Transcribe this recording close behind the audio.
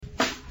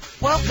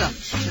Welcome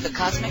to the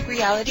Cosmic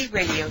Reality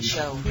Radio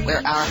Show,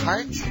 where our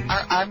hearts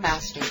are our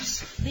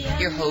masters.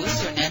 Your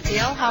hosts are Nancy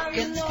L.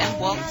 Hopkins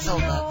and Walt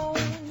Silva.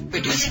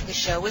 Producing the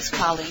show is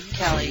Colleen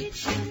Kelly.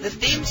 The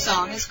theme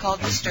song is called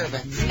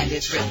Disturbance and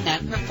is written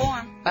and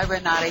performed by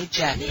Renate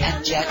Jet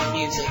and Jet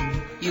Music.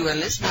 You are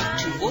listening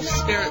to Wolf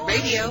Spirit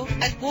Radio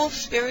at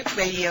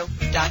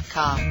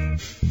wolfspiritradio.com.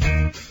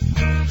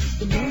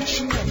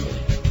 Emotionally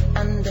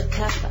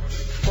undercover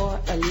for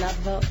a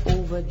lover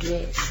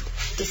overdressed.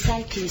 The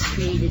cycle is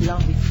created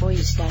long before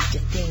you start to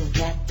think.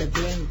 At the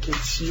blink,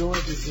 it's your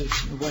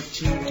decision what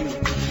you do.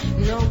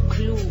 No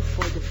clue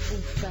for the Foo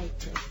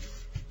Fighters.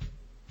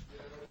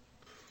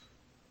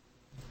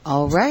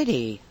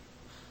 Alrighty.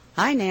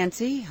 Hi,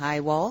 Nancy.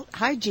 Hi, Walt.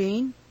 Hi,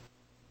 Jean.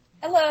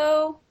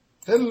 Hello.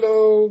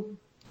 Hello.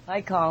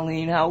 Hi,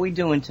 Colleen. How are we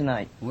doing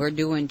tonight? We're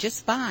doing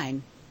just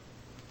fine.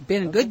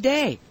 Been a good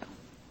day.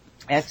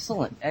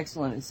 Excellent,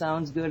 excellent. It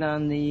sounds good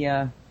on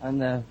the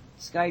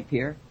Skype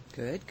here.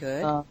 Good,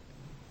 good.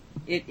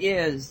 It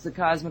is the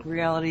Cosmic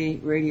Reality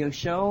Radio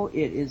Show.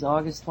 It is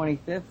August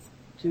 25th,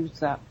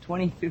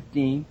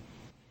 2015.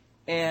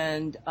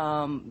 And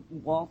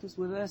Walt is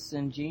with us,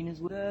 and Jean is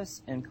with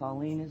us, and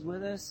Colleen is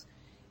with us.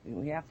 And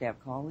we have to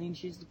have Colleen.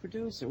 She's the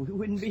producer. We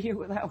wouldn't be here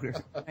without her.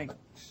 Thanks.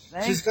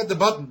 She's got the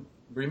button,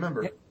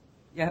 remember.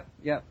 Yep.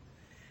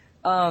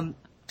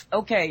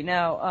 Okay,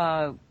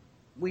 now,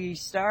 we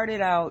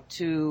started out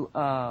to,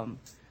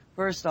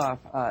 first off,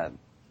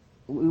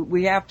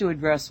 we have to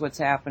address what's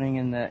happening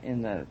in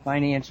the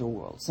financial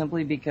world,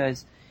 simply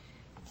because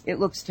it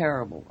looks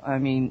terrible. I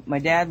mean, my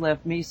dad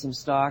left me some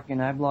stock,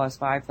 and I've lost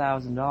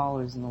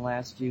 $5,000 in the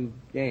last few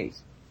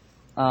days.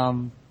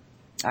 I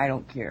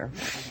don't care.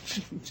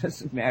 It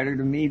doesn't matter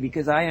to me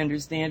because I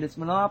understand it's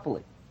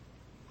monopoly.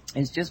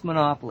 It's just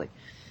monopoly.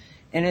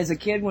 And as a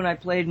kid, when I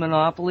played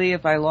Monopoly,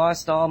 if I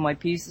lost all my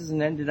pieces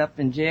and ended up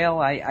in jail,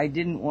 I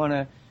didn't want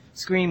to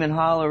scream and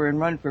holler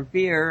and run for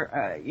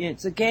fear.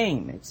 It's a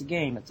game. It's a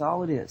game. It's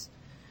all it is.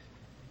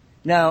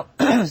 Now,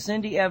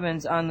 Cindy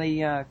Evans on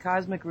the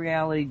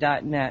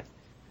cosmicreality.net,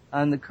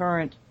 on the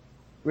current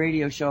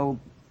radio show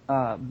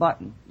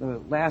button,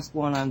 the last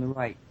one on the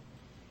right,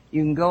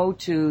 you can go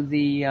to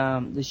the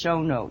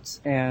show notes,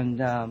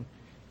 and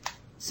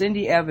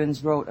Cindy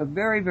Evans wrote a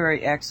very,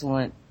 very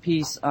excellent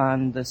piece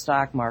on the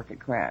stock market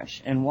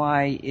crash and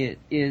why it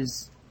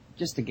is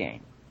just a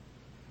game.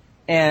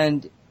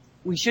 And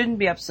we shouldn't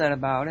be upset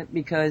about it,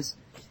 because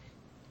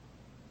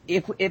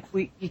you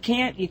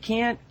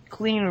can't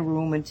clean a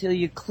room until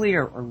you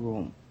clear a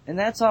room. And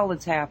that's all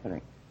that's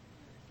happening.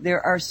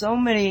 There are so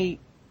many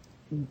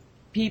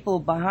people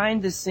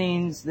behind the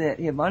scenes that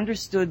have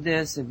understood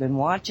this, have been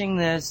watching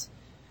this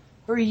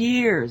for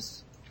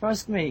years.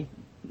 Trust me,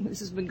 this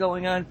has been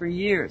going on for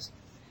years.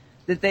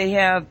 That they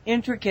have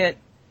intricate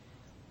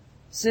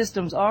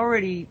systems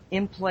already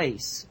in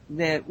place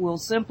that will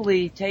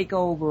simply take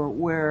over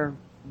where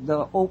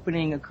the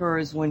opening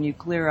occurs when you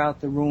clear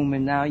out the room,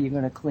 and now you're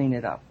going to clean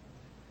it up.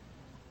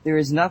 There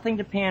is nothing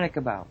to panic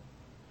about.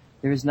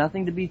 There is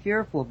nothing to be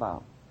fearful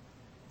about.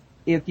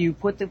 If you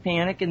put the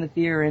panic and the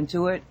fear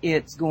into it,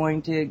 it's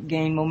going to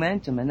gain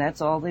momentum, and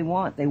that's all they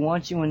want. They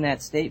want you in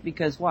that state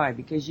because why?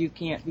 Because you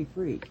can't be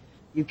free.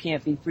 You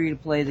can't be free to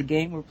play the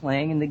game we're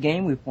playing, and the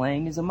game we're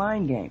playing is a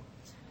mind game.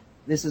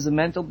 This is a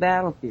mental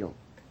battlefield.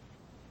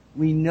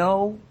 We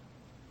know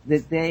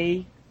that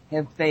they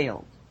have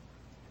failed.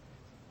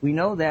 We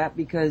know that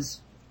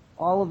because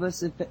all of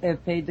us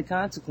have paid the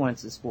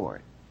consequences for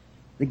it.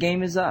 The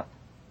game is up.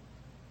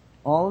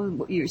 All of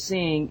what you're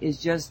seeing is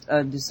just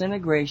a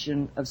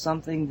disintegration of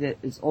something that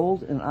is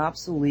old and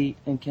obsolete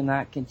and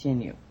cannot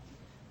continue.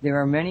 There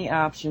are many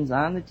options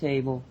on the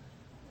table.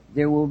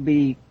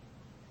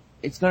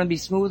 It's going to be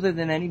smoother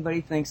than anybody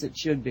thinks it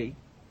should be.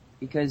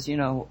 Because,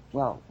 all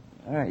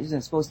right, isn't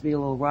it supposed to be a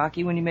little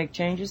rocky when you make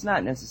changes?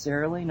 Not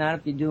necessarily. Not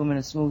if you do them in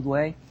a smooth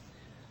way.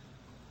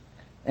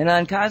 And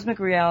on Cosmic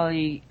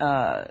Reality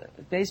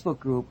Facebook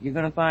group, you're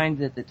going to find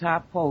that the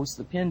top post,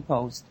 the pinned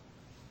post,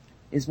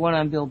 is one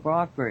on Bill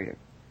Brockbrader.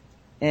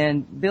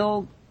 And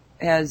Bill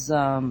has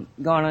gone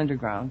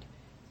underground.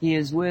 He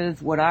is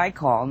with what I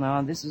call,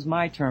 now this is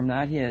my term,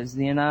 not his,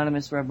 the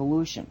Anonymous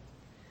Revolution.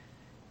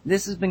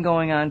 This has been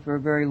going on for a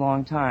very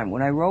long time.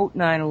 When I wrote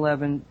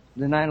 9/11,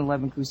 the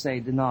 9/11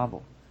 Crusade, the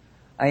novel,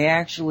 I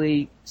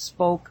actually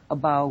spoke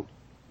about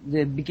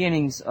the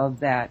beginnings of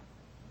that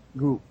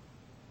group.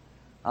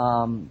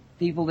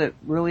 People that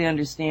really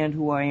understand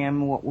who I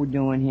am and what we're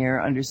doing here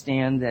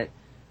understand that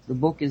the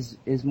book is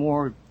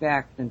more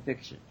fact than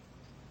fiction.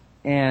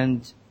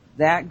 And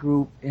that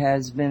group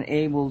has been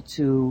able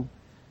to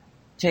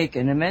take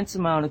an immense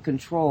amount of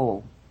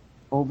control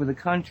over the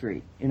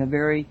country in a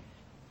very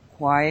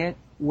quiet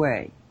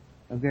way,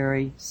 a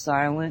very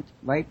silent,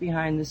 right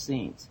behind the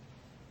scenes.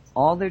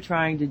 All they're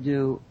trying to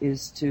do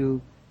is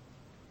to,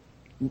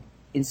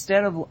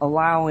 instead of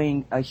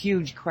allowing a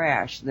huge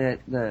crash that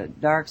the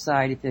dark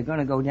side, if they're going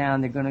to go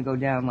down, they're going to go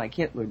down like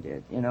Hitler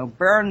did,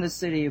 burn the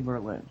city of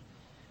Berlin.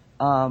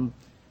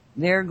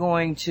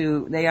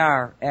 They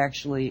are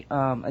actually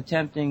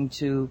attempting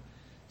to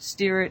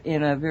steer it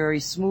in a very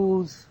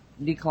smooth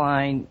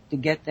decline to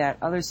get that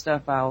other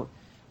stuff out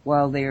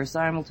while they are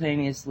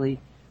simultaneously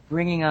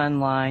bringing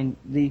online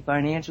the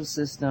financial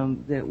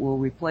system that will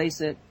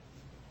replace it.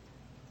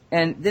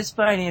 And this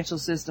financial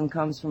system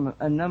comes from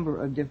a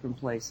number of different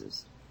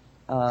places.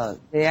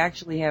 They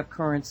actually have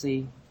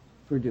currency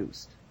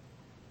produced.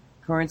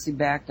 Currency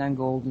backed on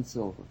gold and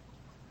silver.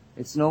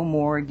 It's no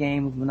more a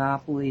game of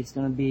Monopoly. It's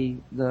going to be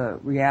the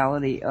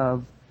reality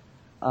of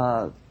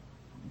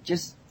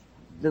just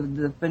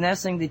the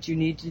finessing that you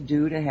need to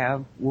do to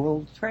have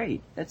world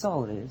trade. That's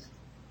all it is.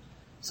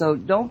 So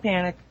don't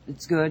panic.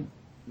 It's good.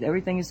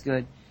 Everything is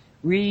good.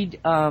 Read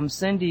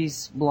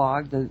Cindy's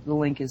blog. The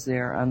link is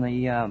there on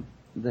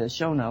the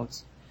show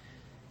notes.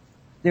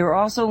 There are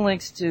also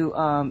links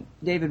to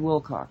David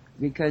Wilcock,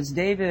 because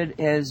David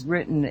has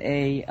written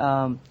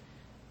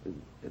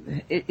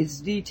it's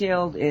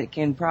detailed. It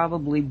can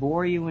probably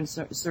bore you in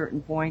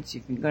certain points.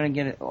 You're going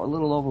to get a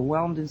little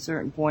overwhelmed in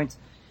certain points.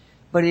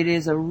 But it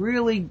is a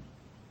really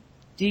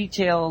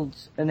detailed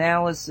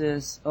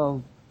analysis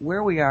of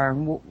where we are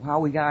and how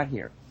we got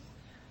here.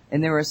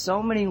 And there are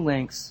so many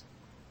links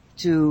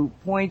to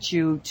point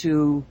you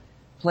to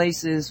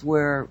places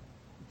where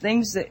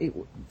things that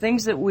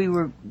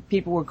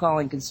people were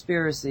calling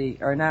conspiracy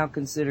are now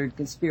considered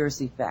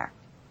conspiracy fact.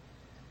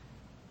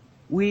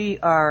 We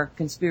are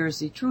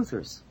conspiracy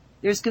truthers.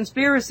 There's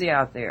conspiracy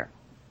out there,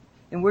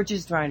 and we're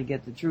just trying to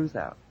get the truth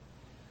out.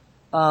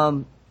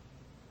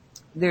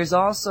 There's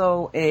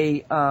also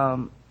a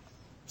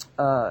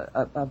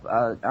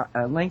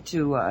link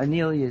to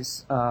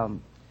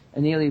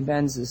Anelia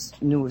Benz's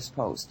newest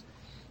post,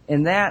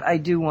 and that I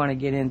do want to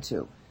get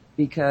into,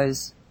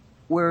 because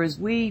whereas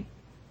we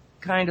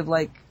kind of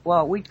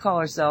we call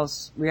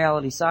ourselves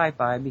reality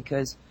sci-fi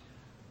because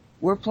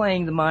we're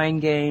playing the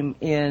mind game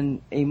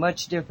in a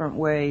much different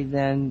way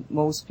than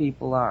most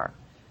people are.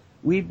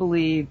 We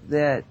believe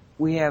that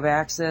we have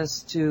access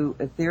to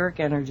etheric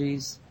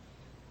energies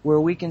where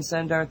we can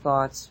send our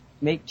thoughts,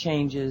 make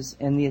changes,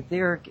 and the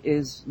etheric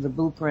is the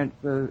blueprint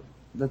for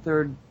the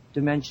third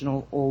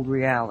dimensional old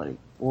reality,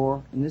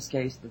 or in this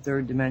case, the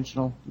third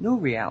dimensional new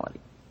reality.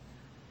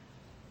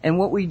 And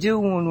what we do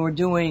when we're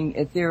doing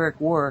etheric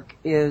work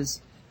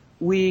is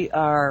we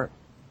are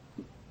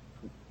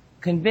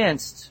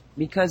convinced,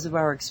 because of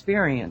our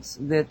experience,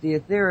 that the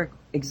etheric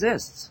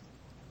exists.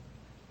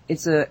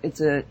 It's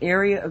an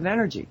area of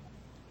energy.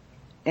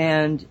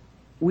 And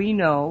we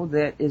know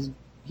that as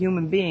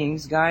human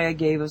beings, Gaia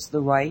gave us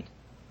the right,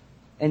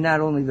 and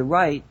not only the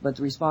right, but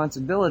the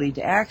responsibility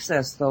to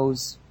access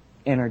those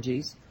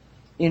energies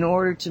in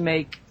order to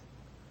make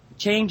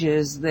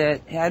changes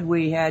that, had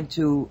we had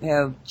to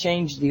have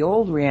changed the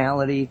old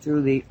reality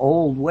through the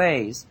old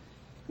ways,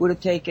 would have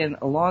taken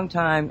a long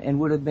time and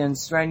would have been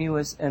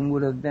strenuous and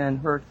would have been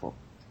hurtful.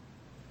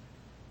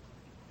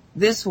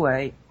 This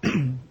way,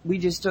 we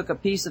just took a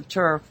piece of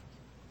turf,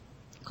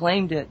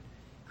 claimed it,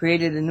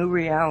 created a new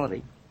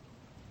reality.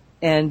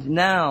 And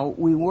now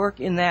we work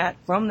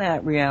from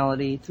that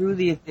reality through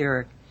the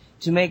etheric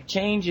to make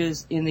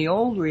changes in the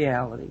old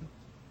reality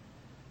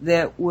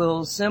that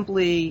will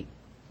simply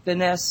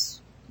finesse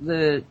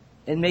and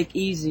make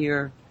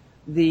easier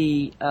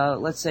the,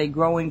 let's say,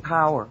 growing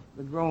power,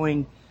 the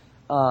growing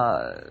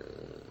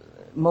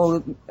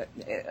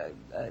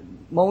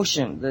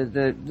motion,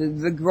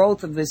 the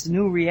growth of this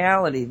new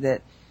reality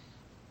that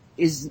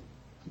is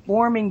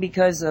forming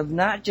because of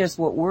not just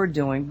what we're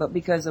doing, but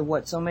because of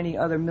what so many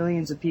other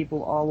millions of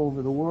people all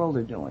over the world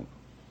are doing.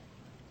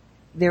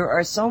 There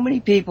are so many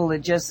people that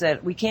just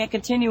said, we can't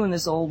continue in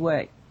this old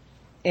way.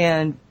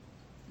 And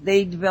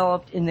they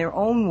developed in their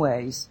own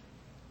ways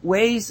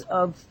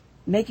of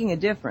making a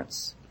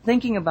difference,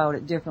 thinking about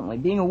it differently,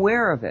 being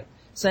aware of it,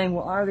 saying,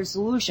 well, are there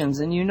solutions?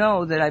 And you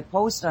know that I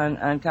post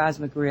on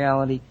Cosmic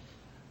Reality,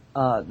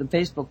 the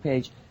Facebook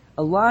page,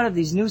 a lot of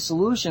these new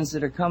solutions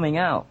that are coming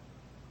out.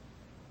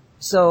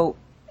 So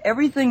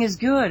everything is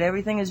good.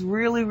 Everything is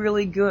really,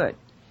 really good.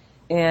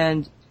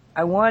 And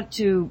I want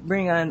to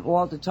bring on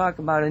Walt to talk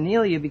about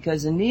Anelia,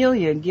 because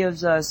Anelia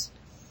gives us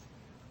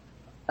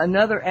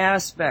another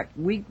aspect.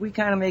 We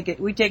kind of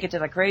we take it to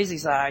the crazy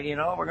side,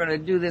 we're going to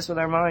do this with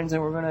our minds,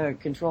 and we're going to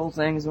control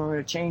things, and we're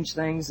going to change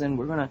things, and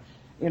we're going to,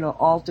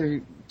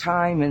 alter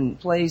time and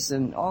place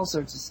and all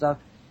sorts of stuff.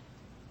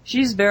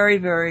 She's very,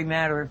 very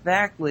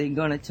matter-of-factly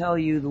going to tell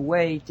you the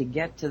way to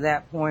get to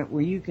that point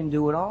where you can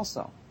do it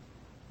also.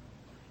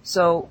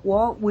 So,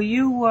 Walt, will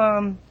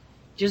you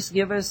just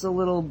give us a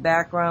little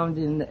background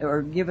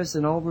or give us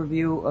an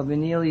overview of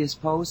Anelia's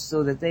post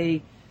so that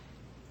they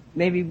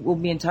maybe will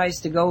be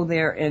enticed to go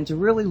there and to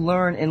really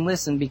learn and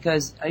listen,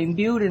 because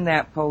imbued in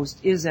that post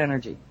is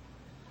energy.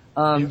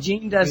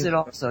 Jean does it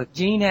also.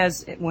 Jean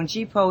when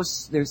she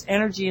posts, there's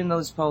energy in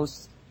those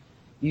posts.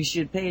 You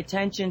should pay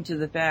attention to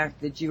the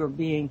fact that you are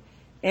being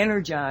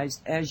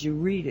energized as you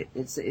read it.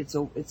 It's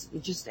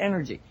just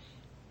energy.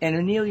 And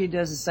Anelia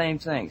does the same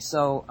thing.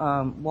 So,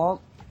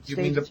 Walt. You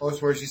mean the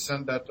post where she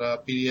sent that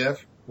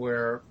PDF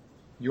where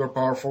you're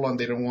powerful and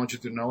they don't want you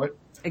to know it?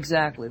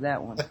 Exactly,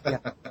 that one.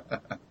 Yeah.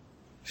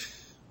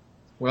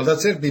 Well,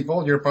 that's it,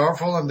 people. You're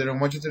powerful and they don't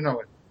want you to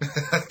know it.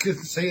 I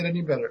couldn't say it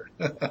any better.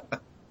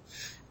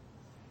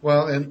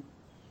 Well, and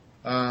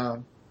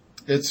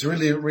it's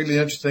really, really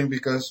interesting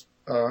because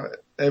the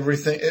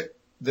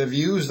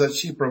views that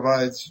she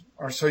provides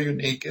are so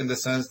unique in the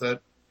sense that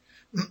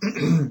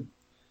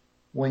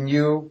when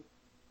you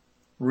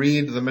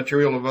read the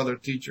material of other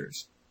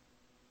teachers,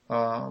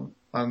 and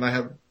I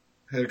have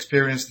had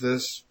experienced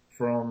this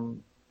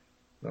from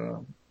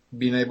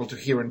being able to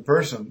hear in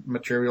person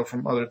material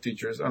from other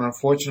teachers, and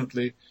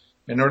unfortunately,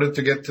 in order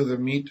to get to the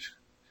meat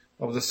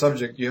of the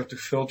subject, you have to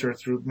filter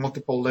through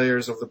multiple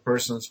layers of the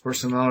person's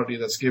personality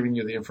that's giving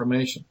you the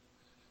information.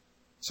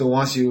 So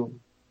once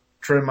you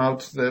trim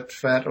out that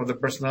fat of the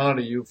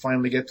personality, you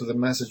finally get to the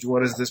message,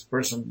 what is this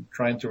person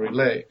trying to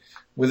relay?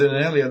 With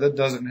Anelia, that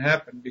doesn't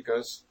happen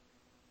because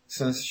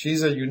since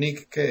she's a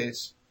unique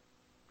case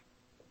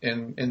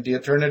in the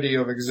eternity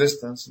of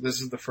existence,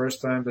 this is the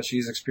first time that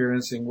she's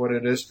experiencing what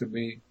it is to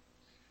be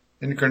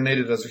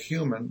incarnated as a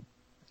human.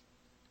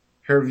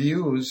 Her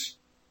views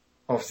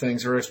of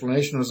things, her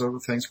explanations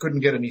of things couldn't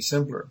get any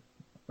simpler.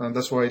 And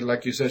that's why,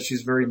 like you said,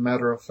 she's very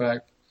matter of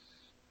fact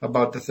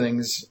about the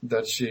things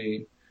that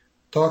she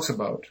talks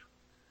about.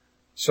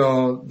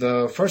 So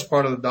the first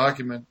part of the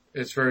document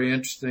is very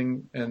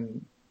interesting,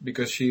 and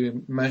because she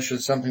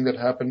mentioned something that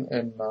happened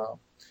in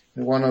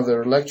one of the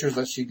lectures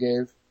that she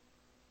gave,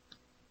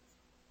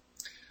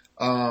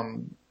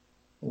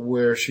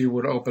 where she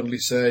would openly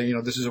say,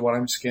 this is what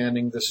I'm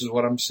scanning, this is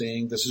what I'm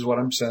seeing, this is what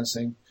I'm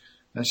sensing.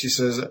 And she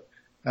says,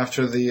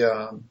 after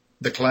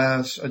the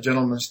class, a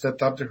gentleman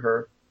stepped up to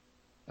her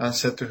and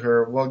said to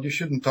her, well, you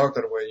shouldn't talk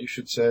that way. You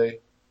should say,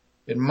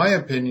 in my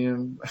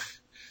opinion.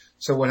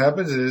 So what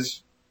happens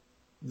is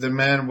the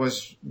man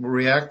was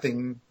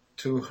reacting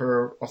to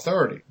her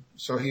authority.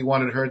 So he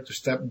wanted her to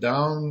step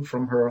down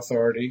from her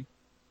authority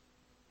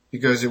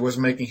because it was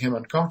making him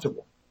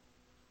uncomfortable.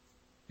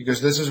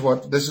 Because this is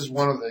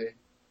one of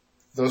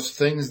those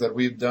things that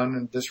we've done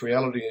in this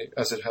reality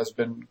as it has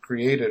been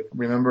created.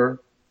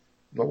 Remember,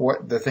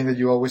 the thing that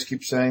you always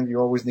keep saying, you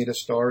always need a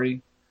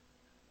story.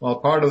 Well,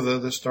 part of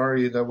the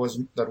story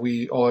that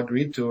we all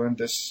agreed to in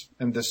this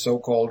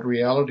so-called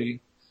reality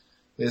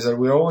is that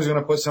we're always going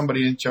to put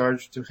somebody in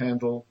charge to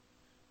handle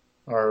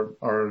our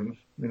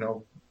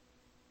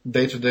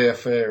day-to-day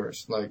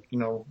affairs. Like,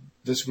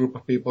 this group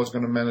of people is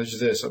going to manage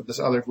this, or this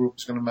other group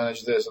is going to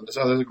manage this, and this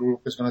other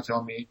group is going to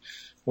tell me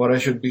what I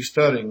should be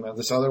studying, and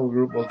this other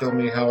group will tell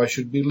me how I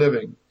should be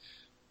living,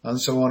 and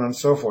so on and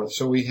so forth.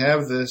 So we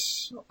have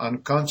this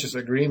unconscious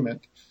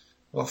agreement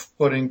of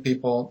putting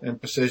people in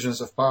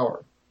positions of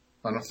power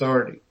and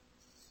authority.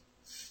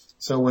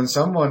 So when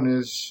someone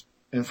is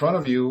in front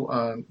of you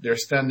and they're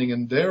standing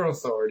in their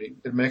authority,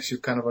 it makes you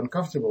kind of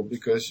uncomfortable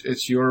because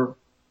it's your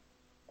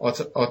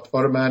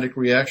automatic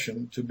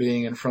reaction to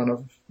being in front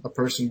of a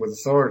person with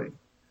authority.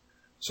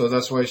 So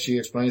that's why she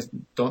explains,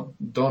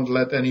 don't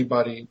let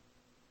anybody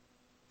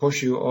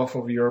push you off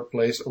of your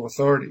place of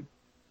authority.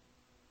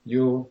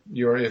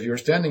 If you're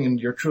standing in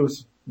your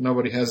truth,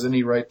 nobody has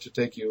any right to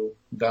take you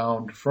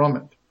down from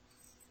it.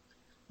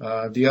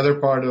 The other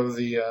part of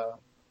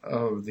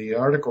the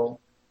article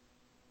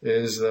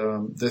is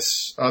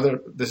this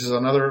is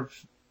another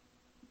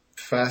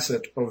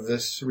facet of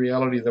this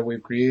reality that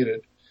we've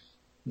created,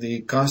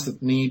 the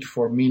constant need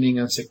for meaning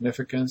and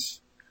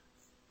significance.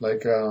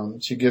 Like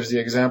she gives the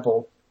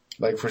example,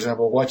 like for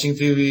example, watching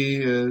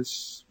TV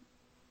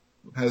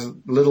has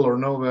little or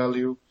no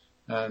value,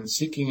 and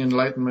seeking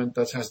enlightenment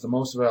that has the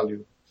most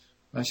value.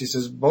 And she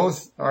says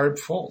both are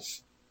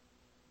false.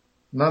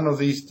 None of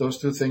those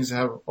two things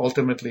have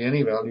ultimately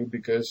any value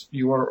because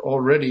you are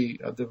already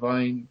a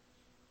divine,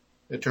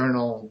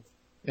 eternal,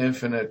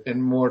 infinite,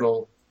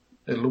 immortal,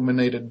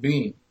 illuminated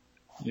being.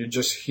 You're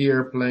just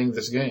here playing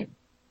this game.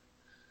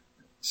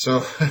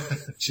 So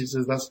she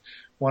says that's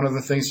one of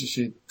the things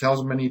she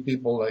tells many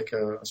people, like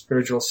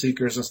spiritual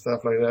seekers and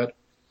stuff like that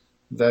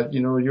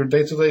your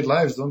day-to-day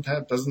lives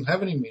doesn't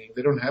have any meaning.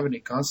 They don't have any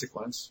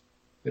consequence.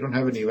 They don't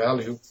have any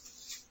value.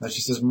 And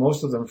she says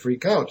most of them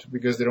freak out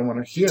because they don't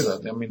want to hear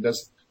that. I mean,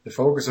 that's the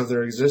focus of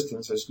their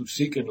existence, is to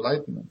seek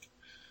enlightenment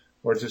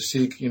or to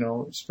seek,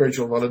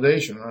 spiritual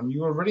validation. And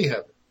you already have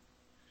it.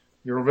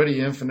 You're already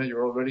infinite.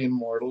 You're already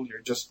immortal. You're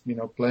just,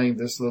 playing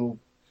this little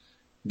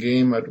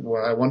game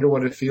I wonder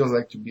what it feels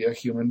like to be a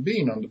human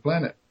being on the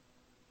planet.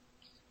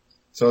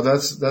 So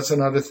that's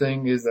another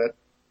thing is that,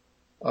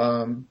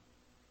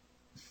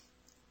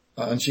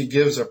 and she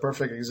gives a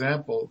perfect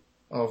example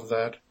of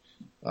that.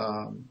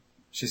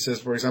 She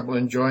says, for example,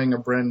 enjoying a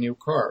brand new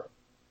car.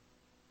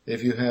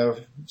 If you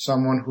have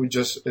someone who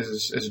just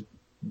is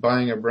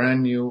buying a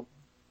brand new,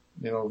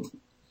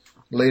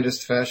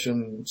 latest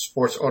fashion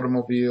sports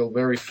automobile,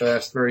 very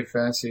fast, very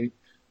fancy,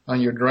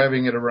 and you're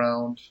driving it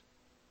around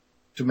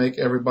to make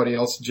everybody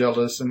else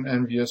jealous and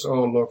envious.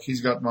 Oh, look, he's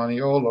got money.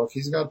 Oh, look,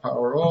 he's got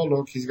power. Oh,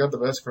 look, he's got the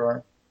best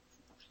car.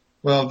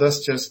 Well,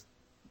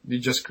 you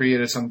just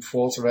created some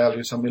false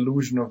value, some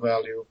illusion of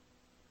value.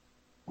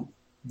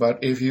 But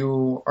if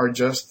you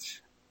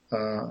just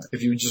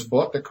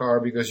bought the car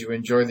because you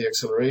enjoy the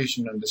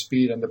acceleration and the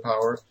speed and the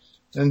power,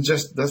 And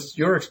just, that's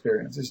your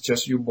experience. It's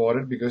just you bought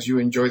it because you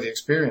enjoy the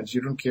experience.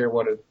 You don't care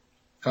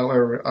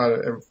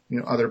however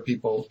other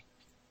people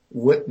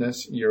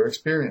witness your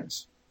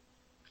experience.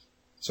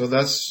 So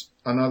that's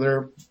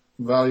another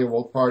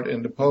valuable part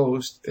in the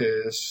post,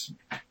 is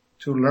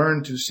to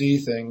learn to see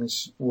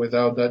things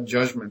without that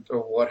judgment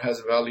of what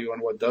has value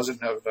and what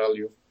doesn't have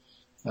value,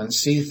 and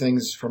see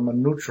things from a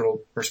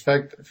neutral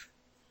perspective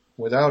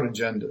without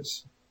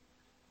agendas.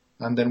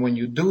 And then when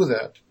you do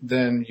that,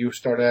 then you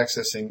start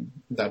accessing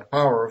that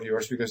power of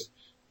yours, because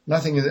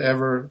nothing is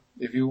ever,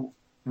 if you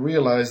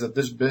realize that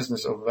this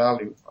business of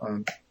value,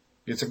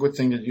 it's a good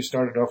thing that you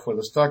started off with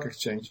a stock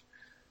exchange,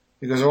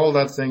 because all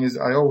that thing is,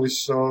 I always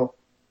saw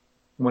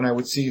when I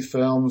would see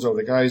films of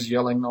the guys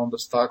yelling on the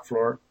stock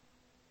floor,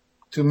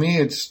 to me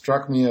it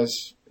struck me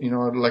as,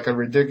 like a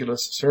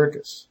ridiculous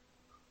circus.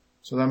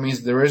 So that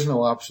means there is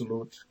no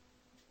absolute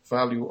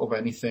value of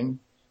anything.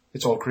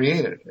 It's all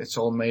created. It's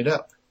all made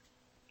up.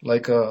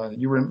 Like,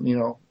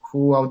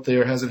 who out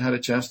there hasn't had a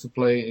chance to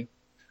play?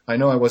 I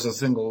know I was a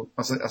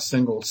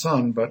single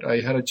son, but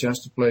I had a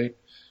chance to play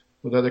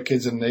with other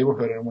kids in the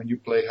neighborhood. And when you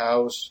play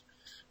house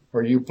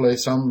or you play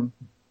some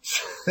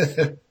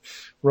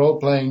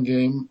role-playing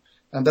game,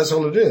 and that's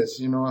all it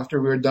is. After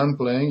we're done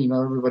playing,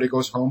 everybody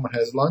goes home and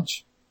has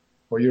lunch,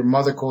 or your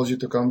mother calls you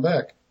to come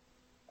back.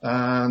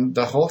 And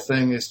the whole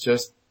thing is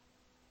just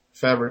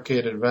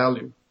fabricated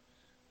value.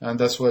 And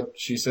that's what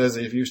she says.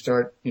 If you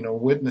start,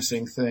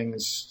 witnessing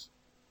things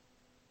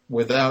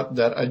without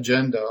that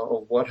agenda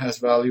of what has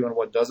value and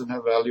what doesn't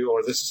have value,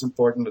 or this is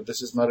important or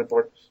this is not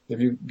important, if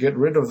you get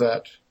rid of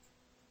that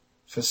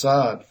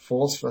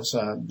false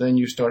facade, then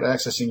you start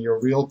accessing your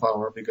real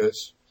power,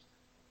 because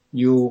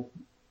you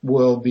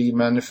will be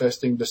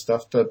manifesting the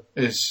stuff that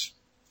is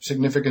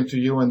significant to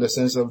you in the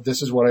sense of,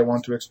 this is what I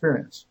want to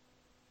experience.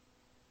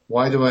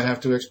 Why do I have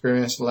to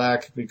experience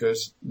lack?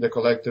 Because the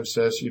collective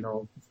says,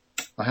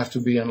 I have to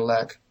be in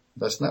lack.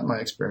 That's not my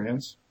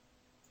experience.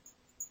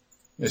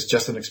 It's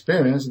just an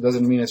experience. It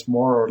doesn't mean it's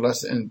more or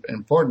less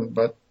important,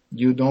 but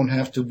you don't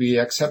have to be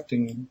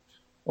accepting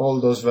all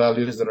those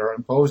values that are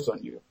imposed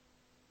on you.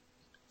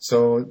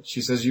 So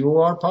she says, you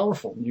are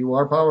powerful. You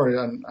are power.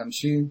 And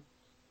she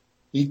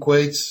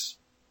equates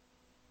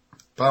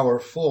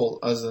powerful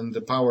as in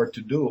the power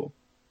to do.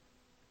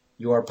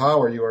 You are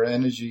power. You are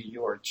energy.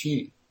 You are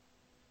chi.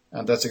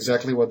 And that's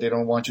exactly what they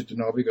don't want you to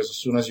know, because as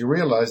soon as you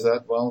realize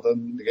that, well,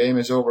 then the game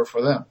is over for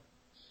them,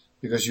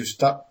 because you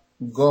stop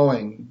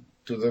going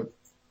to the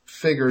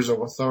figures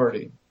of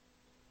authority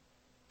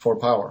for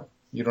power.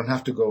 You don't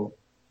have to go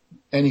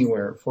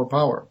anywhere for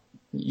power.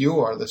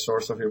 You are the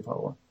source of your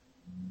power.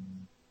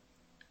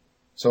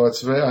 So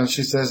and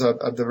she says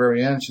at the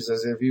very end, she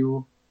says, if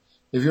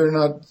you're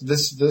not,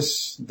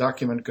 this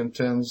document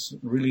contains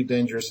really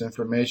dangerous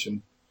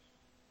information.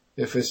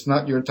 If it's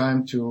not your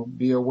time to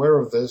be aware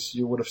of this,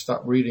 you would have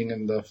stopped reading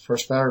in the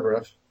first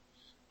paragraph.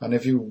 And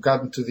if you've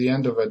gotten to the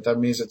end of it, that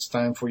means it's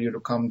time for you to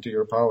come to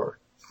your power.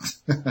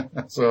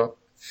 So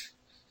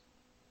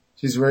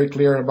she's very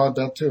clear about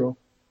that too.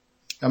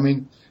 I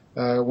mean,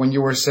 when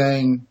you were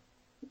saying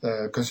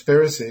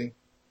conspiracy,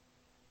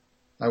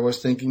 I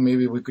was thinking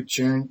maybe we could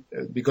change,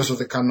 because of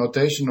the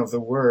connotation of the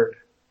word,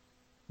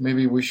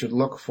 maybe we should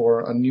look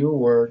for a new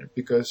word,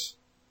 because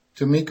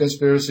to me,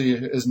 conspiracy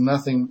is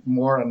nothing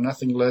more and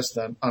nothing less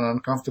than an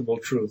uncomfortable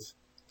truth.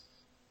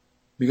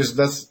 Because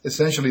that's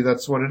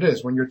what it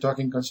is. When you're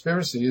talking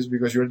conspiracy, is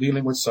because you're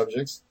dealing with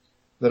subjects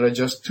that are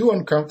just too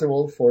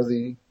uncomfortable for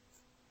the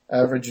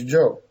average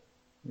Joe.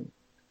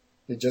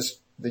 They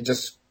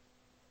just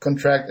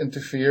contract into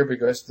fear,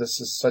 because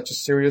this is such a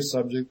serious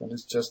subject, and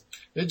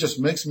it just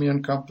makes me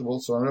uncomfortable.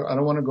 So I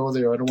don't want to go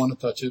there. I don't want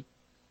to touch it.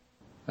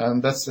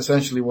 And that's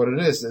essentially what it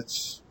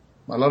is.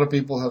 A lot of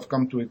people have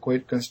come to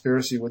equate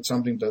conspiracy with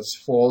something that's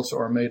false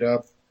or made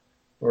up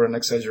or an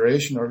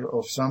exaggeration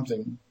of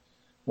something,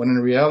 when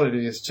in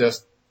reality it's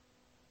just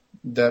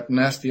that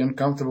nasty,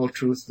 uncomfortable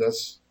truth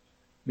that's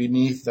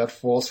beneath that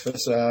false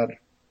facade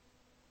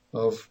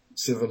of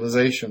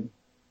civilization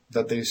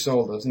that they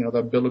sold us.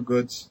 That bill of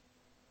goods.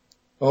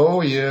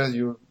 Oh yeah,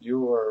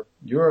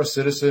 you're a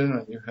citizen,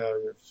 and you have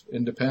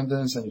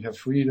independence, and you have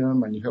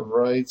freedom, and you have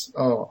rights.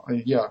 Oh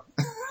yeah.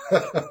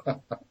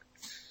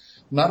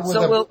 Not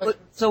with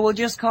so we'll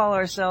just call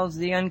ourselves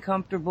the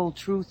uncomfortable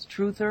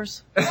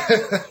truthers.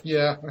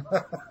 Yeah.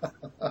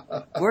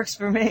 Works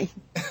for me.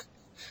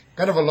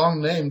 Kind of a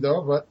long name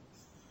though, but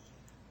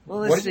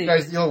what do you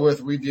guys deal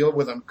with? We deal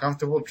with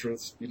uncomfortable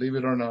truths, believe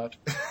it or not.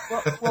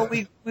 well,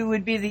 we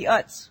would be the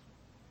UTs.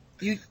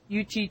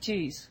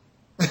 UTTs.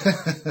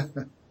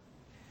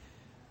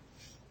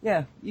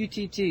 Yeah,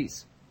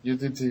 UTTs.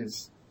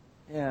 UTTs.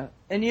 Yeah.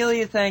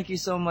 Anelia, thank you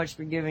so much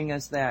for giving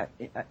us that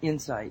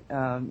insight.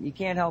 You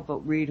can't help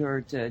but read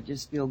her to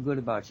just feel good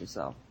about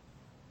yourself.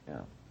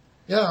 Yeah.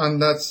 Yeah,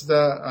 and that's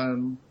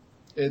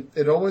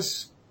it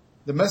always,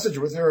 the message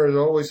with her is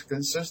always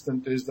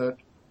consistent, is that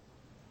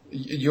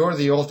you're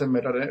the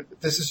ultimate.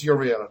 This is your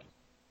reality.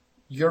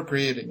 You're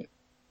creating it.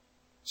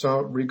 So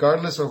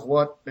regardless of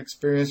what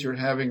experience you're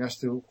having as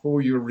to who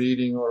you're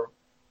reading or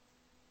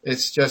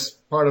It's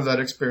just part of that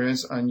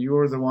experience, and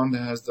you're the one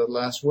that has the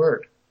last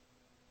word.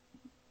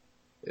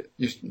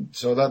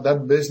 So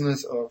that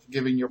business of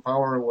giving your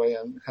power away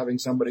and having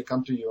somebody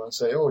come to you and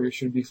say, oh, you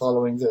should be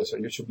following this, or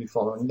you should be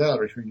following that,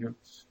 or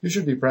you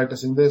should be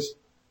practicing this.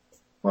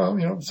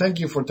 Well, thank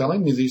you for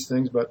telling me these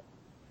things, but.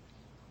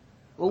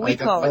 Well, we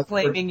call it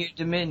claiming your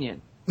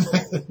dominion.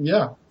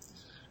 Yeah.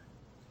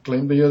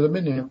 Claim your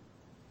dominion.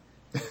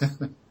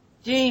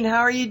 Jean, how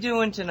are you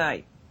doing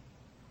tonight?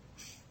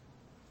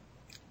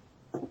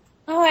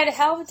 Oh, I had a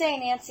hell of a day,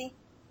 Nancy.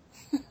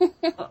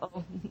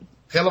 Uh-oh.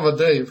 Hell of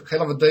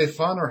a day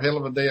fun or hell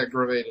of a day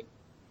aggravating?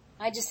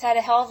 I just had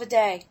a hell of a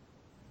day.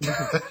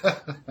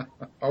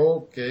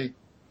 Okay.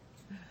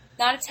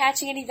 Not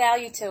attaching any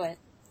value to it.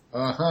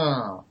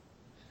 Uh-huh.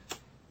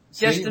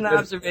 Just an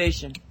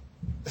observation.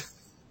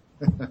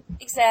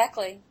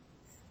 Exactly.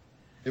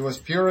 It was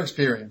pure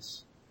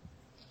experience.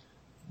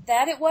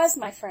 That it was,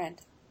 my friend.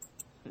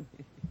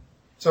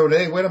 So,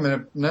 hey, wait a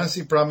minute.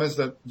 Nancy promised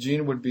that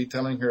Jean would be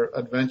telling her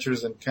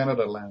adventures in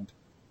Canada land.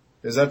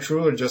 Is that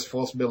true or just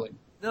false billing?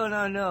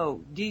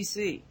 No.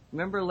 DC.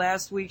 Remember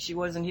last week she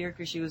wasn't here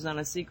because she was on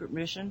a secret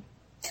mission?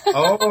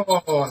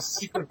 Oh, a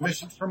secret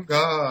mission from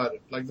God,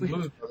 like the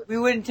Blues Brothers. We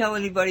wouldn't tell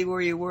anybody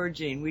where you were,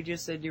 Jean. We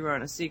just said you were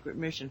on a secret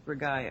mission for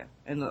Gaia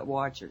and the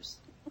Watchers.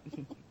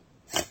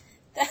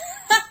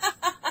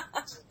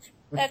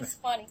 That's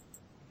funny.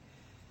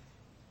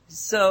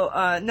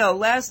 So, no,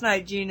 last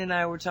night Jean and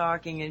I were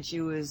talking and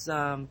she was,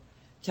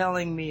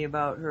 telling me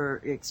about her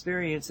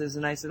experiences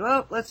and I said,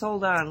 well, let's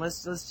hold on.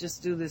 Let's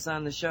just do this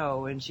on the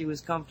show. And she was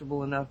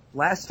comfortable enough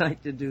last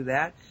night to do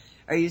that.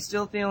 Are you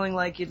still feeling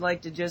like you'd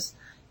like to just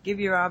give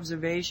your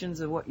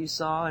observations of what you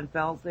saw and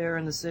felt there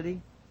in the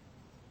city?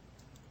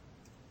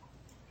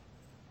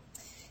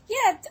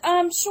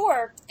 Yeah,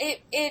 sure.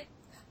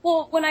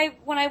 Well, when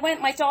I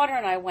went, my daughter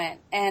and I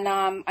went, and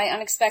I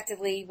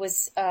unexpectedly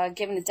was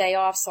given a day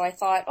off, so I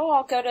thought, oh,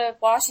 I'll go to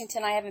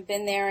Washington. I haven't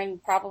been there in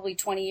probably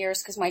 20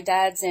 years because my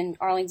dad's in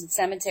Arlington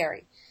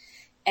Cemetery.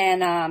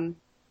 And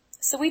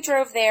so we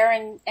drove there,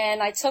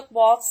 and I took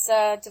Walt's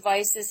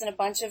devices and a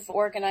bunch of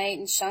orgonite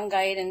and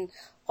shungite and a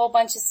whole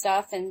bunch of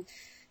stuff and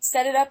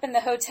set it up in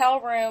the hotel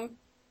room.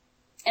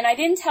 And I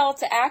didn't tell it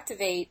to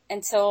activate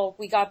until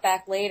we got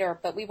back later,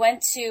 but we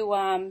went to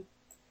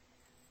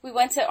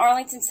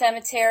Arlington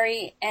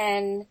Cemetery,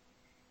 and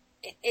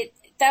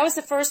that was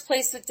the first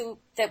place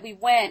that we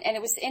went. And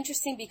it was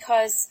interesting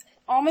because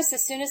almost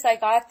as soon as I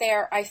got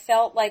there, I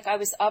felt like I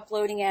was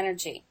uploading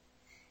energy,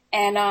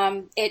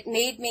 and it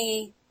made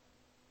me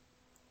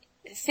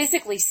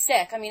physically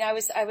sick. I mean, I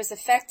was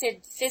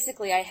affected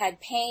physically. I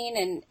had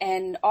pain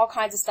and all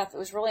kinds of stuff. It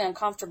was really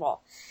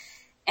uncomfortable.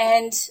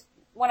 And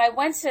when I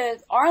went to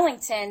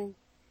Arlington,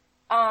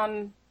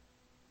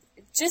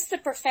 just the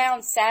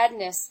profound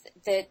sadness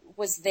that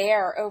was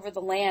there over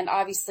the land.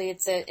 Obviously,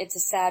 it's a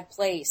sad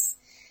place.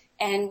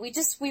 And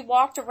we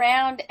walked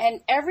around,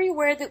 and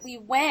everywhere that we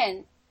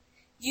went,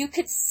 you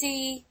could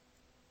see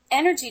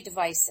energy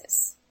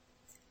devices.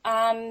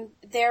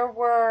 There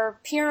were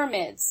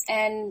pyramids,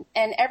 and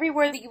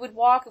everywhere that you would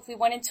walk, if we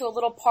went into a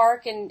little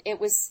park and it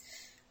was,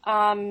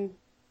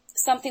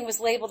 something was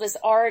labeled as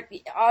art,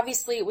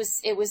 obviously it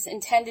was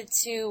intended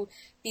to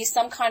be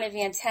some kind of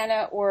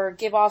antenna or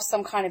give off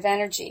some kind of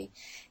energy.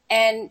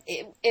 And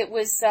it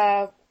was,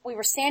 we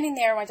were standing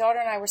there, my daughter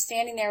and I were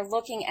standing there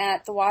looking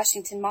at the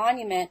Washington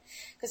Monument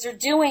because they're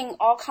doing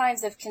all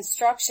kinds of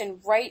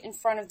construction right in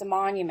front of the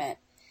monument.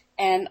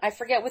 And I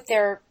forget what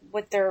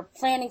they're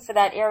planning for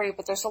that area,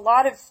 but there's a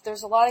lot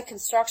of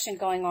construction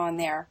going on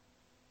there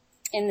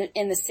in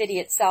the city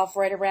itself,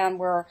 right around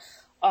where,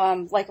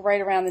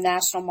 right around the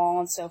National Mall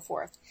and so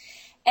forth.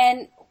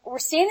 And we're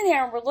standing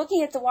there and we're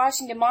looking at the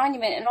Washington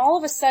Monument, and all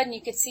of a sudden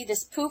you could see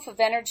this poof of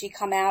energy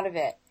come out of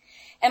it.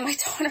 And my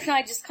daughter and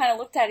I just kind of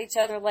looked at each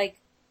other like,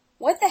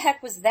 what the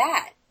heck was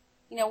that?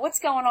 What's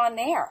going on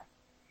there?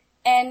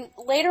 And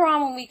later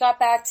on when we got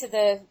back to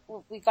the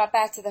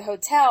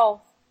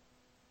hotel,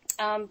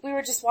 we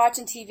were just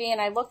watching TV,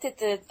 and I looked at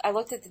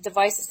the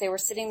devices. They were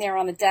sitting there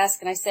on the desk,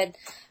 and I said,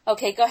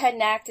 okay, go ahead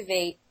and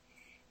activate.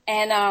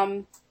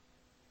 And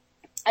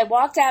I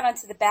walked out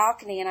onto the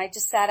balcony, and I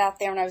just sat out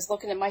there, and I was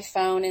looking at my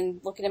phone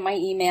and looking at my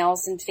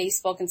emails and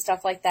Facebook and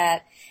stuff like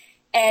that.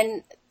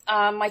 And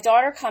my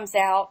daughter comes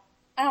out.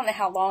 I don't know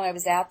how long I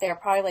was out there,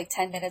 probably like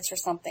 10 minutes or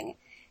something.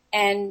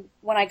 And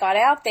when I got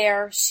out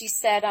there, she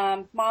said,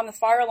 Mom, the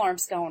fire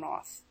alarm's going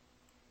off.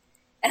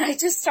 And I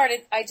just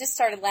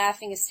started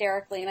laughing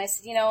hysterically. And I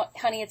said,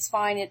 honey, it's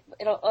fine.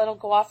 It'll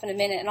go off in a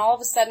minute. And all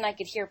of a sudden I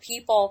could hear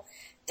people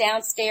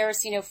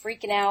downstairs,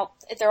 freaking out.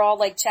 They're all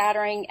like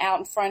chattering out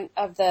in front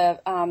of the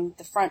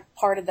front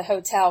part of the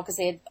hotel because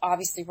they had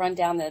obviously run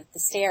down the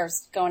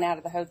stairs going out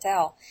of the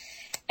hotel.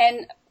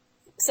 And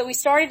so we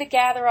started to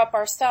gather up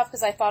our stuff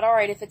because I thought, all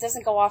right, if it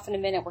doesn't go off in a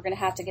minute, we're going to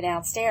have to get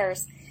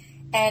downstairs.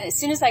 And as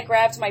soon as I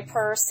grabbed my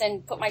purse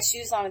and put my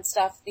shoes on and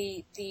stuff,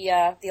 the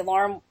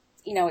alarm,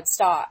 it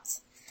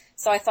stopped.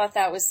 So I thought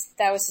that was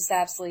just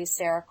absolutely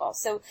hysterical.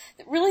 So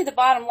really the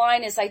bottom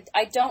line is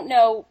I don't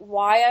know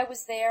why I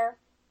was there.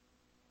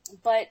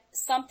 but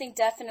something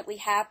definitely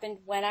happened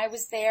when I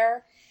was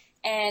there.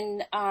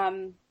 And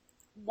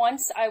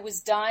once I was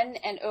done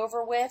and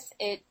over with,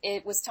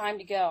 it was time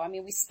to go. I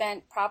mean, we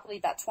spent probably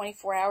about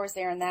 24 hours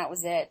there, and that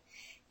was it.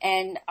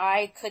 And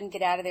I couldn't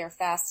get out of there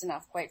fast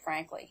enough, quite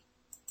frankly.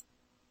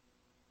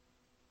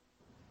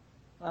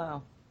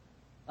 Wow.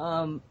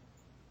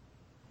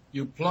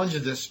 You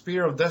plunged the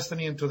spear of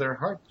destiny into their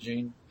heart,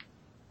 Jean.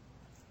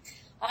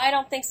 I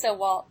don't think so,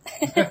 Walt.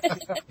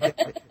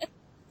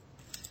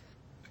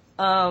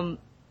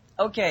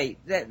 Okay,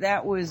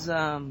 that was,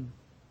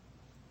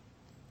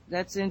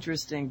 that's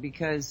interesting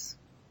because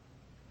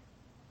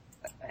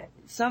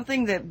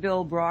something that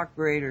Bill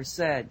Brockbrader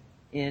said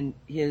in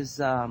his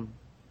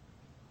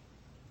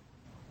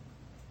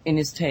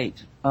tape,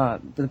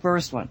 the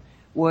first one,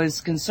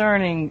 was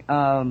concerning,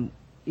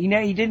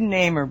 he didn't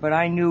name her, but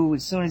I knew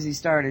as soon as he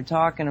started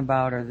talking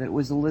about her that it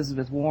was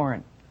Elizabeth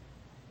Warren.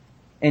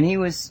 And he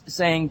was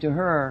saying to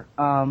her,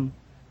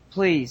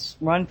 please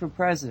run for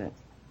president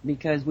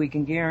because we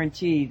can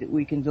guarantee that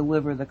we can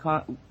deliver the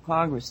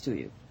Congress to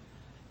you.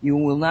 You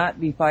will not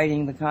be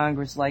fighting the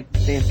Congress like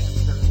they've.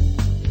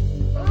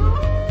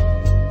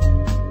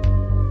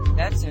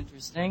 That's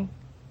interesting.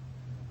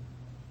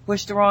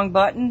 Pushed the wrong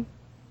button?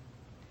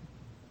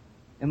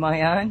 Am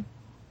I on?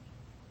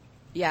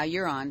 Yeah,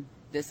 you're on.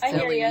 This I hear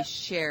silly ya.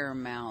 share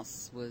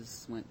mouse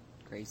went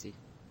crazy.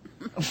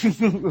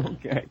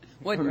 Okay.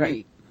 Wasn't Right.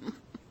 me.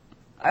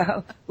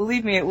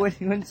 Believe me, it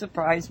wouldn't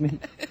surprise me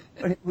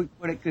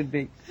what it could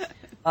be.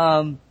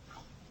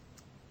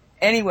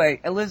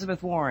 Anyway,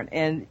 Elizabeth Warren,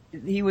 and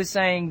he was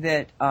saying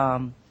that,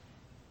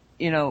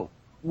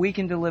 we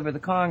can deliver the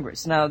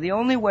Congress. Now, the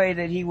only way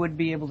that he would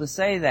be able to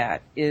say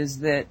that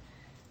is that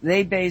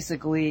they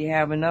basically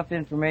have enough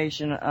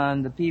information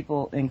on the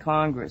people in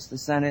Congress, the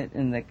Senate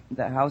and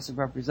the House of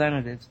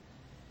Representatives,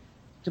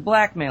 to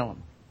blackmail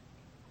them.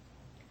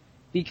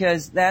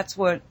 Because that's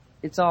what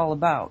it's all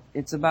about.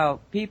 It's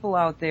about people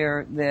out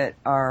there that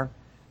are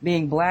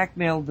being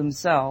blackmailed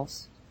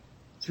themselves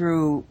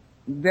through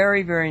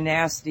very, very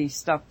nasty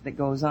stuff that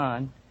goes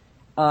on,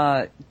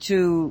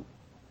 to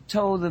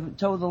toe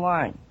the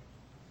line.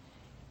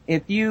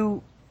 If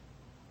you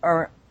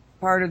are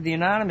part of the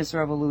anonymous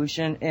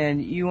revolution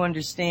and you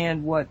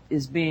understand what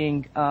is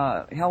being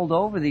held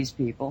over these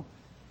people,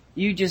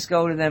 you just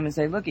go to them and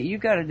say, look,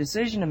 you've got a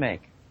decision to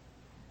make.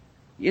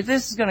 If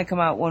this is going to come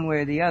out one way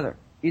or the other,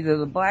 either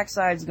the black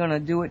side's going to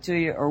do it to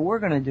you or we're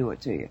going to do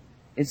it to you.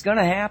 It's going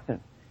to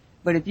happen.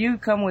 But if you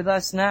come with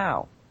us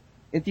now,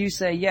 if you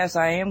say, yes,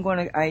 I am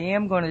going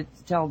to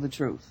tell the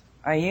truth.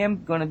 I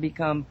am going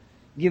to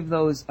give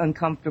those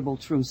uncomfortable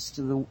truths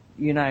to the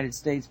United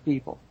States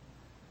people,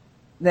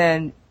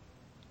 then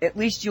at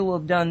least you'll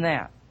have done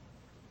that.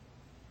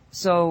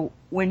 So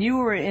when you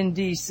were in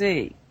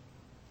D.C.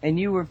 and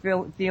you were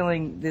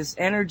feeling this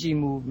energy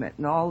movement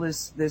and all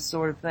this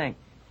sort of thing,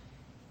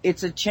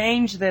 it's a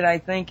change that I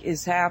think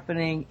is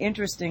happening,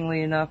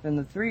 interestingly enough, in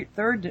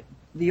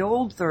the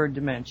old third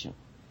dimension,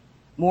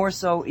 more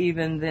so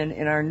even than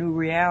in our new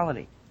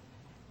reality.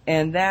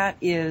 And that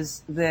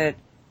is that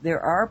there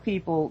are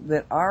people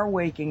that are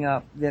waking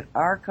up, that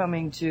are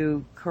coming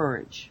to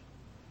courage.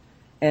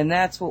 And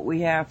that's what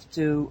we have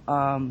to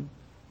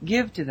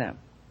give to them,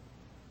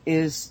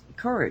 is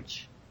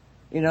courage.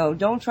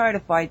 Don't try to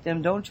fight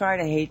them. Don't try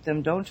to hate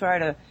them. Don't try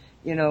to,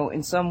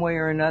 in some way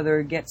or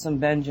another get some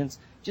vengeance.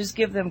 Just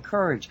give them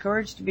courage.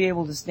 Courage to be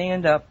able to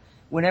stand up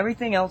when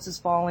everything else is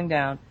falling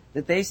down,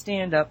 that they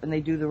stand up and they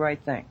do the right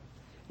thing.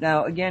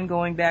 Now, again,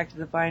 going back to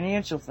the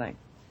financial thing,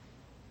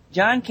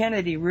 John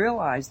Kennedy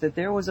realized that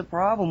there was a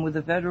problem with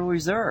the Federal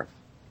Reserve.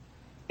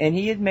 And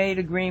he had made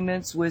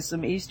agreements with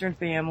some Eastern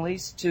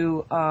families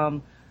to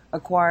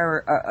acquire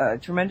a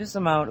tremendous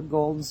amount of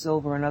gold and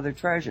silver and other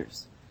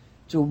treasures,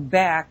 going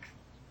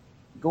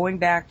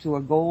back to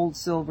a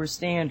gold-silver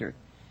standard.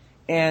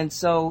 And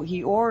so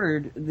he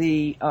ordered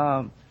the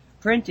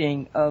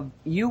printing of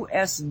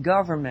U.S.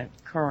 government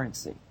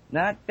currency,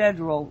 not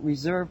Federal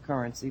Reserve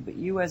currency, but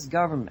U.S.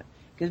 government.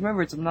 Because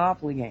remember, it's a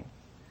monopoly game.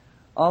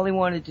 All he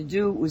wanted to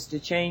do was to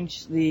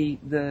change the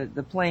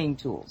playing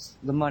tools,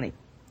 the money.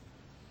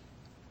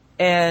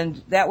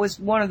 And that was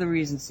one of the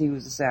reasons he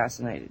was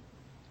assassinated.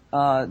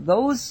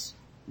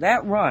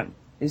 That run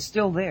is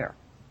still there.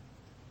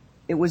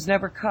 It was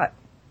never cut.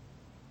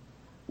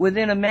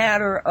 Within a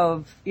matter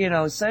of,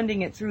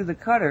 sending it through the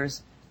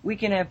cutters, we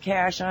can have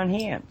cash on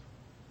hand.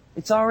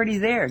 It's already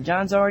there.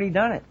 John's already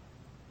done it.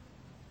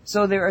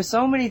 So there are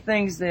so many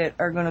things that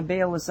are going to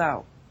bail us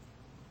out.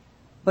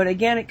 But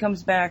again, it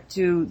comes back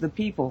to the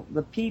people,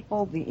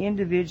 the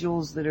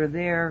individuals that are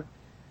there,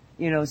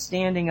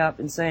 standing up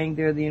and saying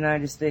they're the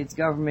United States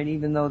government,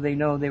 even though they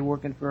know they're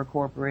working for a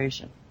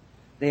corporation.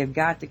 They have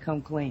got to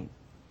come clean.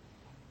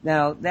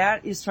 Now,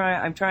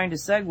 I'm trying to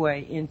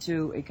segue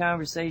into a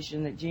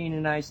conversation that Jean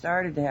and I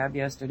started to have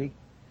yesterday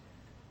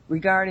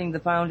regarding the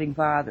Founding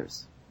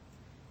Fathers.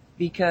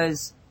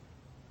 Because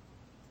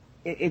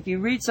if you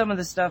read some of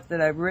the stuff that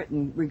I've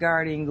written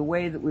regarding the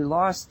way that we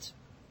lost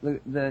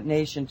the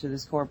nation to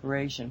this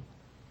corporation,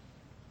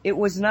 it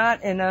was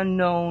not an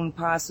unknown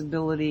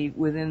possibility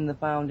within the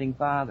Founding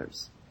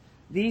Fathers.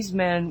 These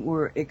men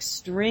were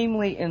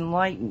extremely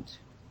enlightened,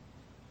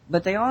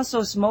 but they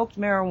also smoked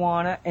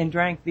marijuana and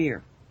drank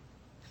beer.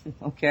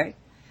 Okay?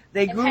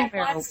 They And grew had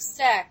marijuana. lots of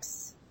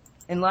sex.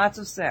 And lots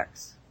of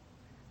sex.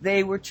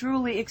 They were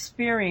truly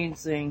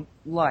experiencing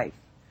life.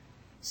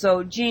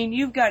 So, Jean,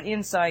 you've got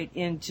insight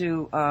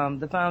into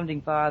the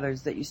Founding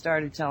Fathers that you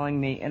started telling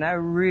me, and I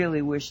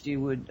really wished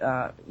you would,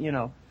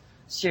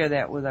 share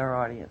that with our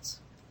audience.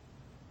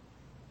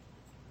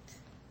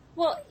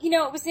 Well,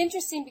 it was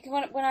interesting because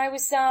when I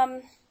was,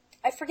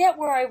 I forget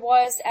where I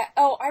was at.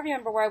 Oh, I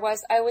remember where I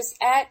was. I was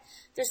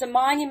there's a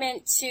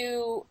monument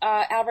to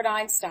Albert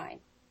Einstein.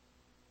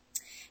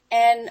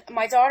 And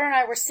my daughter and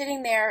I were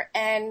sitting there,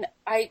 and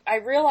I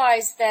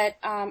realized that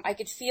I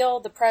could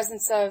feel the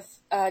presence of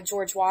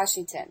George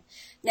Washington.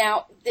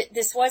 Now,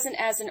 this wasn't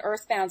as an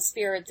earthbound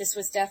spirit. This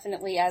was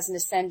definitely as an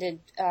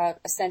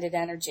ascended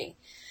energy.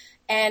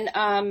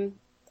 And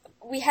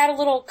we had a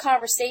little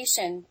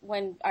conversation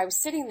when I was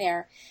sitting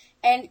there,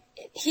 and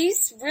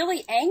he's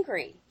really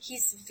angry.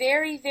 He's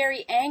very,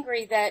 very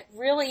angry that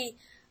really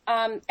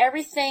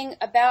everything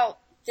about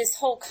this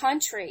whole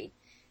country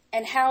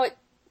and how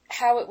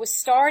it was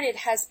started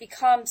has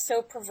become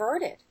so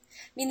perverted.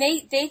 I mean,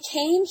 they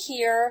came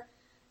here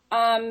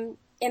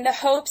in the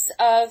hopes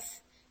of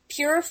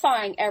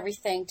purifying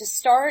everything, to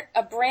start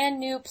a brand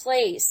new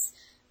place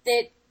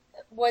that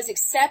was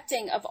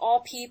accepting of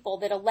all people,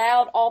 that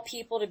allowed all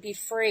people to be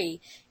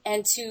free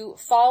and to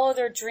follow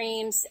their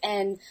dreams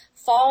and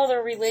follow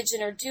their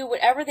religion or do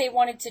whatever they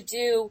wanted to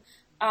do,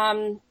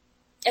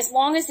 as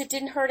long as it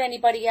didn't hurt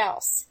anybody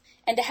else,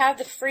 and to have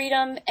the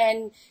freedom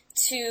and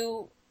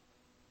to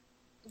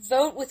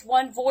vote with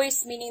one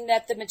voice, meaning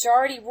that the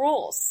majority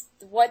rules.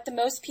 What the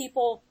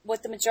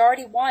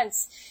majority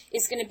wants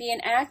is going to be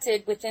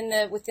enacted within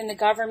the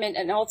government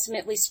and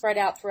ultimately spread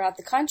out throughout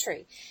the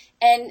country.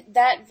 And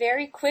that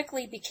very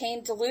quickly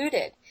became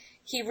diluted.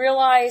 He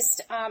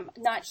realized,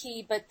 not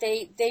he, but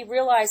they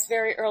realized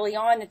very early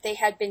on that they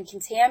had been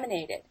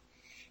contaminated.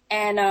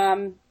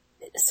 And,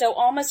 so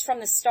almost from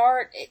the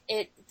start,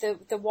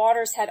 the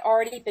waters had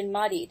already been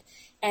muddied.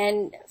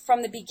 And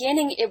from the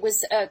beginning, it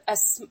was a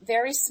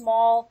very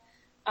small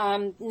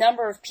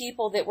number of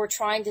people that were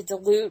trying to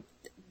dilute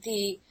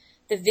the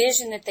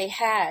vision that they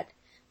had.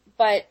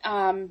 But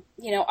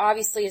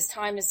obviously, as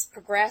time has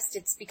progressed,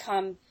 it's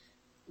become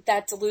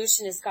that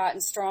dilution has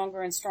gotten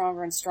stronger and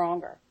stronger and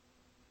stronger.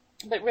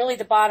 But really,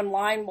 the bottom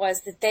line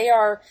was that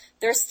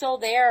they're still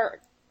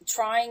there,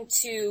 trying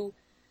to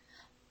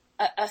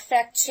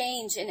affect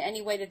change in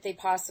any way that they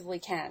possibly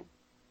can.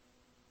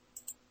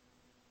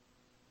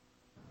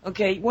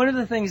 Okay, one of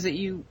the things that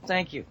you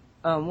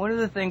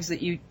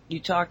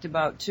talked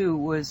about too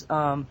was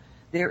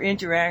their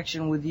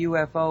interaction with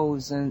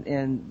UFOs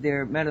and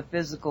their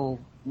metaphysical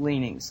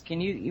leanings.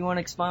 You want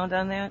to expound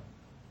on that?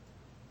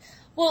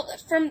 Well,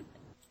 from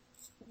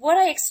what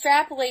I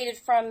extrapolated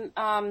from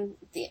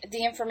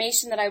the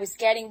information that I was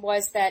getting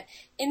was that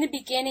in the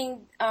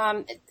beginning,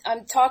 I'm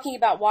talking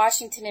about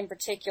Washington in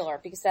particular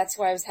because that's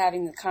who I was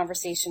having the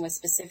conversation with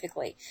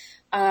specifically.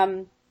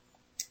 In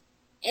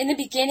the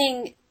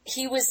beginning,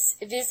 he was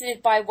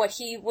visited by what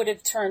he would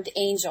have termed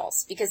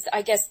angels, because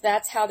I guess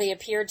that's how they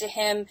appeared to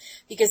him,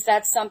 because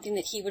that's something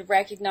that he would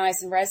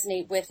recognize and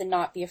resonate with and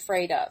not be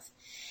afraid of.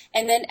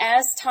 And then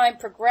as time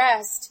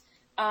progressed,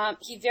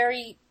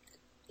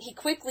 he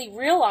quickly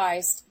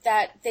realized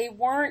that they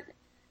weren't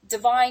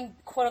divine,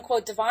 quote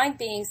unquote, divine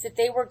beings, that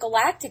they were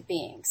galactic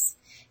beings.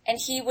 And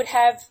he would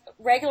have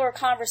regular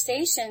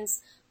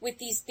conversations with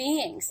these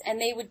beings,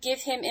 and they would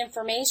give him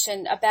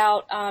information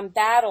about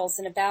battles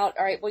and about,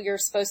 all right, well, you're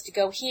supposed to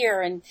go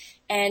here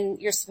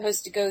and you're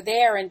supposed to go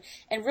there.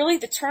 And really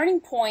the turning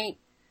point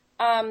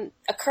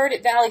occurred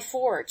at Valley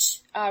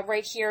Forge,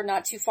 right here,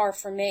 not too far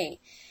from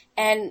me.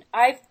 And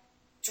I've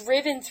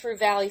driven through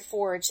Valley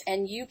Forge,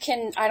 and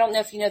I don't know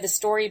if you know the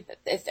story,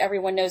 if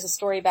everyone knows the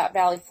story about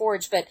Valley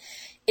Forge, but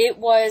it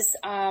was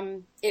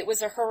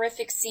a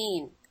horrific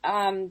scene.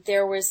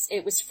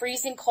 It was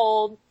freezing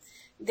cold.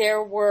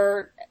 There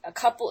were a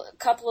couple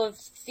of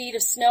feet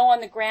of snow on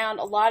the ground.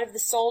 A lot of the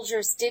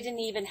soldiers didn't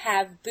even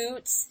have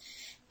boots.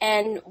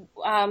 And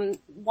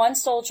one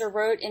soldier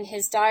wrote in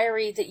his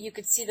diary that you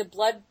could see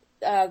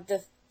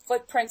the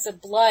footprints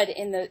of blood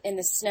in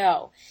the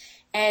snow.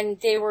 And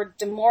they were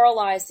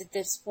demoralized at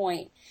this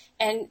point.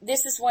 And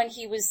this is when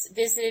he was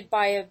visited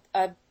by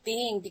a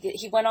being, because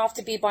he went off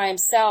to be by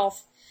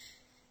himself,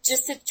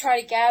 just to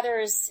try to gather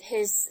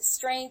his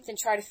strength and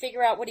try to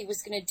figure out what he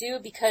was going to do,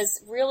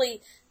 because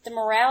really the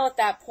morale at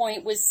that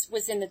point was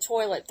in the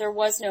toilet. There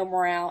was no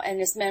morale, and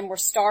his men were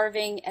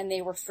starving and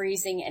they were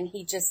freezing, and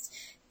he just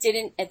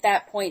didn't at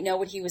that point know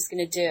what he was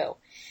going to do.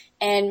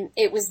 And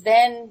it was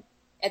then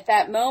at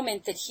that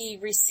moment that he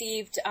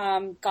received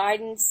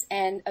guidance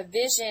and a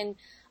vision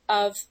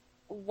of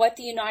what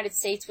the United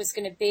States was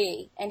going to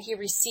be, and he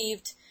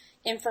received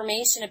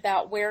information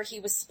about where he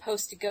was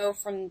supposed to go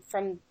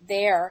from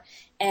there,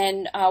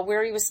 and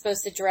where he was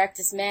supposed to direct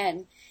his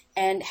men,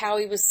 and how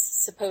he was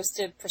supposed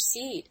to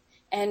proceed.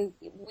 And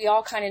we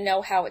all kind of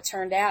know how it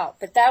turned out.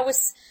 But that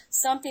was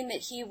something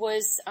that he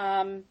was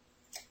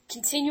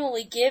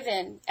continually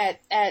given at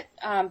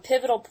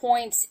pivotal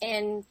points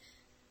in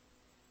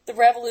the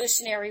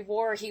Revolutionary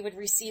War. He would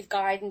receive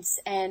guidance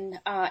and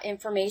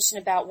information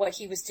about what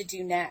he was to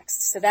do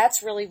next. So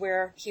that's really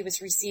where he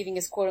was receiving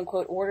his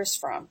quote-unquote orders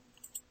from.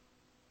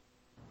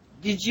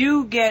 Did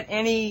you get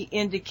any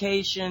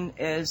indication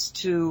as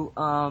to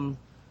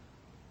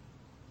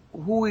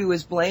who he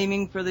was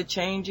blaming for the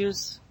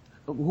changes?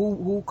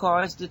 Who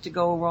caused it to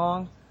go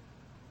wrong?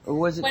 Or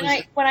was it when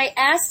I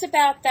asked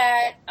about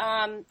that,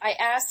 I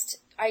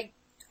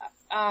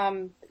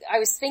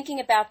was thinking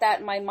about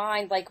that in my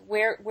mind, like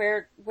where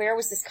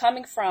was this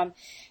coming from?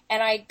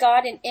 And I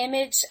got an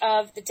image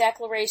of the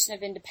Declaration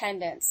of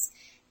Independence.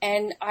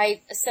 And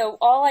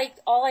all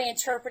I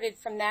interpreted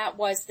from that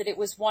was that it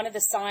was one of the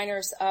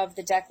signers of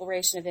the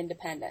Declaration of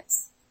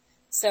Independence.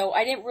 So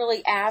I didn't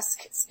really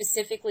ask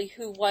specifically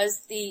who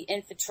was the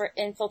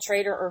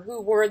infiltrator or who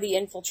were the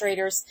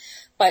infiltrators,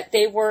 but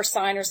they were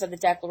signers of the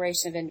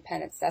Declaration of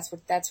Independence. That's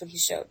what he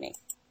showed me.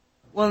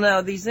 Well,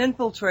 now, these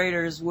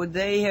infiltrators, would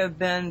they have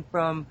been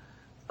from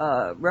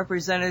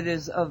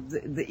representatives of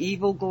the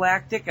evil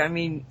galactic? I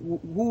mean,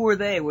 who were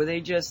they? Were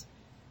they just,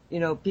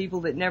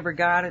 people that never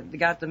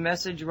got the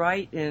message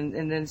right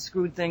and then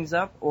screwed things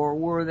up? Or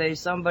were they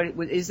somebody,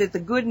 is it the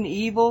good and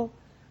evil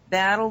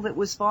battle that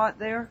was fought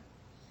there?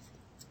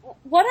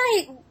 What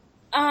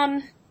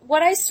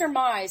I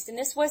surmised, and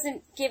this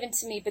wasn't given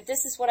to me, but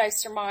this is what I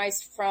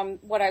surmised from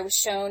what I was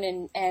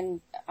shown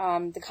and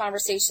the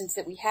conversations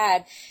that we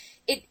had.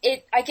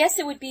 I guess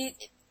it would be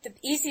the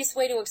easiest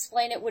way to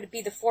explain it would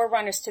be the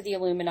forerunners to the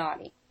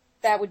Illuminati.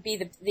 That would be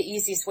the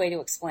easiest way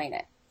to explain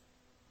it.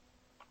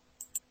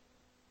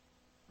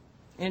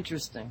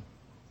 Interesting.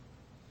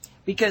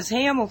 Because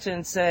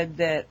Hamilton said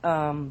that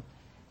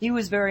he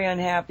was very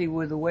unhappy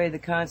with the way the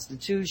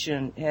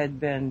Constitution had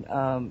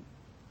been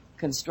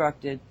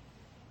constructed,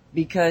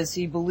 because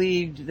he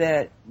believed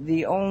that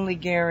the only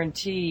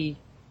guarantee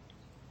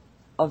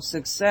of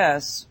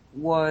success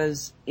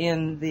was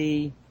in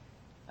the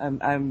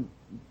I'm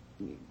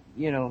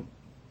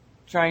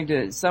trying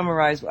to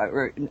summarize,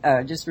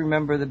 just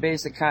remember the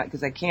basic,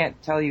 because I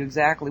can't tell you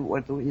exactly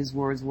what his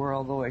words were,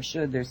 although I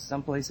should. There's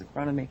someplace in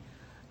front of me.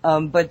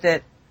 But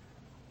that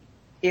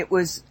it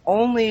was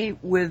only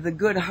with the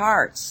good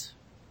hearts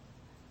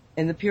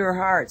and the pure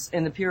hearts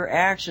and the pure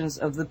actions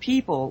of the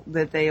people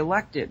that they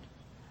elected.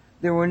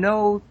 There were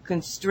no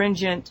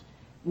constringent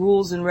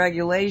rules and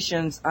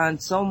regulations on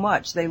so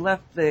much. They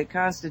left the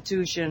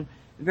Constitution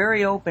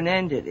very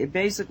open-ended. It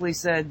basically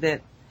said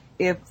that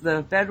if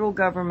the federal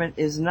government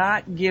is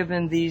not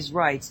given these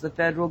rights, the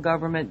federal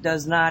government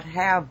does not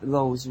have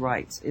those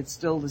rights. It's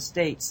still the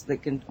states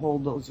that can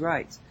hold those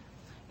rights.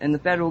 And the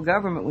federal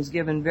government was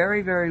given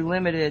very, very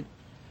limited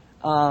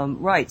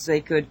rights.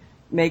 They could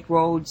make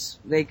roads,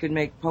 they could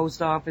make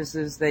post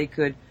offices, they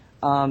could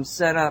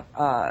set up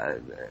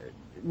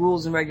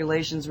rules and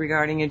regulations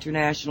regarding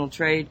international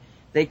trade,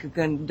 they could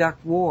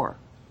conduct war.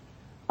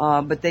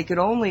 But they could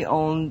only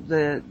own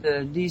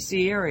the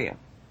D.C. area,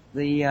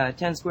 the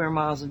 10 square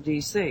miles of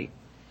D.C.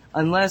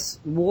 Unless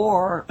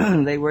war,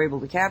 they were able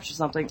to capture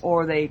something,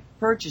 or they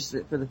purchased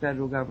it for the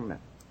federal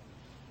government.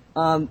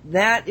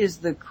 That is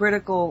the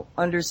critical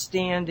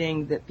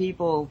understanding that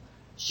people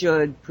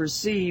should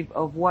perceive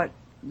of what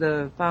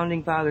the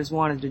Founding Fathers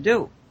wanted to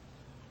do.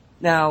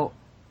 Now,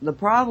 the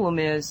problem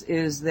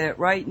is that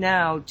right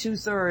now,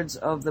 2/3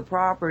 of the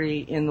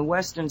property in the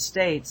western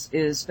states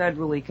is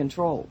federally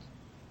controlled.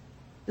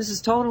 This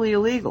is totally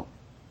illegal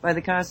by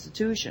the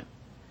Constitution.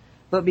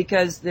 But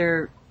because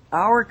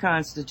our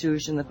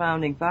Constitution, the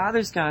Founding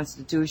Fathers'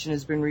 Constitution,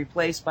 has been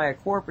replaced by a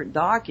corporate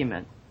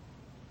document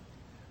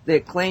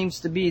that claims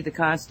to be the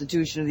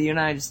Constitution of the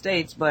United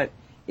States, but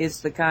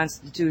it's the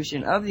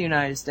Constitution of the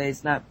United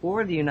States, not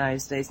for the United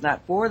States,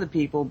 not for the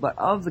people, but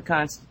of the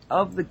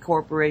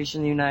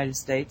corporation, the United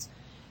States.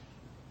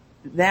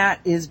 That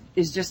is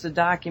just a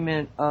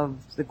document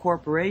of the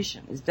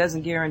corporation. It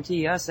doesn't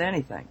guarantee us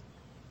anything.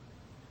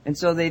 And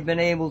so they've been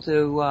able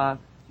to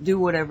do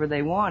whatever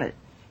they wanted.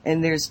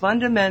 And there's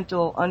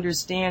fundamental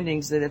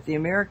understandings that if the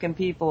American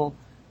people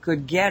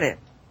could get it,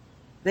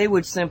 they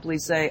would simply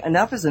say,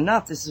 enough is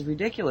enough, this is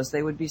ridiculous.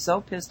 They would be so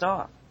pissed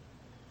off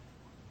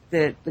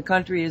that the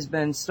country has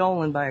been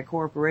stolen by a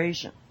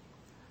corporation.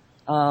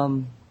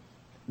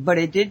 But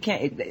it did,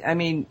 I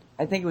think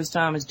it was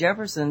Thomas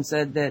Jefferson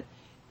said that,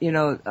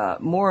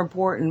 more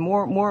important,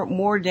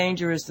 more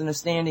dangerous than a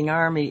standing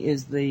army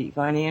is the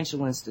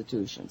financial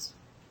institutions.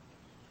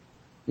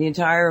 The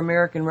entire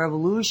American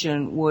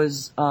Revolution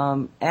was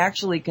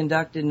actually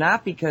conducted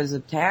not because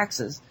of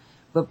taxes,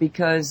 but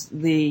because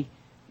the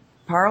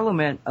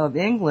Parliament of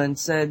England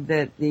said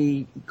that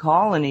the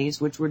colonies,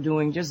 which were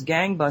doing just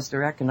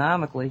gangbuster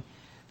economically,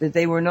 that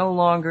they were no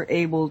longer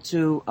able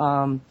to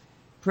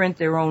print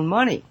their own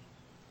money,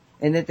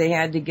 and that they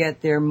had to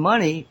get their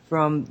money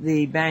from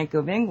the Bank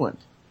of England.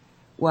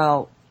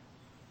 Well,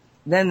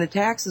 then the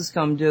taxes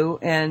come due,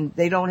 and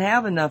they don't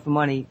have enough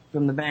money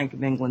from the Bank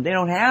of England. They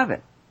don't have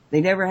it.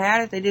 They never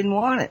had it. They didn't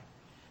want it.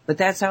 But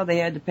that's how they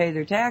had to pay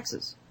their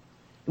taxes.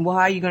 Well,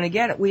 how are you going to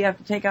get it? We have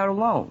to take out a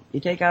loan. You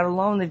take out a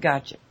loan, they've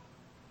got you.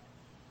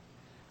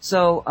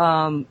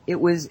 So,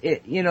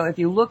 if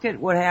you look at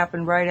what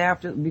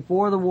happened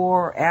before the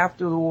war,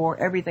 after the war,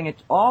 everything, it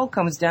all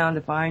comes down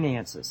to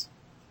finances.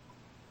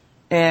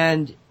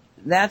 And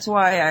that's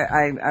why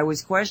I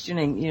was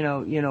questioning,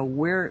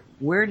 where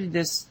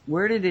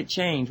did it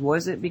change?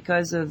 Was it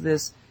because of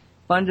this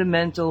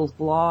fundamental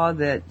flaw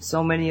that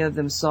so many of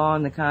them saw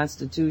in the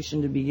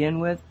Constitution to begin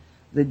with?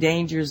 The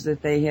dangers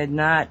that they had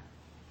not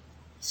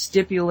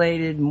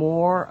stipulated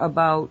more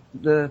about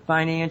the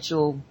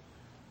financial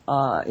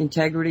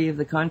integrity of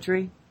the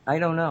country? I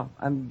don't know.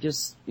 I'm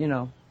just,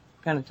 kind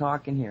of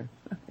talking here.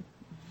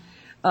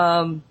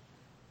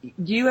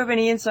 Do you have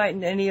any insight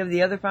into any of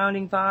the other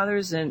founding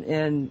fathers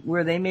and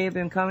where they may have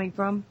been coming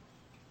from?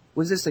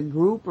 Was this a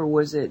group or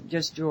was it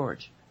just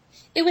George?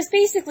 It was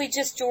basically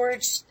just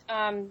George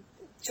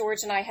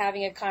and I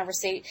having a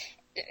conversation,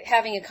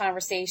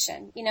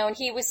 and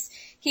he was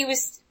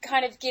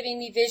kind of giving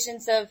me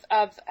visions of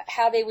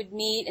how they would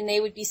meet, and they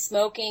would be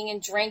smoking and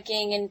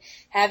drinking and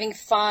having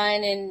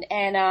fun,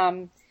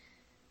 and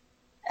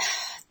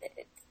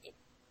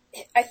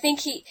I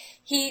think he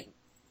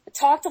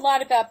talked a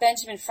lot about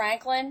Benjamin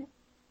Franklin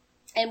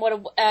and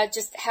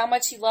just how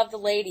much he loved the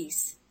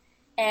ladies,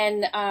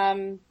 and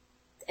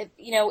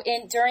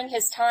during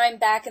his time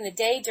back in the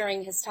day,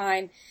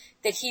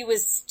 that he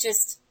was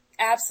just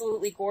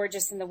absolutely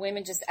gorgeous, and the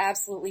women just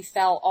absolutely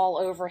fell all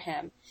over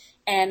him.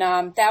 And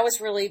that was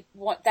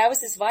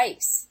his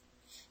vice,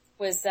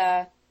 was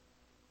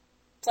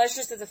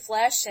pleasures of the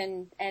flesh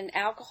and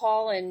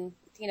alcohol and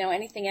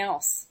anything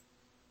else.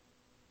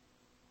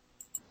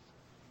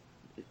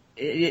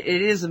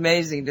 It is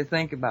amazing to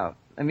think about.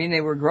 I mean,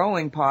 they were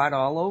growing pot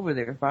all over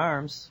their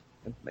farms.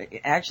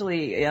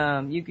 Actually,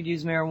 you could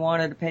use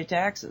marijuana to pay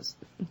taxes.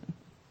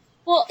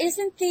 Well,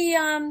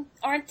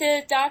 aren't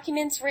the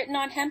documents written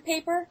on hemp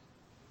paper?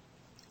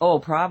 Oh,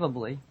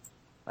 probably.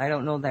 I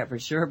don't know that for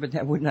sure, but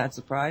that would not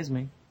surprise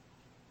me.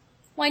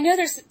 Well, I know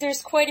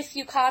there's quite a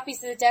few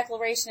copies of the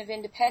Declaration of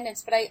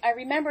Independence, but I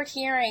remember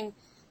hearing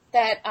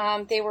that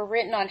they were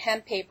written on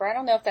hemp paper. I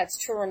don't know if that's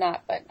true or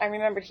not, but I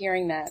remember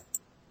hearing that.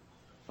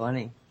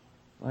 Funny.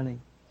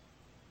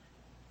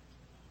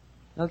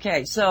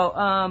 Okay,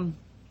 so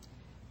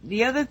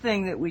the other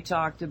thing that we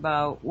talked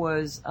about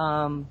was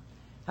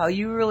how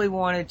you really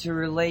wanted to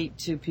relate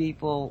to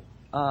people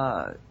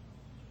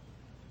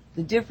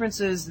the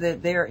differences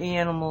that their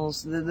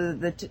animals,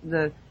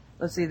 the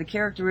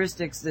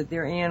characteristics that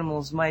their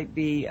animals might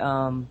be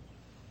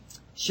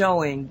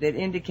showing that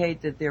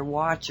indicate that they're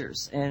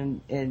watchers,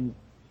 and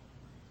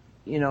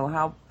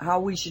how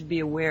we should be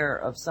aware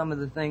of some of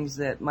the things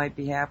that might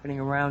be happening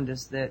around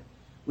us that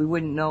we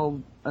wouldn't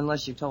know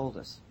unless you told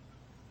us.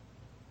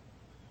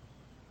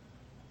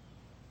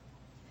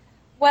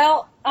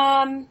 Well,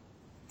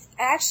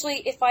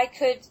 actually, if I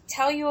could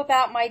tell you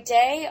about my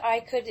day, I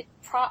could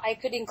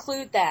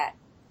include that.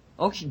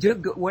 Okay, do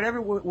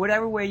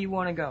whatever way you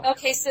want to go.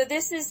 Okay, so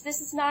this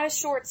is not a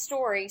short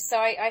story, so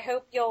I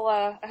hope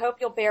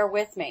you'll bear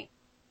with me.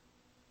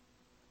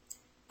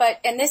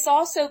 And this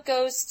also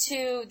goes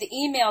to the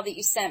email that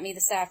you sent me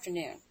this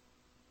afternoon.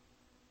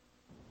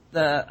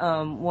 The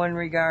one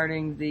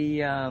regarding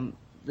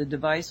the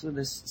device with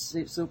the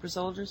super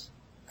soldiers?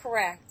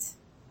 Correct.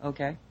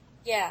 Okay.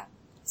 Yeah.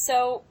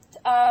 So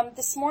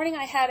this morning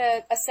I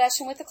had a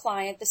session with a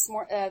client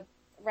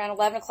around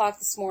 11 o'clock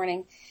this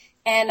morning,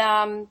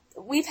 and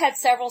we've had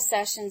several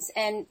sessions.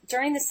 And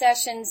during the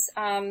sessions,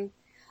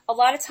 a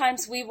lot of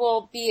times we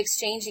will be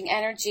exchanging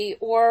energy,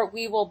 or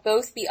we will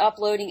both be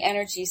uploading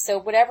energy. So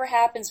whatever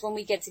happens when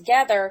we get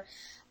together,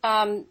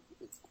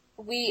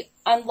 we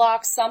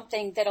unlock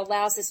something that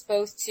allows us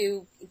both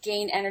to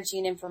gain energy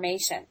and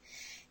information.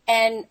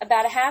 And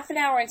about a half an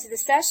hour into the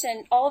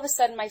session, all of a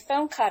sudden my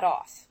phone cut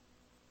off.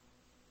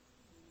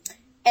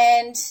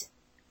 And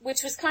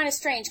which was kind of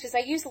strange because I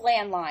use a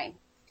landline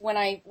when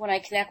I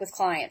connect with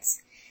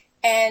clients.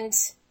 And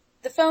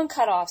the phone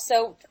cut off.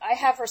 So I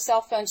have her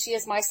cell phone, she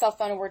has my cell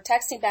phone, and we're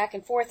texting back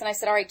and forth. And I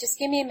said, all right, just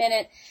give me a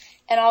minute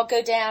and I'll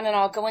go down and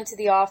I'll go into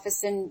the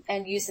office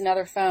and use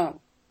another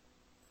phone.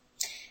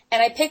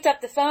 And I picked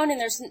up the phone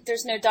and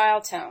there's no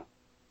dial tone.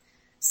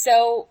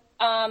 So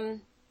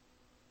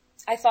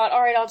I thought,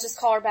 all right, I'll just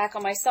call her back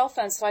on my cell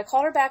phone. So I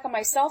called her back on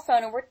my cell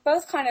phone, and we're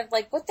both kind of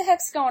like, what the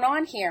heck's going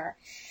on here?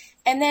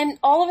 And then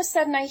all of a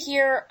sudden I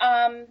hear,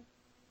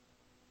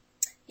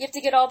 you have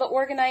to get all the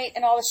orgonite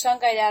and all the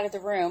shungite out of the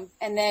room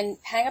and then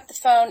hang up the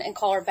phone and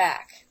call her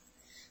back.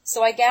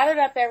 So I gathered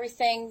up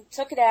everything,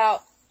 took it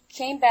out,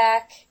 came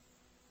back,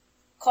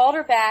 called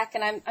her back,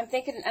 and I'm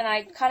thinking, and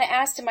I kind of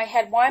asked in my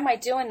head, why am I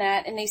doing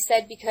that? And they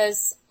said,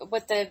 because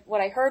what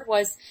I heard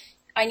was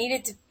I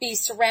needed to be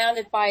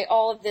surrounded by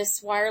all of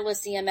this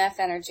wireless EMF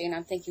energy. And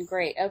I'm thinking,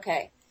 great,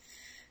 okay.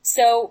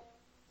 So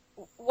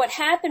what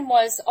happened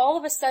was, all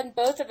of a sudden,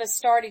 both of us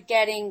started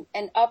getting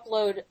an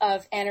upload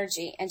of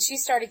energy, and she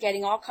started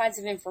getting all kinds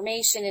of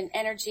information and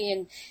energy,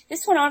 and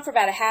this went on for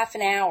about a half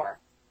an hour.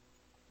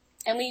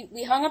 And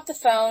we hung up the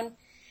phone,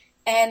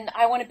 and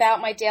I went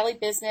about my daily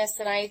business,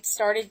 and I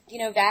started,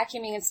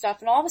 vacuuming and stuff.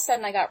 And all of a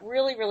sudden I got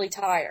really, really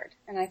tired.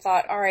 And I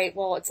thought, all right,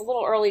 well, it's a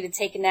little early to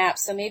take a nap,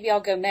 so maybe I'll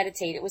go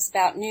meditate. It was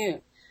about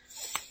noon.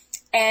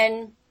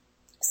 And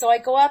so I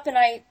go up and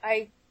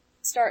I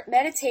start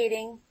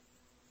meditating.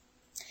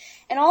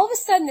 And all of a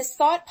sudden this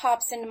thought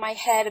pops into my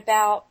head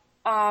about,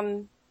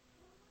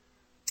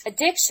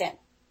 addiction.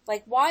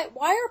 Like, why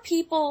are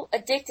people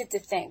addicted to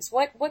things?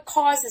 What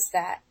causes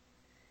that?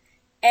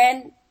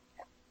 And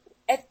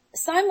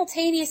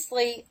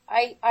simultaneously,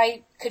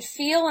 I could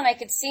feel and I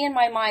could see in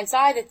my mind's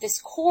eye that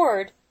this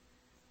cord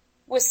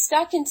was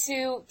stuck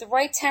into the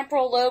right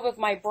temporal lobe of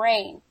my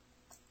brain,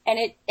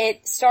 and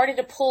it started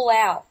to pull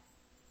out.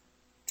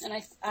 And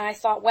I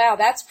thought, wow,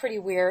 that's pretty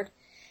weird.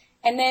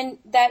 And then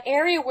that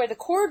area where the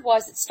cord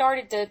was, it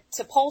started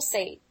to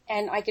pulsate,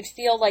 and I could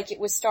feel like it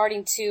was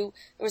there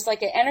was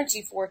like an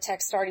energy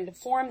vortex starting to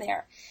form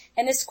there.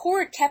 And this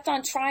cord kept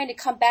on trying to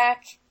come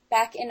back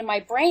into my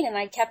brain, and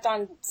I kept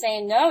on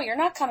saying, no, you're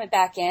not coming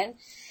back in.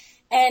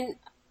 And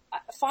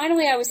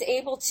finally I was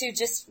able to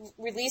just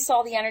release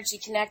all the energy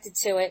connected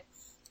to it,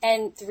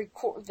 and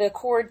the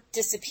cord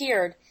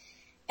disappeared.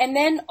 And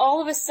then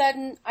all of a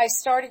sudden I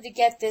started to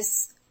get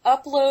this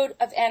upload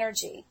of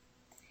energy,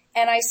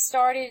 and I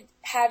started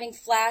having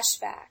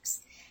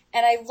flashbacks.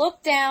 And I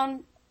looked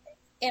down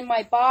in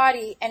my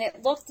body, and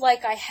it looked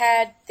like I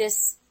had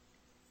this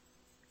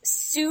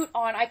suit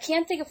on. I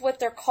can't think of what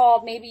they're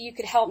called. Maybe you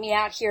could help me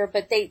out here,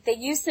 but they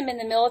use them in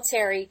the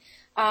military.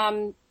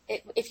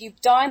 If you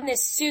don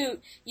this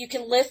suit, you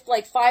can lift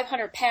like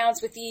 500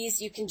 pounds with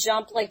ease. You can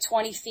jump like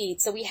 20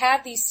 feet. So we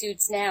have these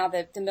suits now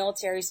that the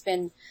military's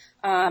been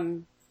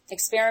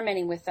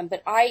experimenting with them.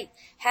 But I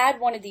had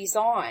one of these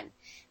on,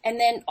 and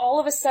then all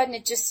of a sudden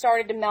it just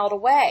started to melt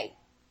away.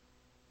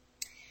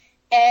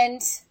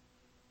 And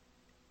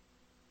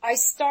I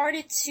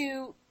started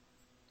to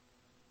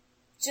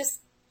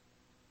just,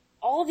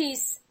 all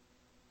these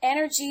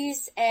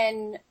energies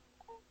and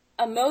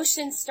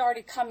emotions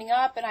started coming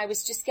up, and I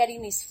was just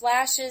getting these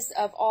flashes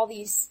of all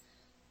these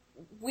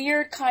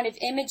weird kind of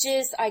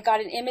images. I got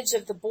an image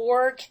of the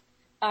Borg,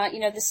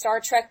 the Star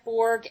Trek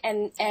Borg,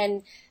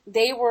 and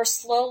they were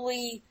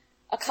slowly,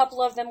 a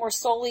couple of them were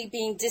slowly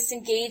being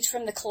disengaged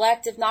from the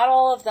collective. Not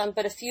all of them,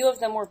 but a few of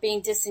them were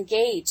being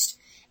disengaged,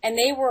 and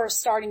they were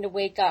starting to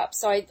wake up.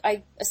 So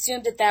I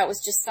assumed that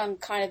was just some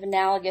kind of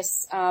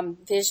analogous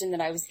vision that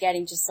I was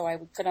getting, just so I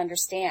could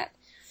understand.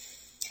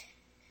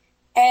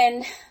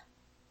 And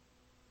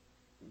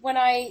when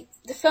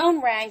the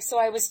phone rang, so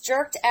I was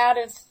jerked out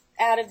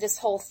of this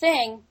whole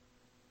thing,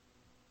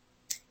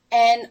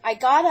 and I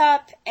got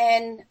up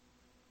and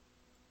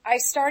I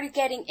started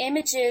getting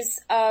images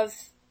of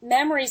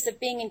memories of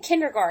being in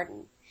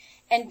kindergarten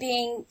and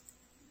being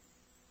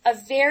a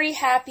very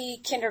happy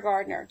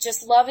kindergartner,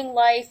 just loving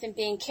life and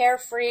being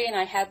carefree, and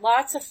I had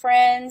lots of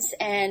friends,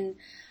 and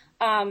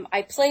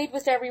I played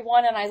with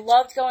everyone, and I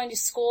loved going to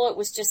school. It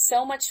was just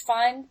so much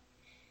fun.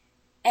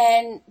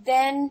 And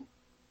then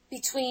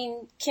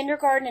between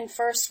kindergarten and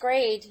first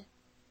grade,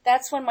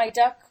 that's when my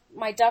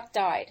duck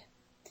died.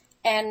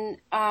 And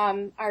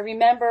I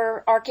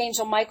remember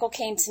Archangel Michael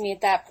came to me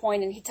at that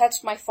point, and he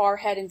touched my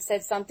forehead and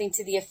said something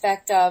to the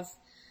effect of,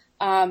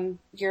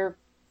 you're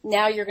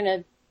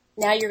going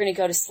to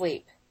go to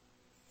sleep.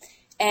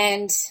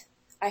 And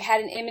I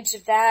had an image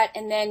of that,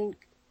 and then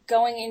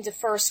going into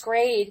first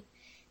grade,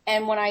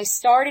 and when I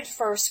started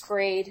first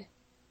grade,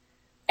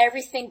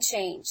 everything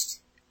changed.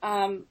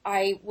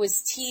 I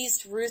was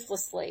teased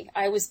ruthlessly.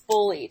 I was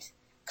bullied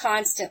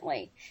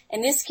constantly.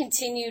 And this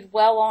continued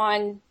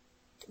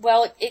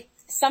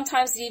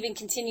sometimes it even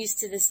continues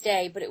to this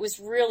day, but it was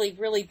really,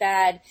 really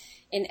bad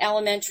in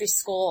elementary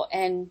school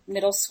and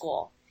middle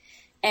school.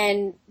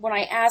 And when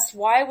I asked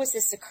why was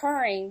this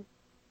occurring,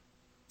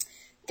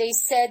 they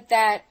said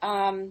that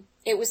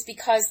it was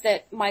because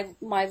that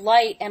my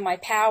light and my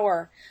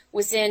power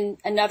was in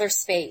another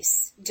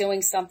space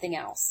doing something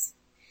else.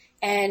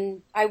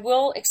 And I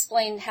will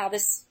explain how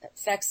this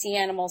affects the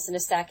animals in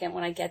a second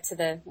when I get to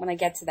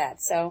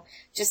that. So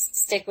just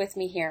stick with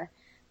me here,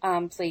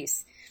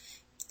 please.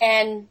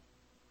 And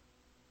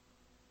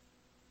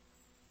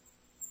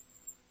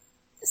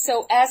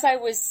so as I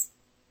was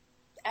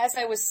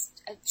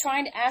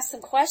trying to ask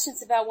some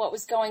questions about what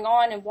was going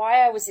on and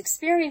why I was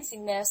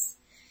experiencing this,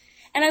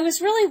 and I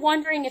was really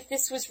wondering if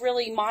this was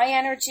really my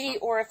energy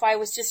or if I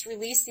was just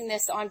releasing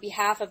this on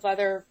behalf of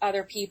other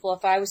people,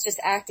 if I was just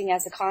acting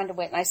as a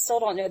conduit, and I still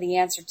don't know the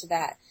answer to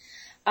that.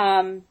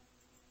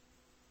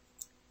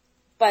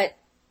 But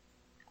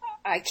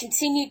I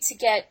continued to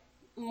get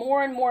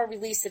more and more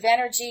release of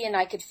energy, and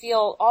I could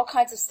feel all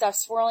kinds of stuff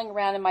swirling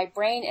around in my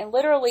brain, and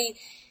literally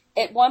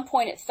at one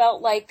point it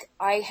felt like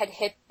I had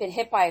been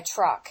hit by a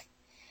truck.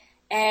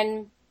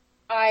 And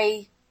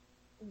I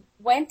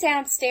went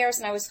downstairs,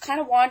 and I was kind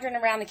of wandering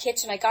around the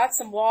kitchen. I got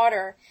some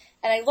water,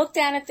 and I looked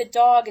down at the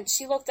dog, and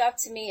she looked up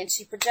to me, and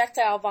she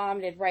projectile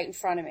vomited right in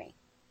front of me.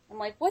 I'm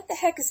like, what the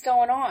heck is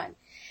going on?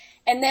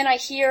 And then I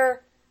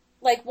hear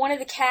like one of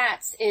the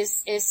cats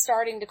is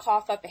starting to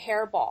cough up a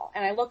hairball,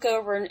 and I look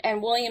over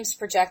and William's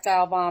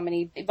projectile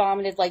vomiting. He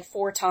vomited like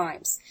 4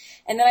 times.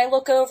 And then I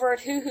look over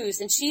at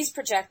Hoo-Hoo's and she's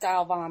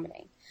projectile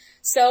vomiting.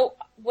 So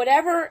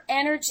whatever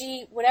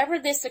energy, whatever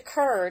this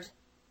occurred,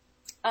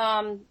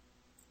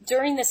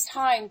 during this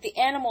time, the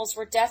animals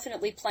were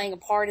definitely playing a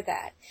part of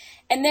that.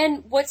 And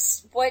then what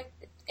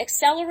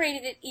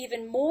accelerated it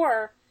even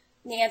more,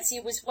 Nancy,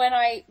 was when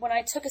I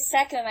took a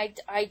second and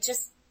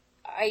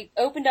I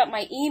opened up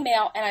my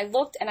email and I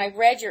looked and I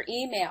read your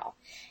email.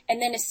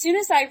 And then as soon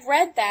as I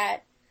read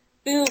that,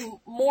 boom,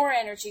 more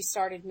energy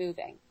started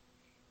moving.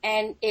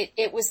 And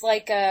it was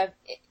like it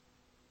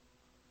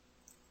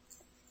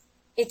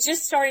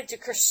just started to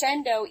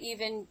crescendo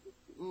even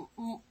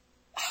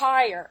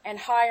higher and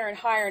higher and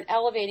higher and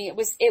elevating.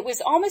 It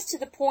was almost to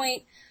the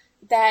point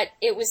that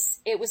it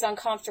was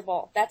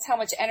uncomfortable. That's how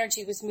much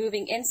energy was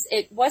moving.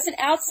 It wasn't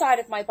outside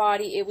of my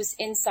body, it was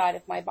inside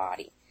of my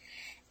body.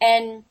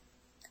 And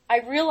I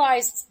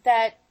realized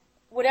that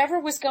whatever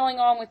was going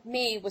on with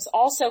me was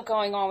also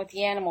going on with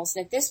the animals.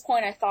 And at this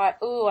point I thought,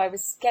 I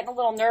was getting a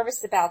little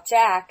nervous about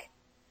Jack.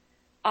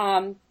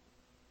 And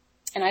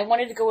I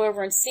wanted to go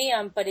over and see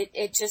him, but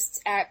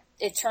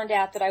it turned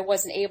out that I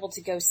wasn't able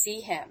to go see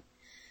him.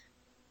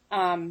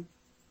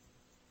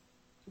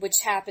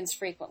 Which happens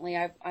frequently.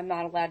 I'm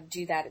not allowed to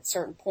do that at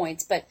certain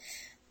points. But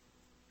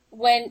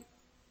when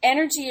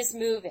energy is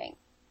moving,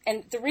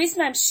 and the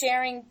reason I'm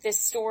sharing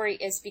this story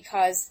is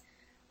because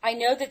I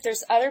know that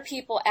there's other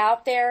people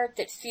out there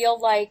that feel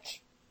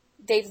like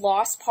they've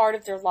lost part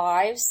of their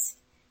lives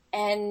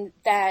and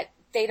that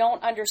they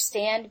don't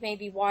understand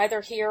maybe why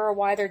they're here or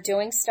why they're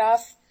doing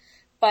stuff.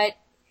 But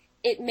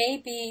it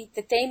may be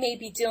that they may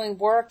be doing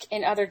work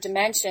in other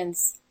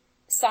dimensions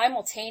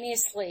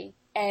simultaneously,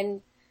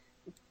 and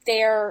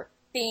they're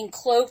being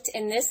cloaked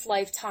in this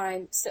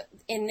lifetime, so,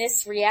 in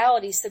this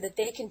reality, so that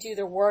they can do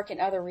their work in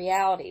other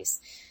realities.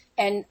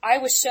 And I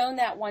was shown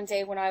that one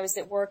day when I was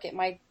at work at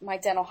my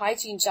dental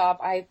hygiene job.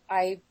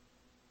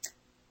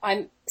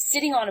 I'm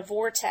sitting on a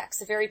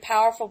vortex, a very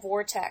powerful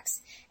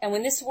vortex. And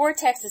when this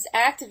vortex is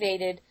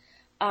activated,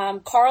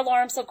 car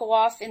alarms will go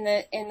off in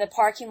the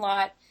parking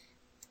lot.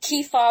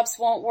 Key fobs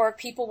won't work.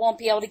 People won't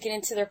be able to get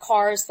into their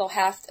cars.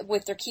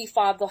 With their key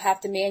fob, they'll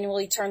have to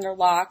manually turn their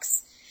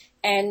locks.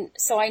 And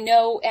so I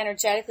know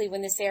energetically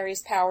when this area is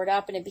powered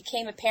up, and it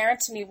became apparent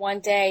to me one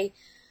day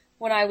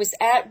when I was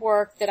at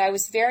work that I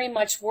was very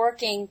much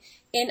working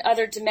in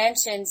other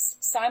dimensions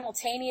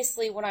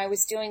simultaneously when I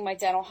was doing my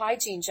dental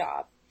hygiene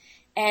job.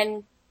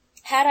 And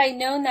had I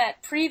known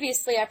that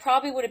previously, I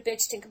probably would have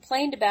bitched and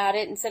complained about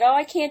it and said,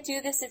 I can't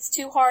do this, it's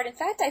too hard. In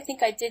fact, I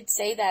think I did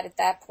say that at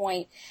that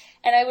point.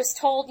 And I was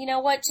told, you know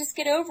what, just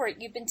get over it.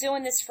 You've been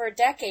doing this for a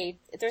decade.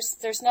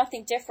 There's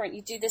nothing different.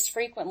 You do this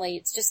frequently.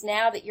 It's just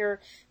now that you're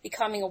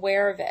becoming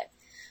aware of it.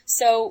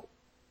 So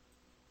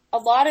a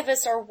lot of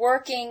us are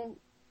working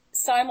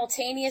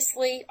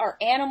simultaneously. Our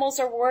animals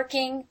are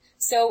working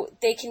so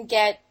they can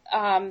get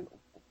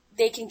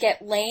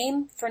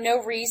lame for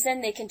no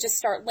reason. They can just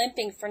start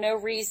limping for no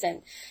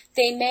reason.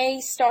 They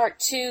may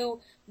start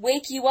to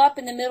wake you up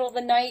in the middle of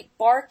the night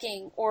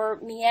barking or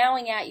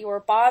meowing at you or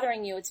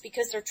bothering you. It's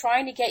because they're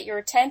trying to get your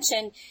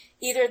attention.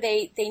 Either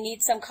they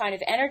need some kind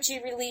of energy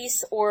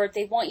release, or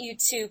they want you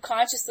to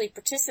consciously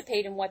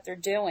participate in what they're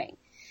doing.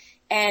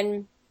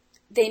 And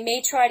they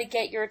may try to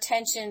get your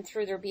attention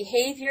through their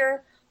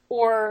behavior,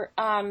 or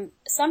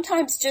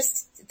sometimes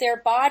just their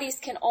bodies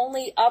can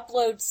only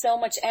upload so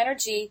much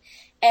energy,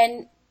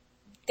 and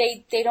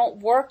they don't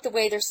work the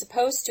way they're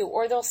supposed to,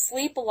 or they'll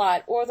sleep a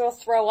lot, or they'll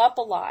throw up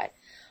a lot,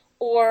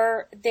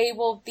 or they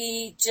won't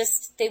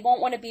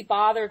want to be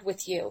bothered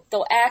with you.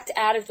 They'll act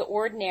out of the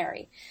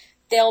ordinary.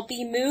 They'll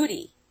be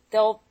moody.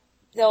 They'll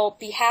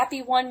be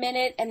happy one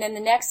minute, and then the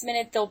next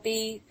minute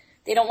they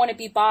don't want to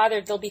be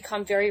bothered. They'll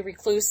become very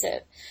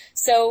reclusive.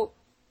 So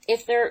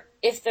if their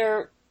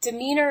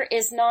demeanor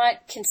is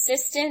not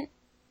consistent,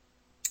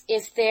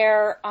 if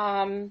they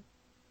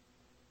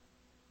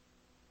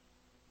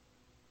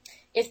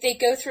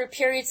go through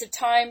periods of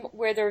time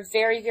where they're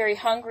very, very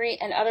hungry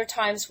and other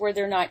times where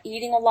they're not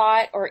eating a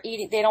lot, or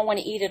they don't want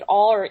to eat at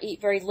all or eat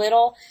very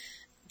little,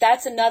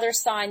 that's another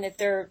sign that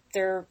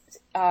they're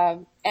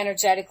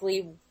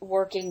energetically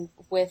working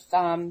with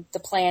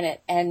the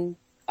planet and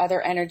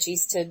other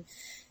energies to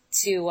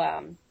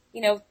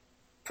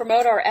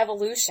promote our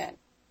evolution.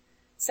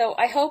 So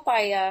I hope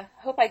I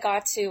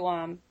got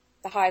to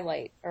the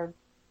highlight, or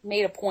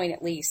made a point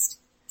at least.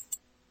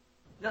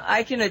 No,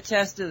 I can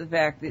attest to the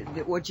fact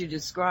that what you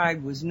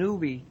described was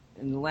Newbie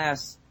in the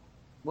last,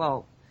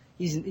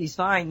 he's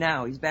fine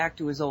now. He's back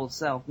to his old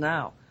self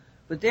now.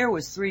 But there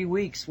was 3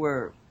 weeks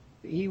where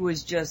he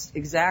was just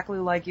exactly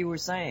like you were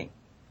saying.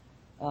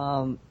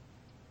 And,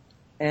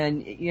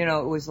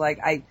 it was like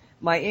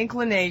my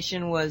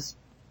inclination was,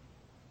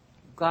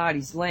 God,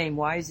 he's lame.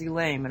 Why is he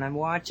lame? And I'm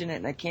watching it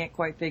and I can't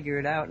quite figure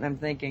it out. And I'm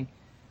thinking,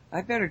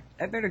 I better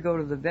go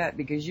to the vet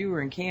because you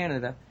were in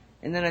Canada.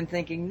 And then I'm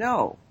thinking,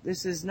 no,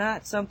 this is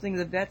not something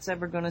the vet's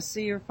ever going to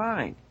see or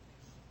find.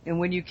 And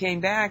when you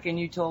came back and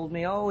you told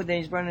me, oh,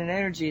 he's running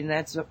energy, and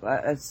that's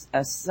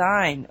a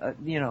sign,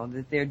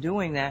 that they're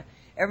doing that,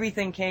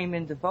 everything came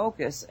into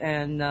focus.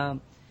 And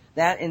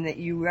that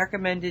you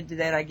recommended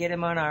that I get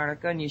him on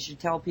Arnica, and you should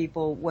tell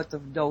people what the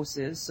dose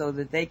is so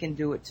that they can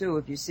do it too.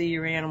 If you see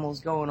your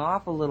animals going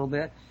off a little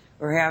bit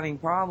or having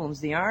problems,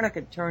 the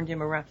Arnica turned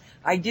him around.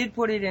 I did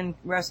put it in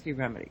Rescue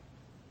Remedy.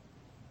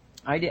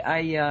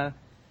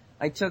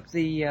 I took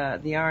the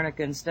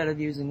Arnica, instead of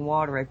using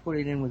water, I put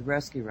it in with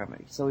Rescue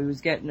Remedy. So he was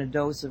getting a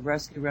dose of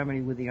Rescue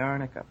Remedy with the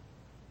Arnica.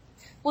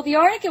 Well, the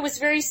Arnica was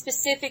very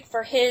specific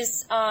for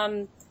his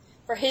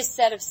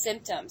set of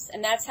symptoms,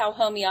 and that's how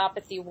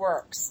homeopathy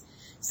works.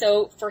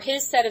 So for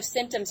his set of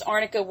symptoms,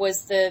 Arnica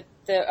was the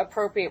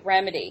appropriate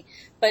remedy.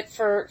 But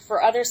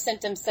for other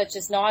symptoms such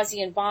as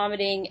nausea and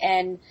vomiting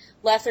and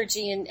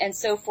lethargy and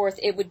so forth,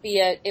 it would be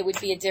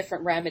a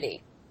different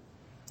remedy.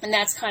 And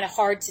that's kind of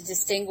hard to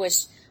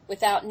distinguish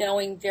without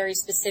knowing very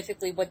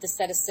specifically what the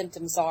set of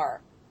symptoms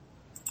are.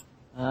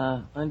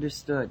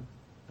 Understood.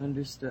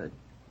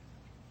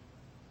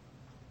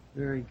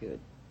 Very good.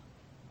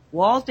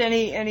 Walt,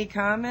 any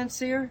comments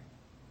here?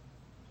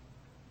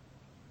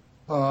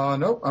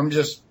 No, I'm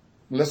just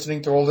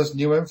listening to all this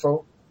new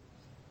info.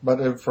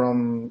 But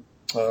from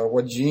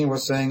what Jean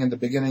was saying in the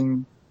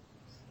beginning,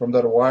 from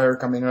that wire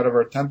coming out of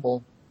her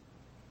temple,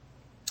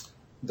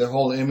 the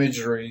whole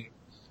imagery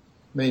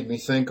made me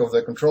think of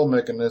the control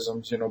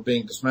mechanisms,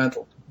 being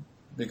dismantled.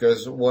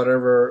 Because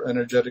whatever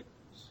energetic,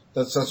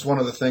 that's one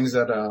of the things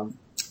that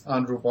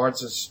Andrew Bartz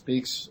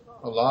speaks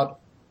a lot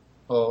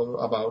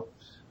about.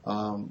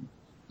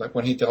 Like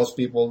when he tells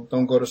people,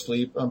 don't go to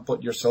sleep and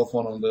put your cell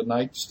phone on the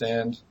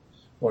nightstand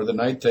or the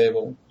night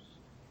table,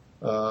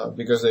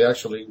 because they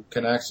actually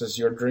can access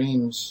your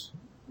dreams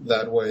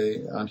that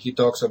way. And he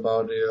talks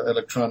about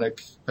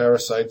electronic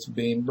parasites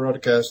being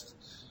broadcast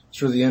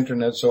through the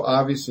internet. So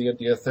obviously at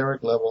the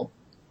etheric level,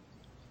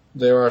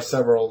 there are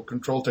several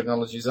control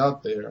technologies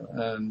out there.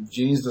 And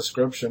Gene's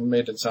description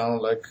made it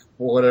sound like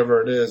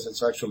whatever it is,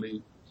 it's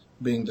actually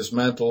being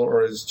dismantled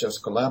or is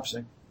just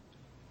collapsing.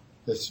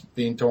 It's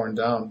being torn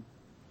down.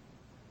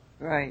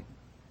 Right.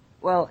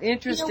 Well,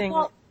 interesting.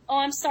 Walt,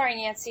 I'm sorry,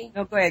 Nancy.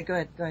 No, go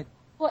ahead.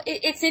 Well,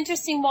 it's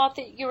interesting, Walt,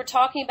 that you were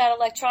talking about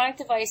electronic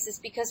devices,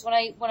 because when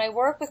I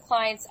work with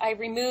clients, I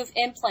remove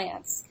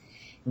implants.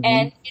 Mm-hmm.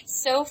 And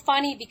it's so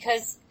funny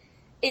because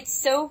it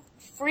so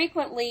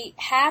frequently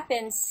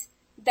happens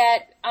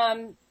that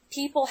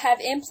people have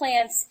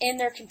implants in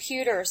their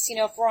computers.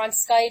 If we're on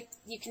Skype,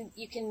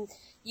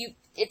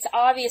 it's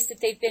obvious that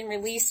they've been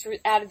released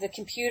out of the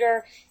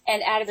computer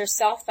and out of their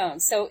cell phone.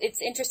 So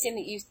it's interesting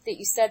that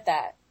you said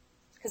that,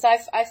 because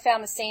I've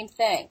found the same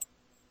thing.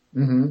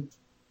 Mm-hmm.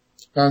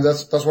 And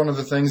that's one of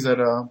the things that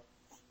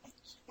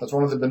that's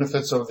one of the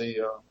benefits of the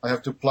I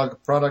have to plug a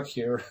product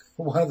here.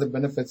 One of the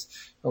benefits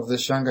of the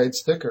Shungite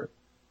sticker,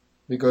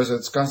 because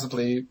it's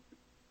constantly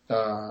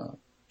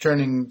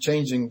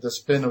changing the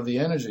spin of the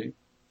energy.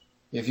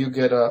 If you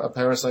get a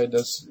parasite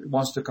that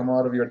wants to come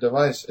out of your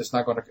device, it's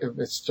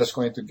just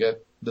going to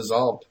get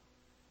dissolved.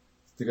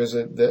 Because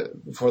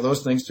for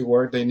those things to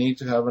work, they need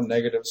to have a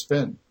negative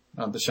spin.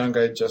 And the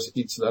Shungite just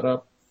eats that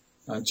up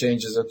and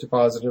changes it to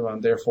positive,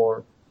 and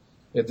therefore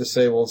it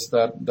disables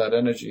that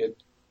energy.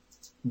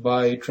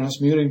 By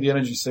transmuting the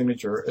energy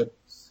signature, it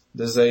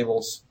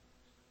disables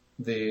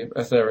the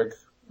etheric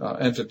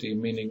entity,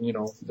 meaning,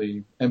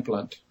 the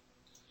implant.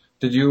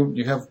 Did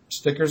you have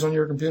stickers on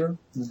your computer?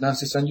 Did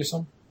Nancy send you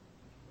some?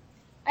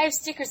 I have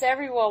stickers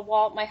everywhere,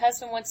 Walt. My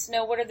husband wants to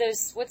know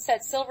what's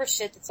that silver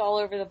shit that's all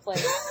over the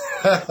place?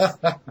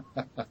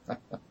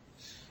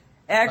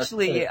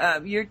 Actually,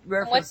 you're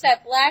referencing... What's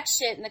that black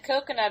shit in the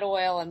coconut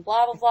oil and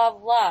blah, blah, blah,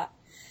 blah.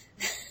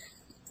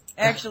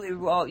 Actually,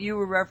 Walt, you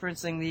were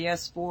referencing the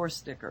S4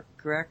 sticker,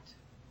 correct?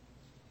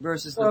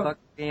 Versus the Buck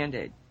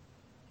Band-Aid.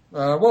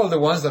 Well, the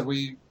ones that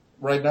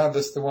right now,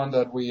 this is the one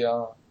that we,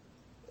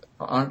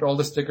 aren't all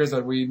the stickers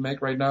that we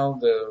make right now,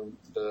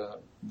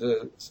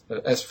 the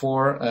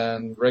S4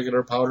 and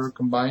regular powder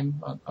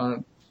combined?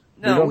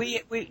 No,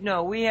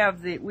 we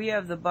have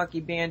the Bucky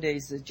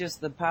Band-Aids,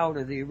 just the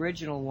powder, the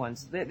original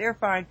ones. They're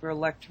fine for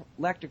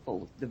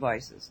electrical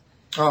devices.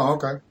 Oh,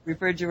 okay.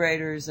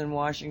 Refrigerators and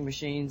washing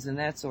machines and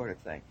that sort of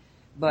thing.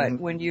 But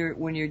when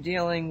you're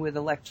dealing with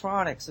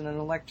electronics, and an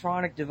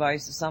electronic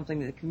device is something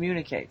that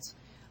communicates,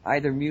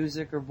 either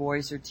music or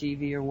voice or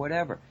TV or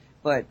whatever.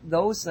 But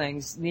those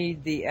things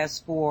need the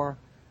S4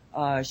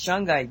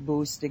 Shungite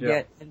boost to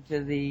get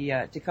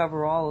into to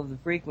cover all of the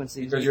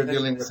frequencies. Because you're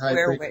dealing with high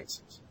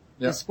frequencies.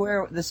 Yeah.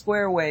 The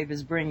square wave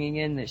is bringing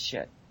in this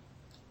shit.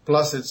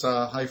 Plus, it's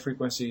a high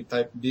frequency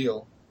type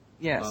deal.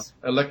 Yes.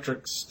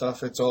 Electric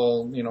stuff, it's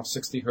all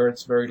 60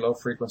 hertz, very low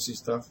frequency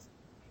stuff.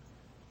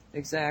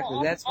 Exactly.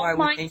 Well, that's why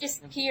mine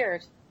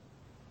disappeared.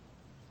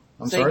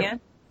 I'm Say sorry? Again?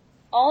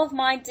 All of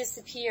mine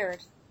disappeared.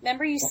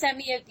 Remember, you sent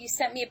me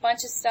a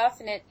bunch of stuff,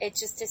 and it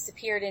just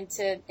disappeared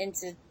into.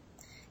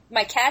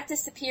 My cat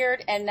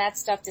disappeared, and that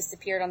stuff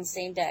disappeared on the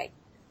same day.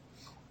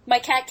 My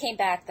cat came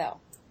back though.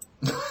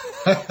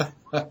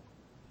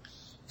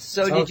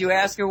 So did you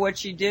ask her what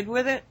she did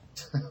with it?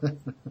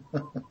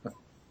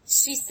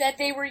 She said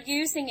they were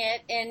using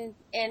it in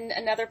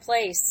another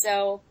place.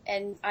 So,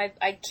 and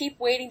I keep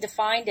waiting to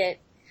find it.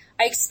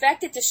 I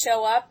expect it to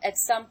show up at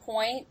some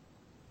point,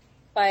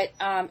 but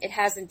it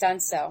hasn't done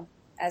so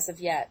as of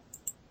yet.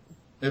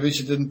 Maybe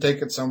she didn't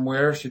take it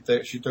somewhere. She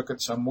took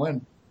it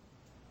somewhen.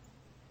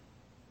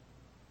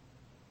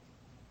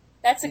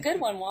 That's a good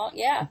one, Walt.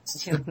 Yeah.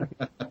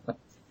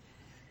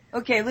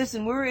 Okay,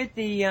 listen, we're at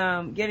the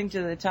getting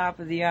to the top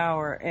of the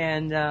hour,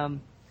 and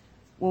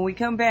when we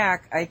come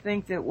back, I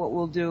think that what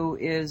we'll do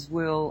is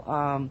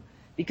we'll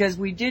because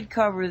we did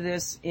cover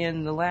this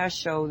in the last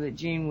show that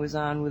Gene was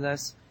on with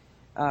us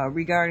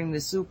regarding the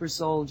super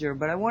soldier,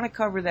 but I want to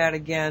cover that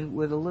again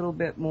with a little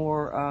bit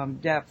more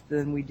depth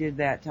than we did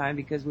that time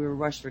because we were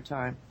rushed for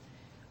time,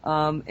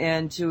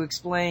 and to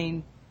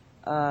explain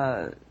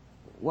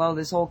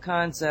this whole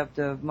concept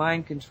of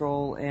mind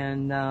control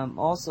and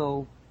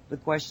also the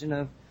question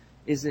of,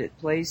 is it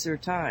place or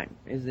time?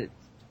 Is it,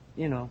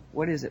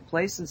 what is it?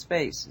 Place and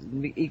space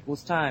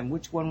equals time.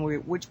 Which one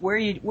where are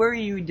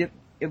you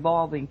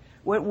evolving?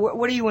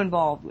 What are you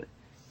involved with?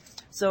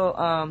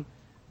 So,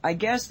 I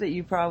guess that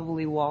you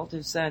probably, Walt,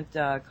 have sent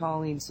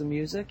Colleen some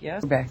music,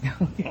 yes? Back.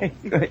 Okay,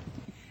 good.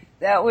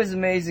 That was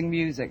amazing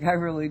music. I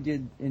really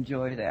did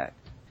enjoy that.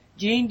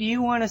 Gene, do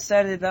you want to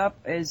set it up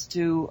as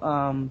to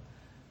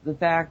the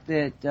fact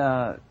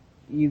that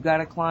you got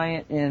a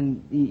client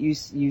and you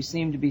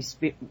seem to be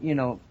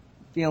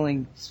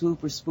feeling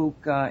super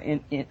spook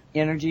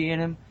energy in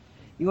him?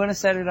 You want to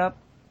set it up?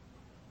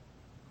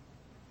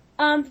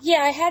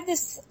 Yeah, I had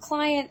this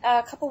client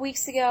a couple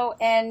weeks ago,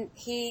 and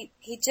he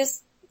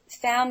just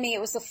found me. It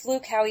was a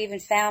fluke how he even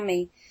found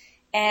me.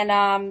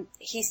 And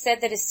he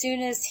said that as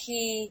soon as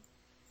he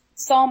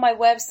saw my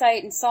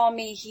website and saw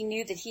me, he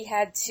knew that he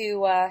had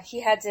to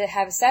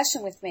have a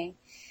session with me.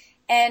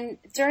 And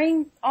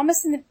during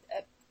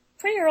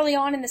pretty early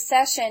on in the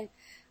session,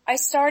 I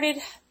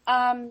started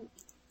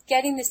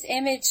getting this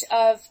image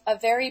of a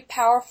very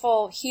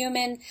powerful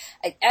human.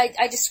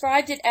 I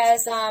described it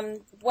as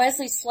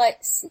Wesley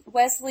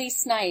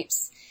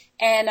Snipes,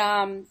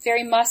 and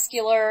very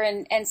muscular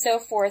and so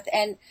forth.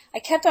 And I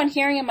kept on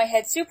hearing in my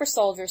head, super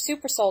soldier,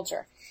 super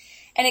soldier.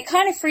 And it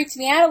kind of freaked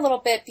me out a little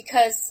bit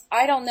because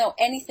I don't know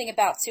anything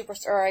about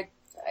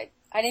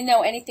I didn't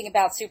know anything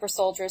about super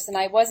soldiers, and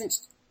I wasn't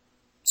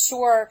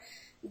sure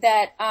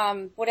that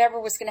whatever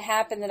was going to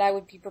happen, that I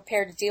would be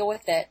prepared to deal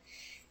with it.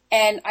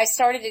 And I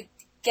started to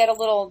get a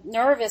little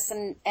nervous,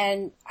 and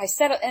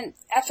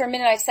after a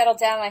minute I settled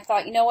down and I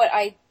thought, you know what,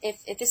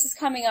 if this is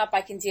coming up,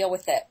 I can deal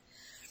with it.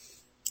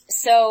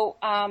 So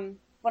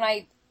when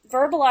I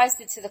verbalized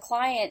it to the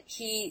client,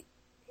 he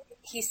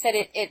said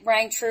it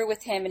rang true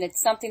with him, and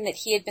it's something that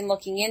he had been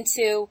looking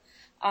into.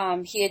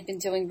 He had been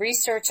doing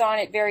research on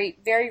it very,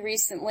 very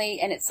recently,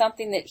 and it's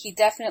something that he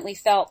definitely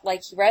felt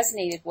like he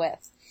resonated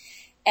with.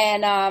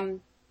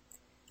 And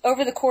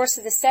over the course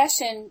of the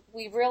session,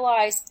 we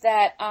realized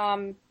that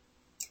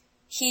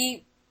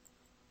he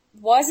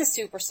was a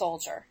super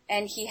soldier,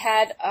 and he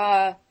had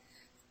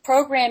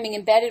programming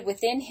embedded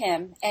within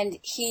him, and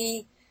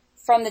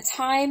from the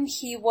time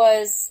he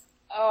was,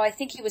 I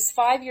think he was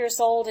 5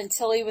 years old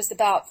until he was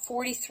about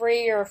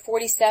 43 or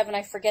 47,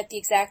 I forget the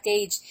exact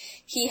age,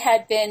 he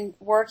had been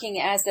working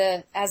as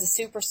a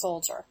super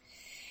soldier.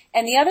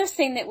 And the other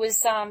thing that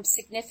was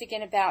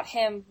significant about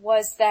him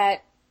was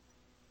that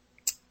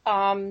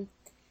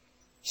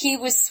he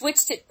was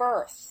switched at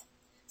birth.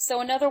 So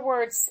in other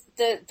words,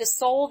 the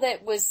soul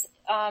that was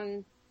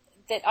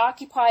that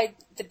occupied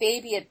the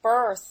baby at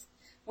birth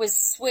was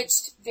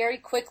switched very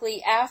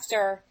quickly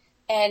after,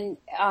 and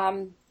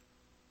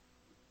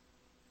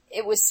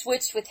it was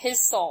switched with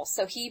his soul.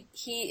 So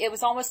it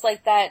was almost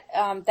like that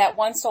that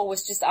one soul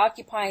was just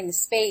occupying the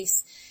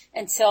space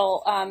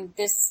until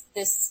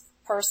this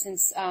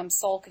person's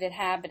soul could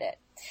inhabit it.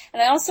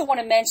 And I also want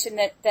to mention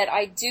that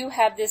I do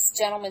have this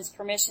gentleman's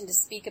permission to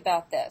speak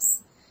about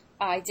this.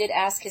 I did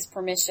ask his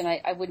permission.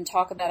 I wouldn't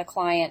talk about a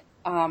client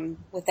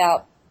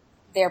without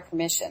their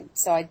permission.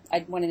 So I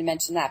wanted to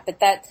mention that.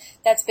 But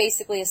that's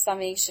basically a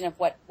summation of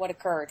what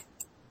occurred.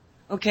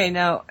 Okay,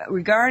 now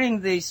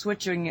regarding the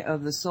switching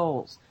of the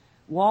souls,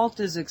 Walt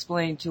has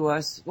explained to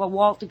us. Well,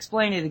 Walt,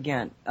 explain it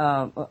again.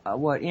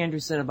 What Andrew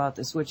said about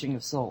the switching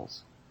of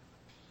souls.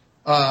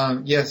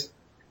 Yes.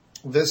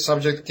 This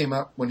subject came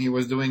up when he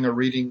was doing a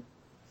reading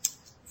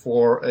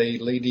for a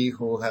lady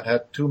who had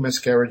had 2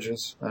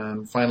 miscarriages,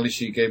 and finally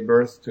she gave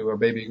birth to a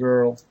baby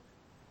girl.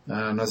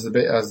 And as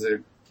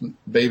the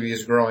baby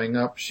is growing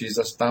up, she's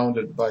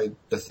astounded by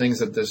the things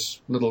that this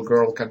little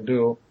girl can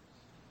do,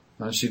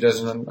 and she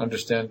doesn't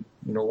understand,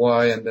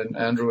 why. And then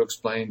Andrew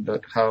explained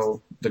that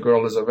how the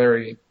girl is a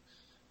very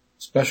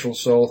special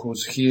soul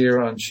who's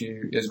here, and she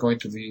is going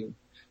to be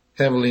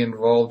heavily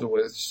involved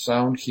with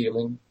sound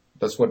healing.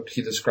 That's what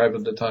he described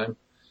at the time.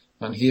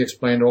 And he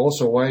explained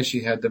also why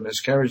she had the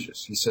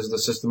miscarriages. He says the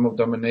system of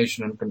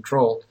domination and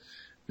control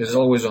is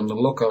always on the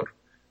lookout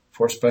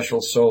for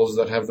special souls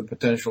that have the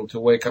potential to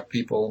wake up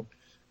people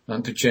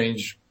and to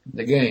change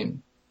the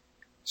game.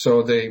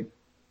 So they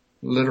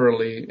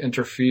literally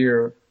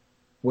interfere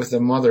with the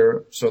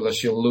mother so that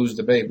she'll lose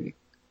the baby.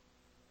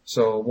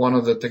 So one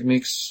of the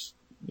techniques,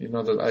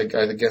 that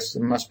I guess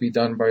it must be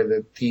done by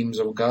the teams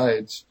of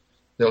guides.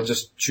 They'll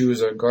just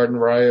choose a garden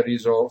variety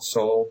soul,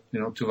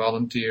 to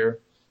volunteer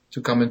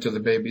to come into the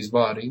baby's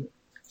body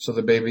so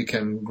the baby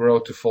can grow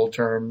to full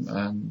term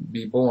and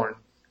be born.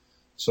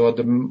 So at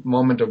the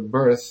moment of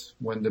birth,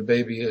 when the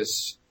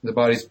baby's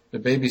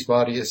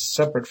body is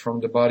separate from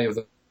the body of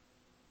the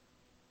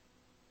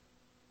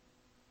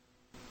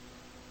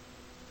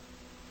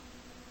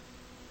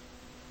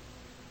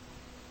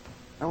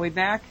Are we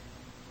back?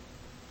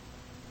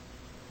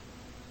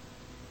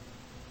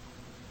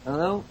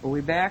 Hello? Are we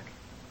back?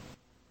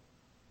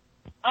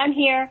 I'm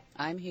here.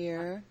 I'm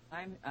here.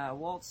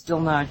 Walt's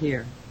still not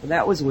here. Well,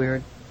 that was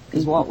weird,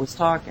 because Walt was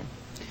talking.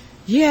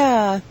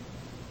 Yeah.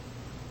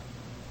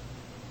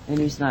 And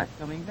he's not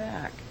coming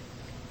back.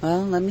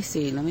 Well, let me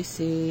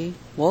see.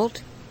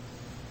 Walt?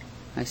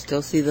 I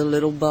still see the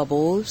little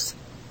bubbles.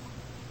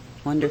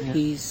 Wonder if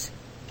he's...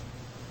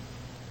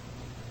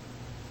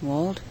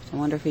 Walt? I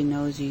wonder if he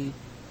knows you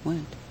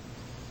went.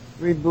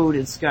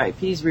 Rebooted Skype.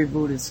 He's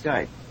rebooted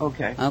Skype.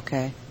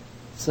 Okay.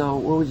 So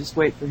we'll just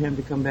wait for him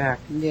to come back.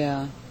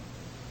 Yeah.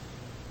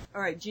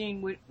 All right,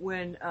 Gene,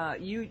 when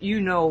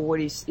you know what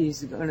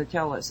he's going to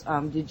tell us,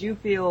 did you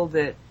feel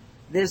that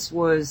this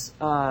was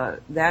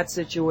that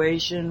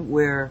situation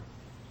where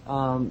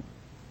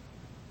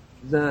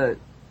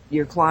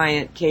your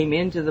client came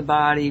into the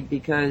body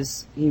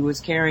because he was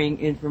carrying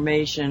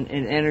information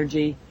and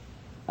energy?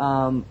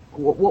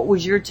 What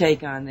was your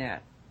take on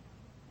that?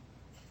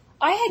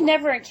 I had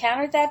never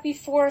encountered that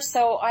before,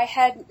 so I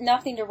had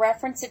nothing to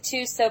reference it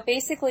to. So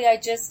basically, I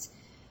just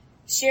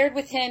shared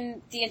with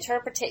him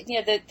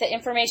the the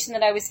information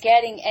that I was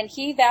getting, and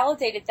he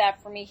validated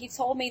that for me. He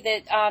told me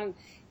that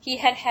he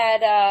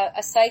had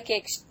a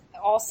psychic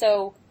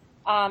also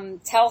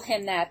tell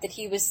him that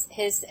he was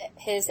his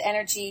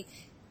energy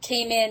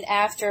came in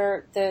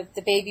after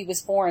the baby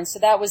was born. So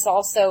that was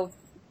also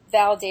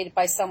validated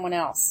by someone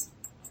else.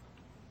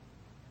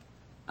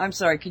 I'm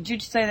sorry, could you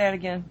say that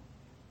again?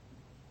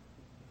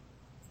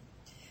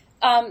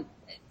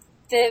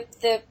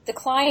 The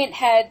client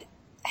had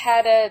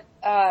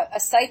a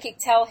psychic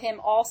tell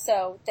him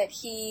also that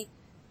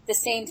the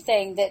same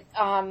thing, that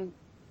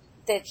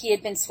he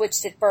had been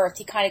switched at birth.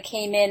 He kind of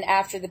came in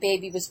after the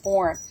baby was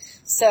born.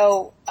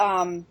 So,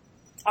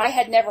 I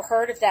had never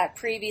heard of that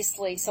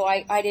previously, so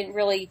I didn't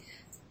really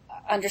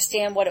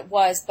understand what it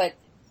was, but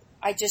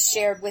I just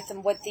shared with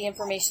him what the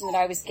information that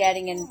I was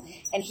getting,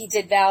 and he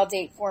did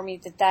validate for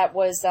me that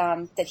was,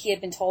 that he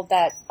had been told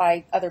that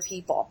by other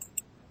people.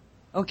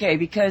 Okay,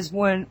 because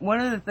one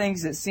of the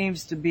things that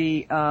seems to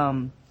be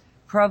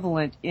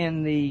prevalent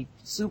in the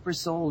super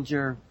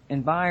soldier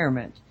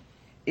environment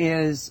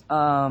is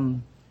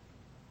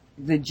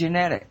the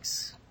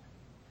genetics.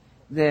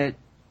 That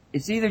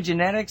it's either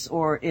genetics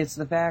or it's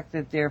the fact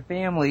that their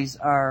families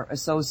are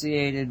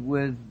associated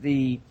with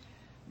the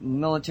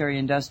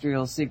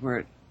military-industrial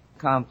secret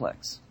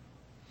complex.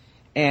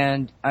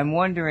 And I'm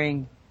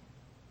wondering,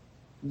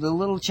 the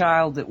little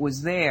child that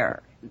was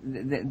there,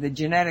 the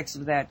genetics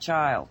of that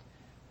child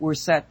were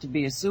set to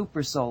be a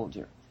super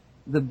soldier.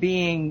 The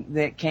being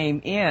that came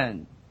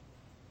in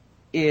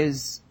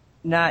was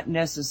not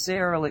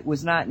necessarily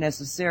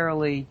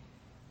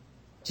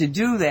to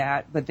do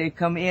that, but they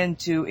come in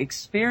to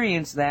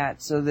experience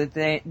that so that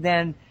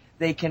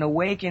they can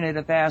awaken at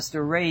a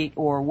faster rate,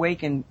 or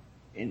awaken,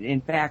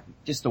 in fact,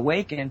 just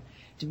awaken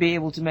to be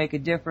able to make a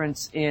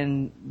difference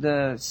in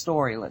the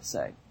story, let's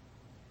say.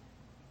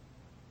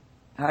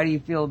 How do you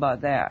feel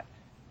about that?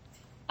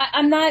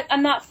 I'm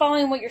not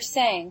following what you're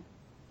saying.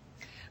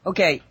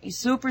 Okay,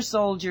 super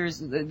soldiers,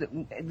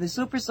 the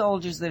super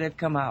soldiers that have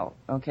come out,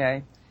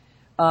 okay,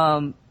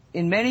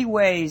 in many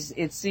ways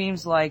it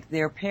seems like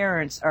their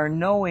parents are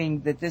knowing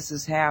that this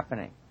is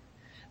happening.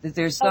 That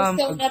there's some...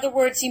 So in other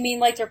words, you mean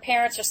like their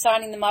parents are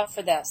signing them up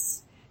for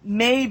this?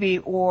 Maybe,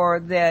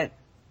 or that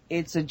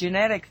it's a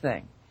genetic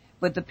thing.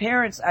 But the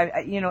parents,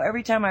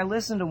 every time I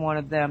listen to one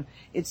of them,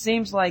 it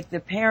seems like the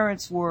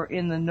parents were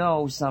in the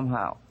know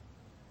somehow.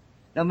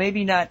 Now,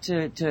 maybe not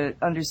to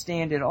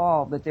understand it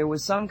all, but there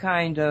was some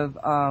kind of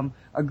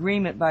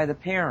agreement by the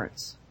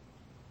parents.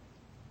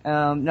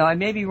 Now, I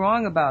may be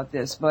wrong about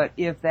this, but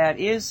if that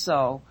is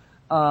so,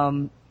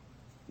 I'm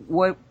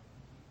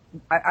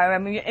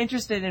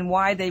interested in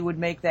why they would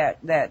make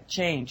that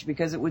change,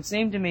 because it would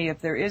seem to me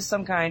if there is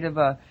some kind of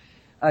a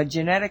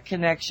genetic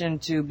connection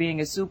to being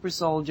a super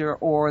soldier,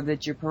 or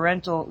that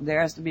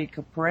there has to be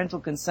parental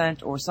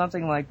consent or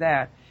something like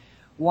that,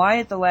 why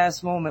at the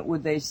last moment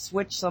would they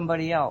switch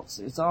somebody else?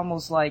 It's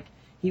almost like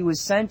he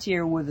was sent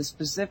here with a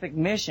specific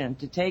mission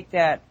to take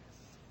that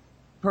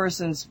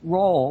person's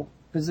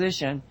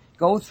position,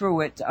 go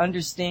through it to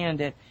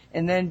understand it,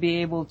 and then be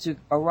able to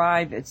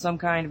arrive at some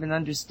kind of an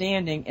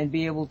understanding and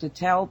be able to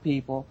tell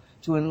people,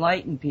 to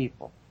enlighten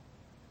people.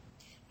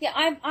 Yeah,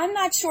 I'm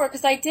not sure,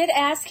 because I did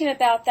ask him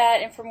about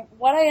that, and from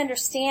what I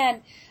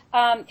understand,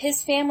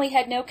 his family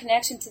had no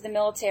connection to the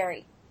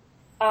military.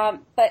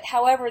 But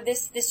however,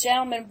 this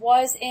gentleman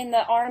was in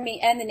the Army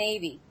and the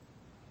Navy.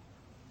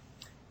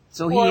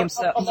 So for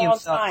a long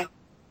time.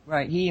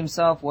 Right, he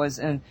himself was,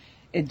 and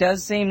it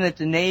does seem that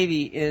the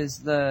Navy is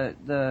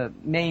the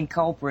main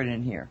culprit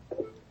in here.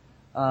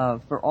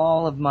 For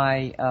all of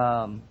my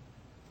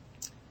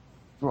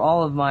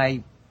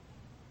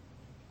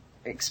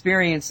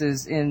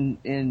experiences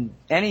in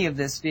any of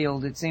this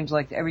field, it seems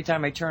like every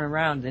time I turn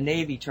around, the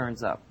Navy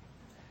turns up.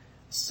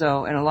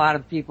 So, and a lot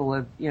of people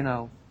have,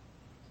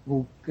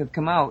 who have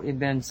come out have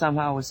been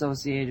somehow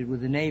associated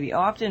with the Navy,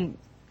 often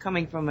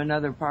coming from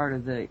another part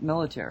of the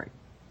military.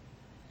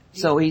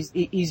 So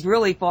he's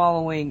really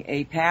following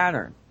a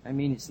pattern. I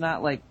mean, it's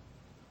not like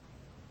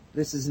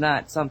this is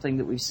not something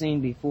that we've seen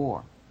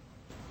before.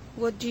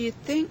 Well, do you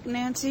think,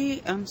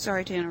 Nancy, I'm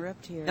sorry to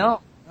interrupt here.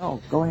 No,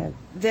 go ahead.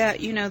 That,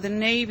 the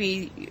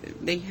Navy,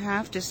 they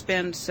have to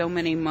spend so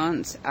many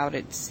months out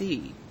at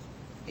sea,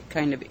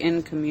 kind of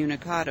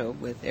incommunicado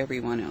with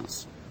everyone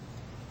else.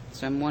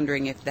 So I'm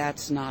wondering if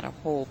that's not a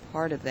whole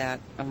part of that.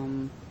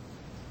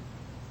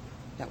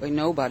 That way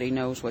nobody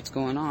knows what's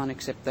going on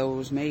except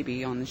those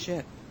maybe on the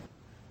ship.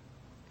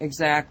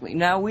 Exactly.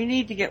 Now we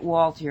need to get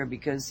Walt here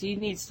because he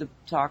needs to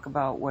talk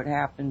about what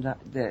happened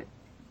that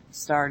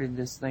started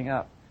this thing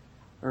up,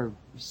 or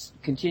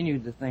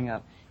continued the thing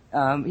up.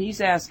 He's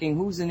asking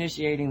who's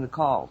initiating the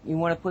call. You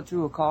want to put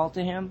through a call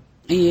to him?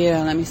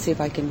 Yeah, let me see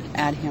if I can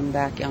add him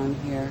back on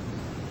here.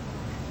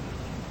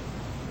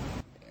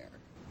 There.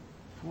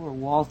 Poor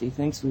Walt, he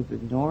thinks we've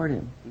ignored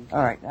him. Okay.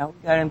 All right, now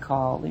we got him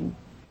calling.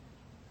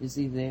 Is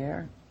he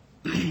there?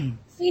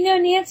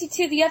 Nancy,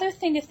 too, the other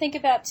thing to think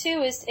about,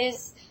 too,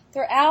 is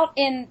they're out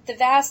in the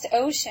vast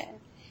ocean,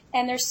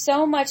 and there's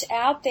so much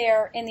out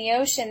there in the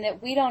ocean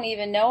that we don't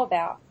even know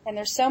about, and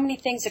there's so many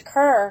things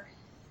occur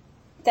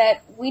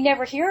that we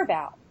never hear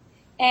about.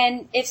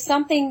 And if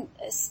something,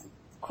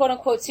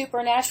 quote-unquote,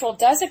 supernatural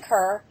does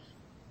occur,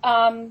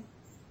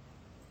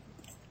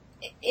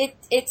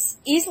 it's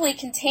easily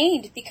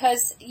contained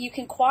because you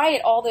can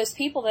quiet all those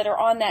people that are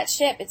on that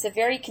ship. It's a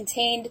very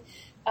contained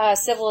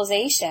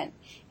civilization,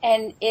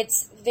 and it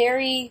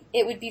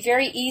would be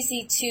very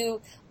easy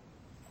to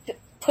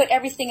put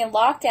everything in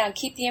lockdown,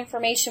 keep the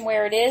information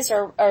where it is,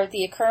 or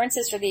the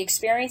occurrences or the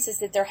experiences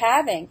that they're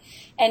having,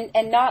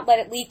 and not let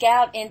it leak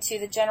out into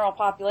the general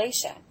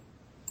population.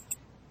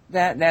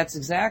 That's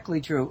exactly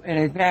true. And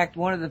in fact,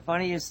 one of the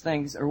funniest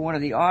things, or one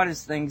of the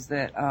oddest things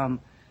that,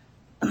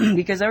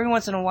 because every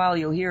once in a while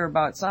you'll hear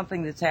about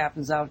something that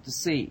happens out to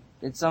sea,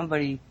 that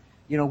somebody,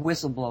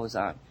 whistle blows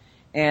on.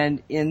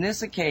 And in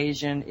this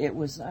occasion,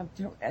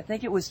 I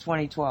think it was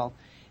 2012,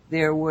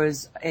 there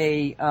was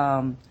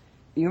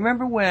you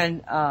remember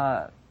when,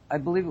 I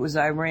believe it was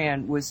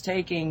Iran, was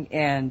taking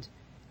and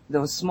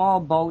those small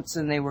boats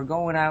and they were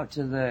going out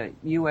to the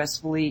U.S.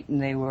 fleet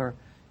and they were,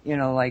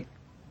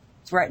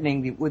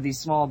 threatening with these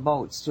small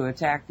boats to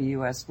attack the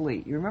U.S.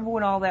 fleet. You remember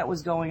when all that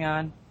was going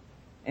on?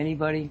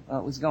 Anybody? Well,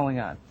 it was going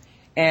on.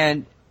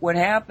 And what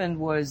happened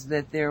was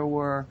that there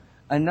were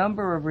a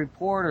number of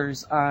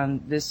reporters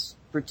on this,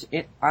 with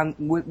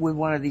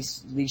one of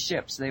these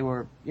ships. They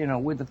were,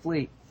 with the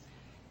fleet.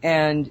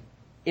 And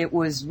it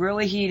was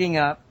really heating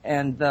up,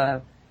 and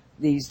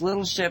these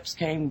little ships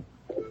came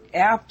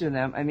after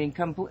them. I mean,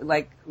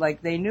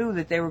 like they knew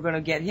that they were going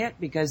to get hit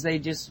because they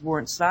just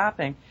weren't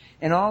stopping.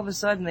 And all of a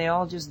sudden, they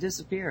all just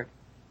disappeared.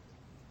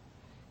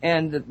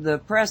 And the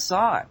press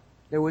saw it.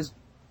 There was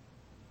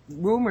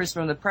rumors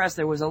from the press.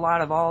 There was a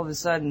lot of all of a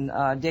sudden.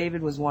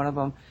 David was one of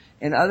them,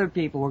 and other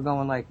people were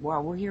going like,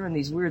 "Wow, we're hearing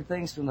these weird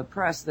things from the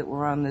press that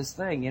were on this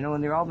thing,"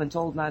 and they're all been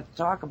told not to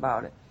talk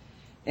about it.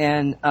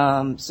 And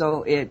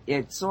so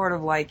it sort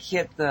of like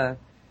hit the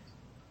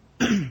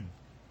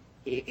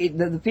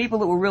the people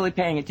that were really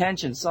paying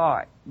attention saw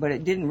it, but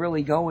it didn't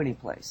really go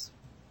anyplace.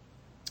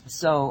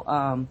 So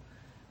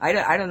I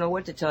don't know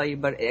what to tell you,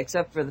 but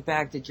except for the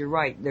fact that you're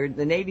right,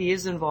 the Navy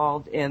is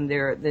involved, and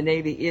the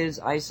Navy is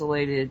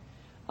isolated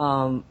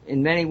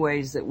in many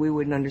ways that we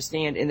wouldn't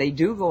understand, and they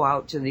do go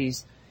out to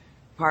these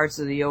parts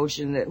of the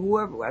ocean that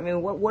whoever, I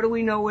mean, what do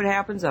we know what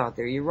happens out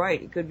there? You're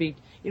right. It could be,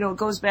 it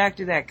goes back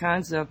to that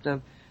concept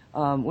of,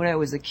 when I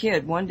was a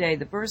kid, one day,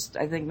 the first,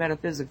 I think,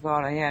 metaphysic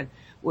thought I had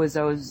was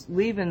I was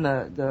leaving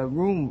the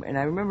room, and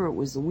I remember it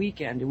was the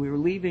weekend, and we were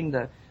leaving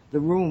the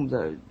room,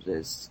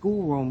 the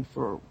school room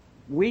for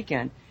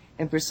weekend,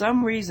 and for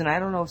some reason, I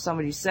don't know if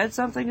somebody said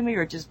something to me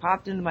or it just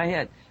popped into my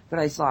head, but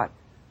I thought,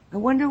 I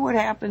wonder what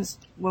happens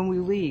when we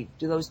leave.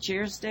 Do those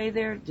chairs stay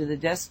there? Do the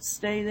desks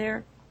stay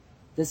there?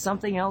 Does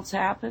something else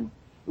happen?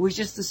 It was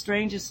just the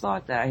strangest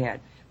thought that I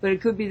had. But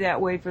it could be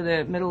that way for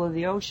the middle of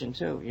the ocean,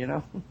 too,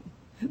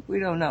 We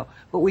don't know.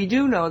 But we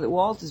do know that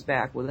Walt is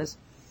back with us.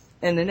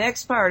 And the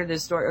next part of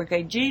this story,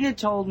 okay, Gina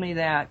told me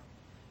that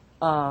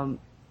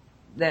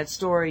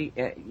story,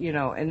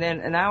 and then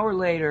an hour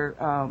later,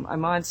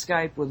 I'm on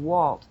Skype with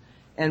Walt.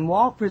 And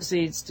Walt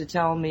proceeds to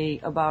tell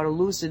me about a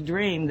lucid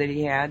dream that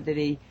he had that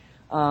he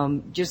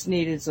just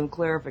needed some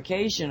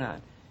clarification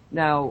on.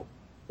 Now,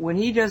 when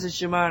he does a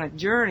shamanic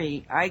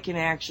journey, I can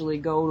actually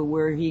go to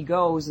where he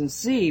goes and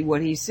see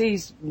what he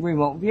sees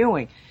remote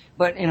viewing.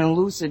 But in a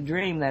lucid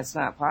dream, that's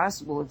not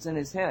possible. It's in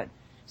his head.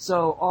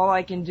 So all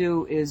I can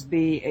do is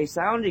be a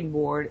sounding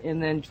board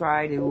and then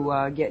try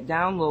to get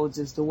downloads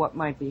as to what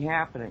might be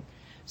happening.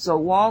 So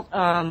Walt,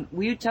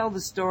 will you tell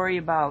the story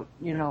about,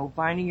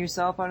 finding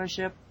yourself on a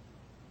ship?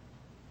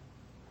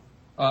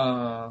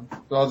 Well,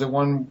 the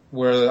one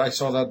where I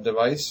saw that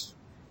device.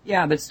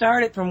 Yeah, but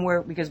start it from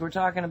where, because we're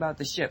talking about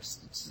the ships.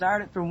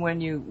 Start it from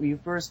when you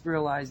first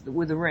realized that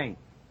with the ring,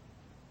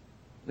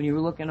 when you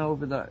were looking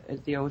over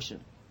at the ocean.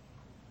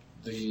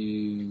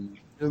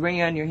 The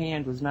ring on your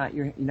hand was not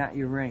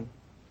your ring.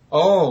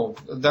 Oh,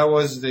 that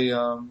was the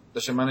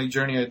shamanic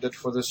journey I did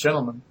for this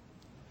gentleman,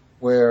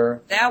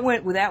 where that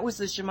was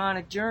the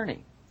shamanic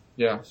journey.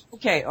 Yeah.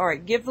 Okay, all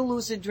right. Give the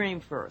lucid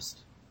dream first.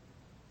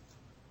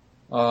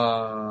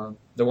 The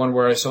one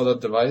where I saw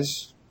that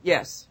device.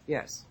 Yes.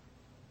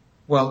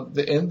 Well,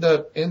 in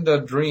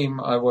that dream,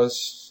 I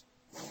was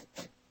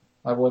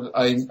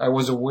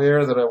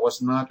aware that I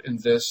was not in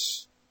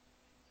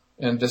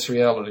this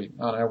reality,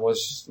 and I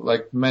was,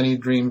 like many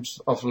dreams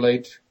of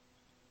late,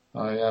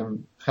 I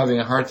am having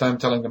a hard time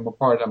telling them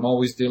apart. I'm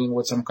always dealing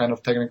with some kind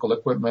of technical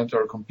equipment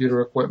or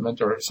computer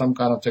equipment or some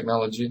kind of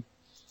technology,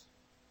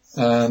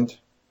 and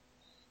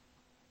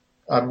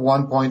at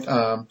one point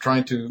I'm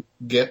trying to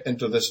get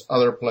into this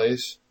other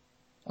place,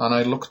 and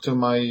I look to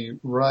my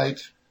right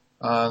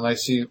and I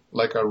see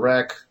like a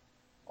rack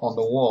on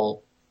the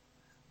wall,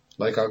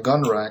 like a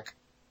gun rack,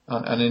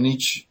 and in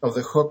each of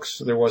the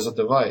hooks there was a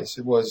device.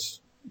 It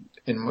was,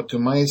 to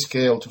my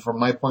scale, from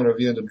my point of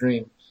view in the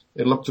dream,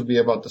 it looked to be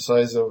about the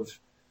size of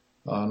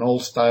an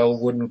old style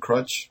wooden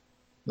crutch,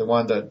 the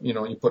one that,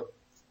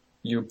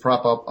 you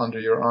prop up under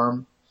your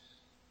arm.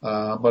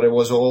 But it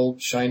was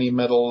old, shiny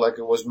metal, like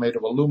it was made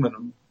of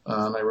aluminum.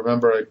 And I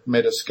remember I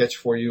made a sketch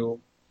for you.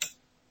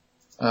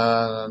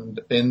 And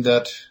in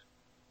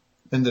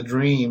the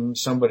dream,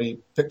 somebody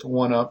picked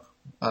one up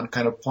and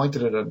kind of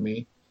pointed it at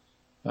me.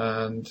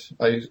 And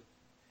I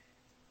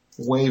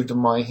waved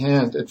my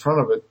hand in front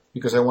of it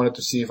because I wanted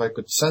to see if I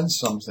could sense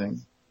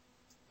something.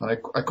 And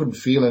I couldn't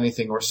feel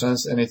anything or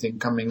sense anything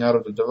coming out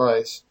of the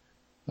device.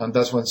 And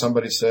that's when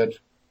somebody said,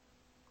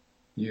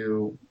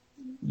 you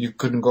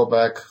couldn't go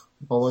back.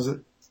 What was it?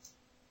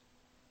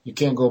 You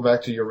can't go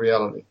back to your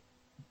reality.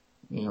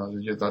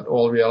 That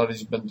all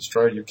reality's been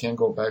destroyed. You can't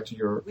go back to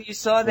your... Well, you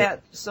saw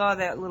that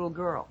little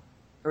girl,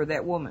 or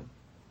that woman.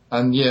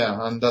 And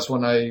and that's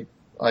when I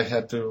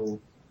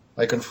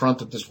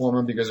confronted this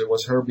woman because it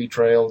was her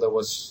betrayal that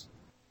was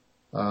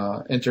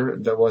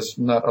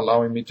not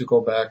allowing me to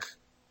go back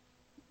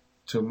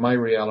to my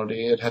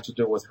reality. It had to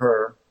do with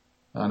her,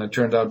 and it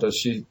turned out that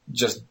she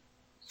just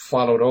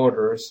followed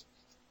orders,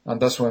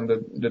 and that's when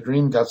the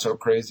dream got so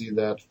crazy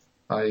that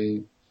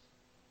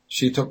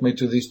she took me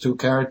to these two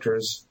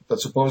characters that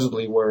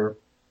supposedly were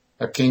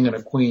a king and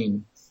a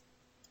queen,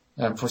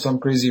 and for some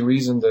crazy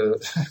reason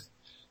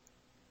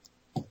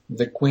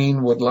the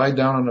queen would lie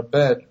down on a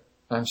bed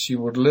and she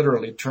would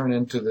literally turn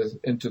into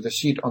the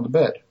sheet on the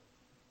bed,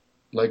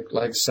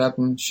 like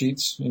satin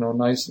sheets,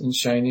 nice and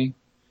shiny,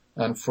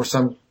 and for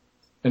some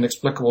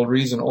inexplicable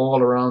reason,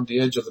 all around the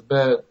edge of the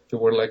bed there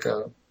were like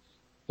a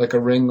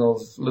ring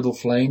of little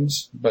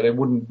flames, but it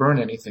wouldn't burn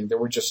anything. They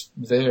were just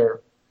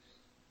there.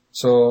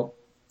 So,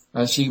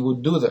 and she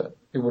would do that.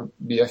 It would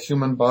be a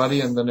human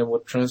body, and then it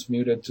would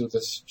transmute into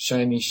this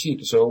shiny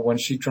sheet. So when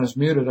she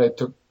transmuted,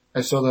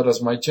 I saw that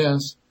as my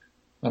chance,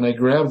 and I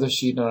grabbed the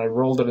sheet and I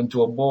rolled it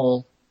into a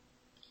ball,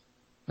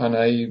 and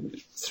I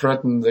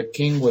threatened the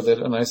king with it,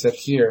 and I said,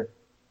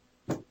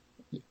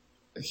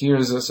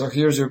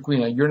 here's your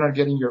queen, and you're not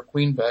getting your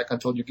queen back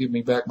until you give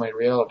me back my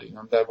reality.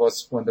 And that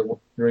was when the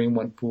dream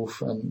went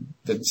poof and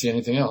didn't see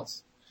anything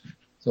else.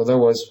 So that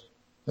was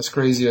as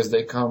crazy as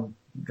they come,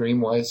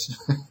 dream-wise.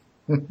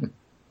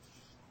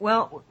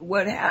 Well,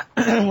 what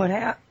happened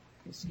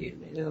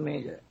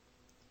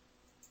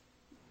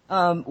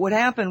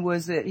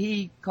was that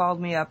he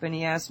called me up and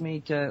he asked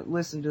me to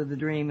listen to the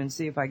dream and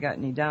see if I got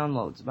any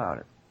downloads about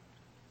it.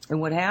 And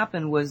what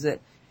happened was that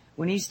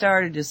when he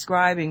started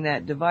describing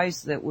that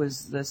device that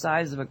was the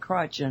size of a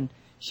crutch and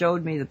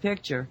showed me the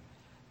picture,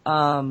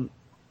 all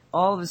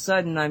of a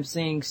sudden I'm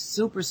seeing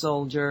super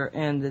soldier,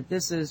 and that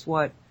this is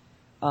what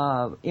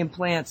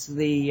implants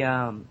the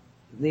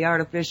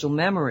artificial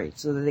memory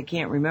so that they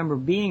can't remember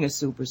being a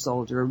super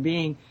soldier or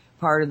being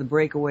part of the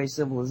breakaway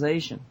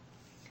civilization.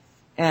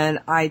 And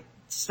I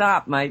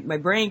stopped. My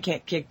brain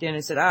kicked in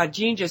and said,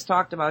 Gene just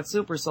talked about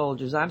super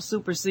soldiers. I'm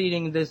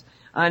superseding this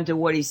onto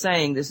what he's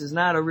saying. This is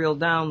not a real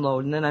download.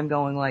 And then I'm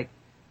going like,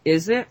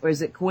 is it? Or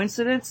is it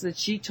coincidence that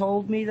she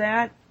told me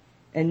that?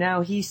 And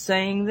now he's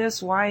saying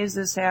this? Why is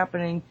this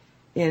happening?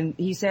 And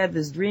he's had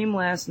this dream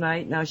last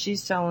night. Now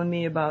she's telling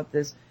me about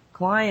this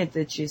client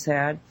that she's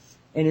had.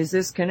 And is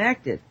this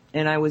connected?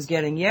 And I was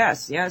getting,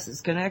 yes,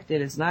 it's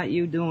connected. It's not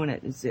you doing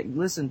it. It's,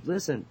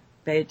 listen,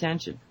 pay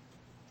attention.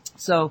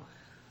 So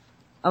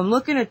I'm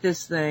looking at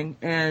this thing,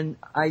 and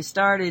I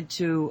started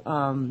to,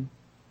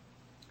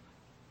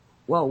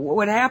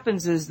 what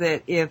happens is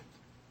that if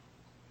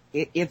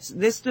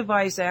this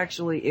device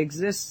actually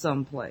exists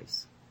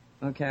someplace,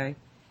 okay,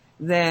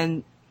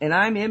 then, and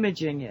I'm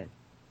imaging it,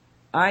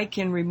 I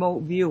can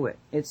remote view it.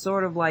 It's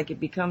sort of like it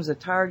becomes a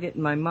target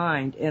in my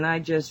mind, and I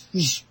just,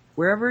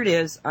 wherever it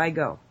is, I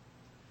go.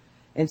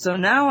 And so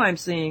now I'm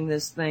seeing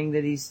this thing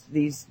that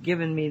he's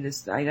given me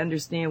this, I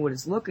understand what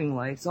it's looking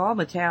like. It's all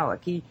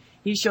metallic. He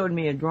showed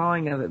me a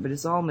drawing of it, but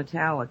it's all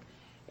metallic.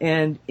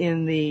 And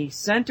in the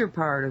center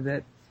part of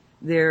it,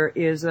 there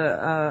is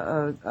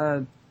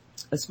a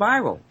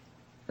spiral.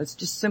 It's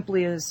just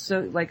simply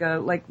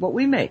like what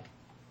we make.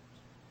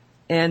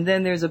 And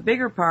then there's a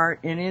bigger part,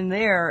 and in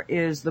there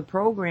is the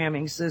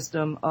programming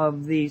system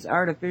of these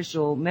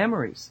artificial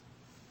memories.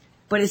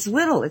 But it's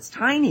little, it's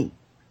tiny.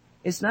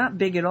 It's not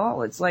big at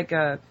all. It's like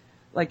a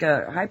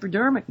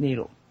hypodermic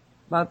needle,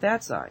 about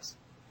that size.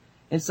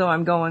 And so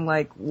I'm going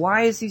like,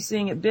 why is he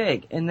seeing it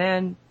big? And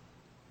then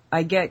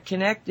I get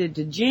connected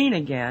to Jean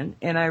again,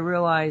 and I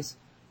realize,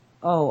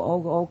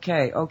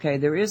 okay,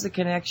 there is a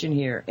connection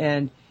here.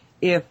 And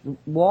if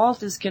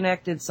Walt is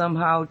connected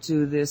somehow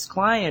to this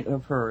client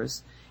of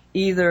hers,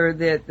 either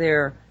that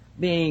they're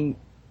being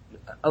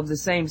of the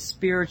same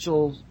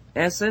spiritual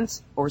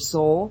essence or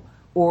soul,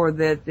 or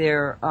that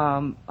they're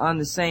on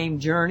the same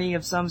journey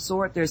of some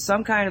sort, there's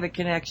some kind of a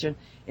connection,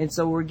 and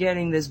so we're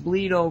getting this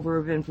bleed over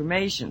of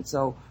information.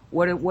 So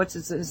what's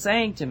it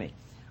saying to me?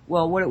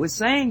 Well, what it was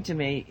saying to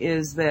me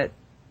is that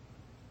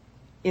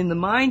in the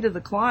mind of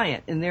the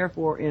client, and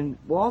therefore in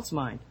Walt's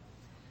mind,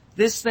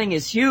 this thing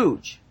is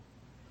huge,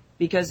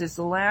 because it's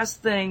the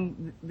last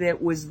thing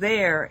that was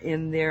there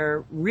in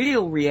their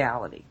real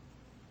reality,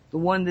 the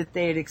one that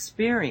they had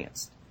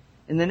experienced.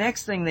 And the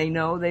next thing they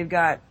know, they've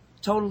got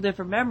total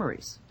different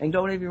memories and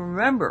don't even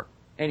remember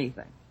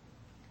anything.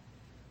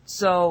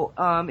 So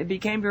it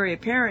became very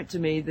apparent to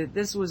me that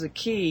this was a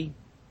key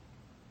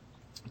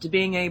to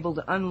being able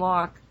to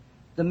unlock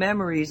the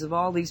memories of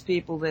all these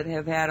people that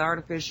have had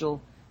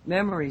artificial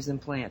memories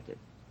implanted.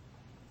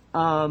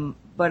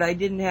 But I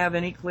didn't have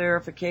any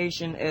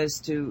clarification as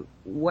to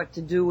what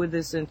to do with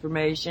this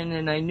information,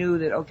 and I knew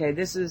that, okay,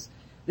 this is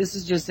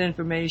just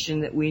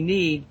information that we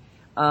need.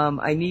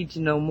 I need to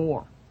know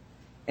more.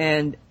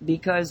 And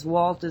because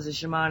Walt is a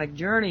shamanic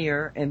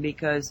journeyer, and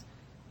because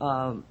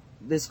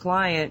this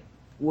client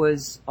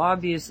was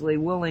obviously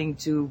willing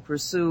to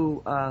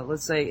pursue,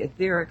 let's say,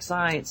 etheric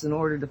science in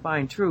order to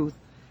find truth,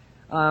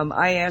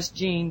 I asked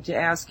Jean to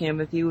ask him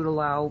if he would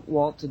allow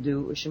Walt to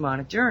do a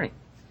shamanic journey.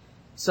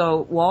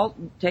 So, Walt,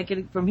 take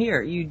it from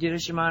here. You did a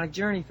shamanic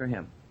journey for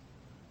him.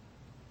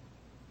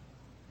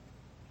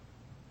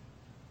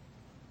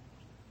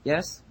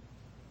 Yes?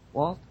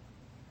 Walt?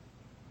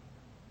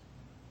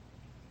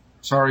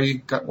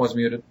 Sorry, was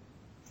muted.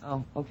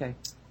 Oh, okay.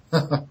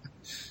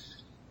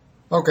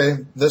 Okay,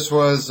 this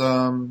was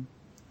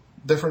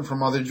different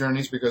from other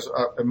journeys because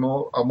I'm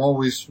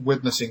always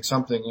witnessing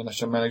something in a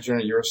shamanic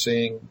journey. You're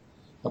seeing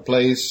a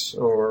place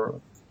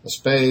or a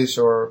space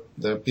or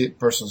the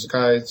person's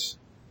guides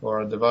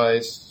or a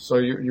device. So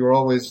you're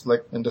always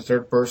like in the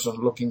third person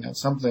looking at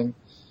something.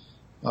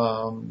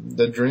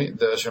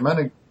 The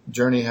shamanic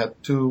journey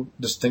had two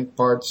distinct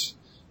parts.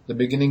 The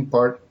beginning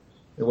part,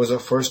 it was a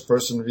first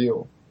person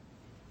view.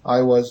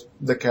 I was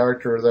the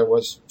character that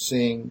was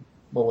seeing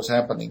what was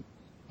happening.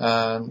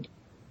 And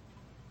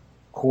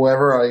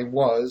whoever I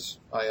was,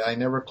 I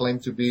never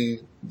claimed to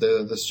be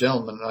this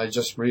gentleman. I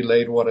just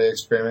relayed what I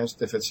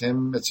experienced. If it's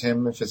him, it's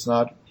him. If it's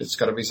not, it's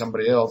gotta be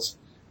somebody else.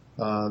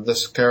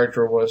 This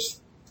character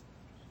was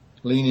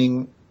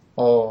leaning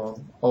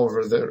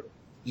over there.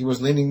 He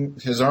was leaning,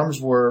 his arms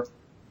were,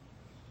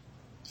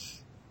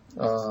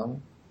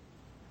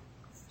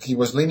 he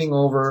was leaning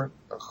over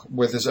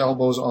with his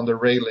elbows on the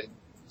railing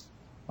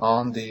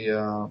on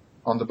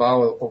the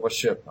bow of a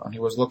ship, and he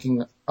was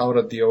looking out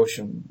at the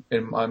ocean.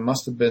 It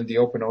must have been the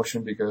open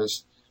ocean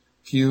because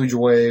huge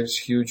waves,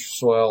 huge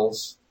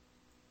swells,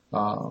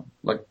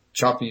 like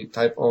choppy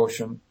type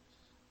ocean.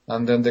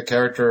 And then the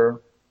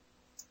character,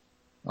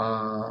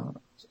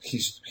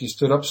 he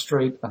stood up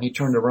straight and he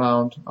turned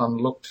around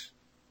and looked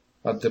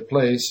at the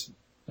place.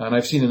 And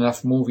I've seen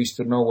enough movies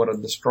to know what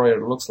a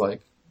destroyer looks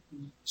like.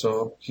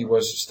 So he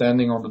was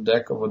standing on the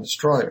deck of a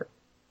destroyer.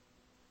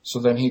 So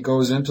then he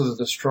goes into the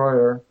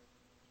destroyer,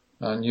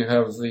 and you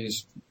have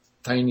these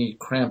tiny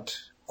cramped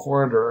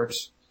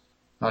corridors,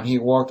 and he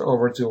walked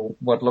over to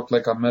what looked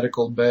like a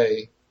medical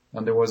bay,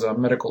 and there was a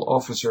medical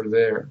officer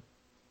there.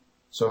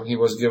 So he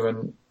was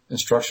given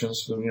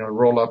instructions to,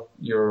 roll up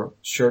your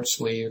shirt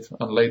sleeve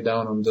and lay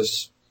down on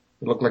this,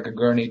 it looked like a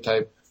gurney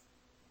type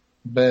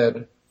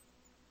bed.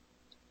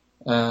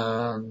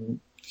 And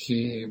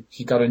he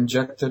got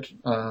injected,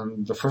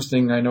 and the first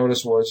thing I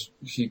noticed was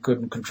he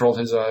couldn't control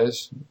his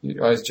eyes. His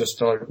eyes just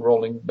started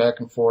rolling back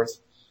and forth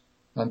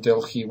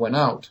until he went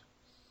out.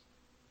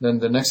 Then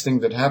the next thing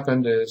that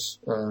happened is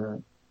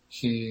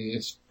he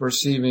is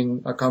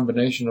perceiving a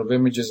combination of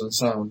images and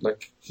sound,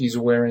 like he's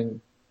wearing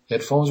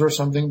headphones or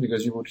something,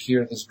 because you would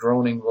hear this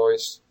droning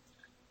voice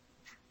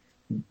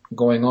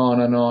going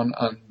on,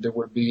 and there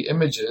would be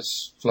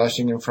images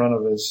flashing in front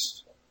of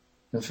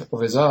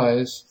his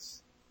eyes.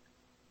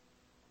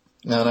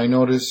 And I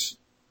noticed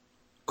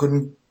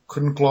couldn't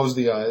close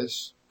the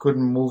eyes,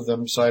 couldn't move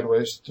them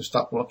sideways to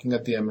stop looking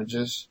at the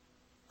images.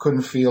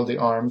 couldn't feel the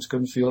arms,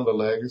 couldn't feel the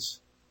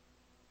legs.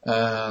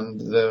 And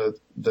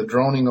the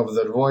droning of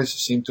the voice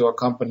seemed to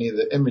accompany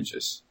the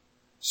images.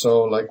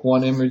 So like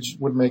one image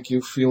would make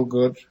you feel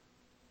good,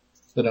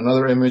 then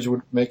another image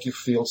would make you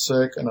feel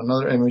sick, and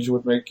another image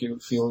would make you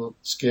feel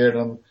scared,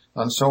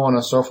 and so on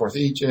and so forth.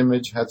 Each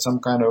image had some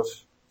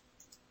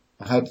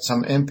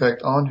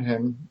impact on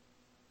him,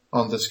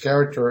 on this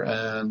character,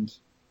 and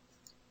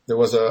there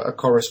was a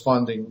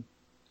corresponding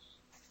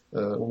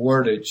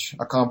wordage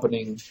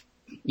accompanying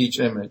each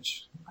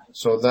image.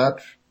 So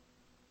that,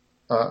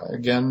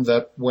 again,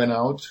 that went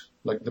out,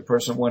 like the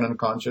person went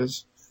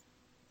unconscious,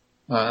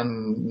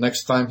 and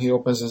next time he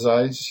opens his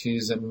eyes,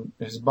 he's in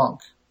his bunk,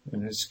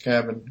 in his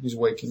cabin, he's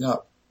waking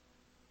up.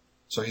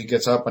 So he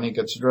gets up and he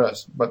gets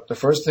dressed. But the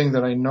first thing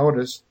that I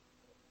noticed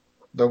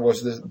that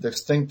was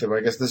distinctive,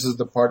 I guess this is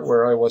the part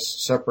where I was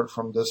separate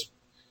from this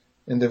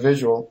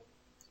individual,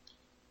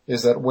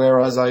 is that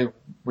whereas I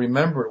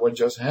remembered what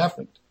just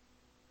happened,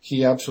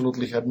 he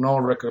absolutely had no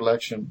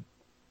recollection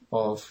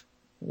of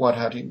what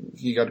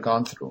he had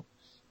gone through.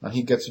 And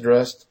he gets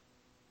dressed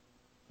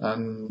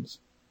and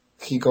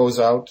he goes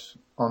out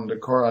on the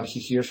car and he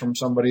hears from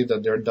somebody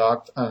that they're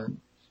docked, and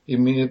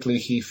immediately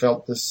he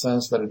felt this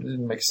sense that it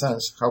didn't make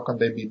sense. How can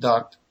they be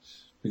docked?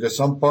 Because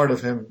some part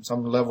of him,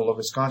 some level of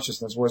his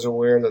consciousness was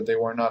aware that they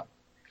were not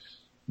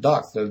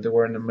docked, that they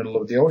were in the middle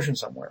of the ocean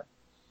somewhere.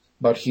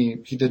 But he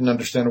didn't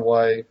understand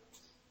why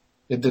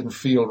it didn't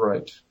feel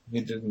right.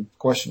 He didn't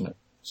question it.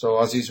 So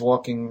as he's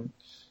walking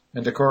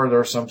in the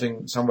corridor,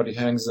 somebody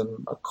hangs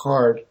them a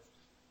card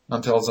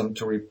and tells them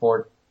to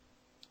report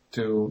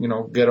to,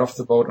 get off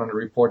the boat and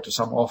report to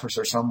some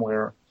officer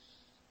somewhere.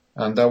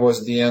 And that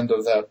was the end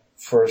of that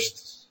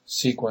first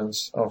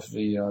sequence of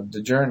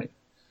the journey.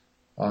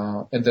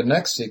 In the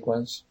next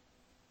sequence,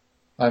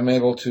 I'm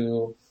able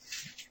to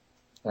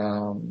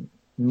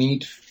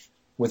meet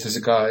with his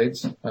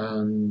guides,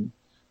 and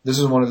this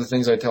is one of the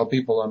things I tell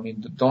people. I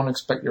mean, don't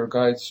expect your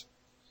guides,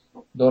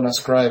 don't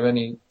ascribe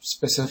any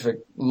specific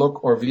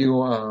look or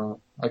view.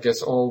 I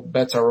guess all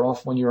bets are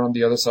off when you're on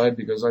the other side,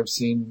 because I've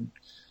seen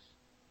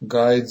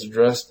guides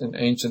dressed in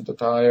ancient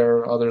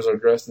attire, others are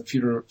dressed in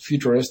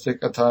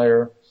futuristic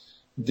attire.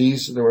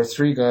 There were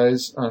 3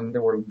 guys, and they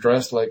were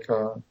dressed like,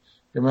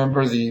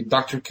 remember the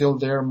Dr.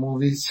 Kildare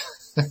movies?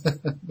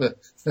 the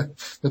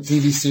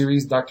TV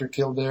series Dr.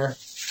 Kildare?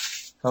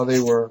 How they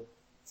were,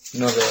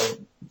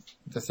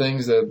 the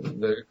things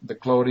that, the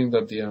clothing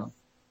that the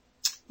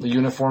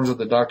uniforms that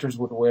the doctors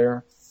would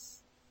wear.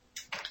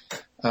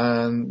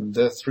 And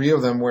the 3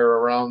 of them were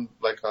around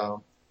like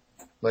a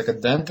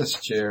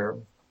dentist chair,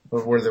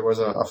 where there was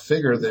a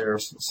figure there,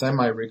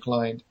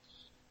 semi-reclined.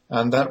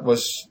 And that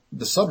was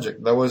the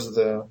subject. That was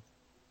the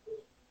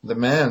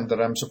man that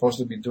I'm supposed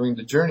to be doing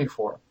the journey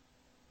for.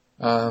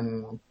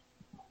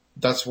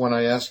 That's when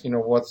I asked,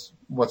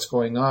 what's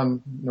going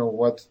on,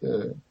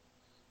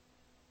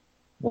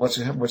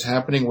 what's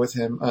happening with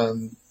him.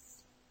 And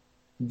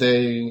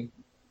they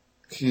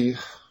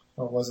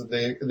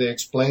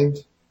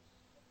explained,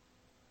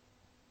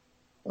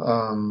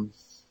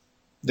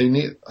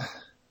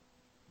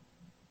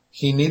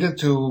 he needed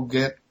to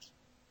get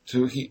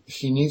to,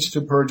 he needs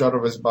to purge out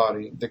of his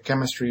body the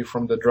chemistry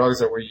from the drugs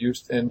that were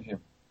used in him.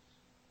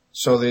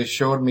 So they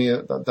showed me,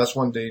 that's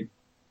when they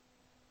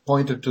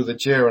pointed to the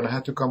chair, and I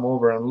had to come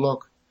over and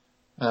look.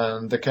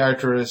 And the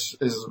character is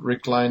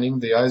reclining,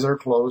 the eyes are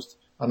closed,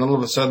 and all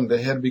of a sudden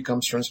the head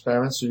becomes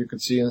transparent so you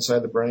could see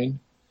inside the brain.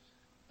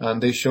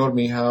 And they showed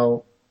me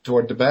how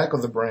toward the back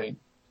of the brain,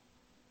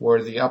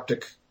 where the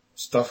optic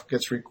stuff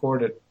gets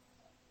recorded,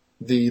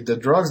 the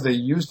drugs they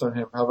used on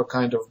him have a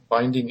kind of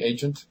binding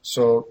agent,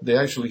 so they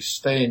actually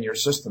stay in your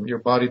system. Your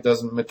body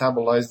doesn't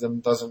metabolize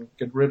them, doesn't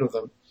get rid of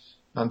them.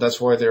 And that's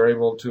why they're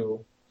able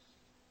to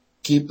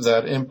keep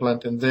that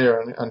implant in there.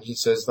 And he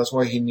says that's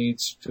why he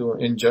needs to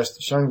ingest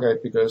the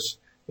shungite, because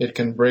it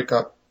can break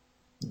up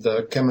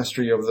the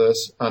chemistry of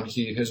this, and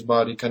his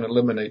body can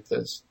eliminate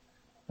this.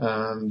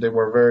 And they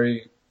were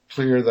very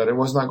clear that it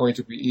was not going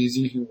to be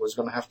easy. He was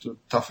going to have to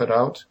tough it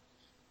out,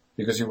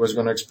 because he was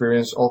going to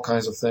experience all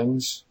kinds of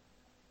things.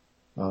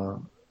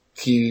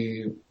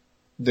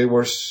 They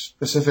were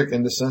specific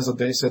in the sense that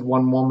they said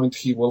one moment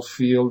he will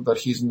feel that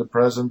he's in the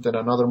present, and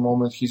another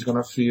moment he's going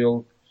to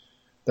feel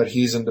that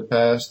he's in the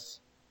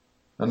past,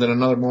 and then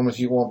another moment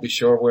he won't be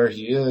sure where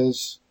he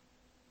is.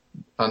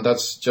 And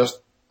that's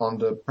just on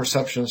the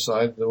perception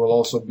side. There will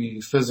also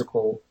be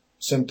physical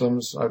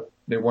symptoms.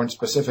 They weren't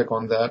specific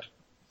on that.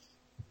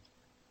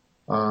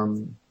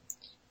 The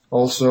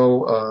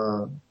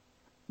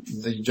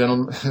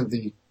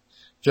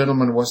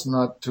gentleman was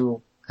not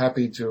too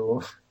happy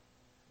to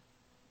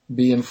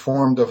be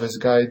informed of his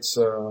guide's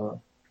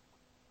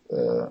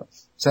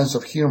sense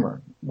of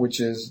humor, which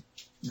is,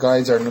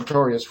 guides are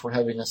notorious for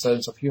having a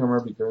sense of humor,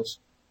 because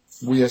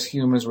we as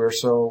humans, we're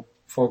so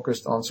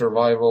focused on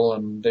survival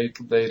and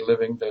day-to-day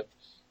living that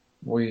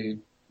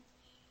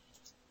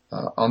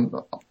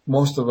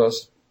most of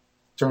us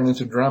turn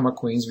into drama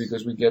queens,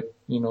 because we get,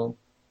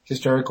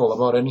 hysterical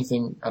about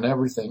anything and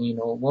everything,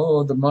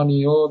 the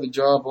money, the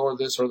job, or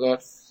this or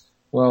that.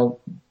 Well,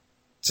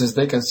 since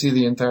they can see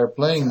the entire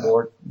playing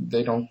board,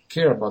 they don't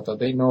care about that.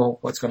 They know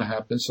what's going to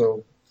happen,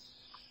 so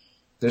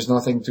there's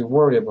nothing to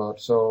worry about.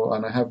 So,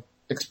 and I have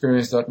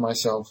experienced that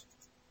myself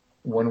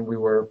when we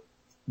were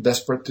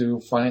desperate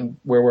to find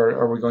where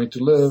are we going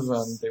to live,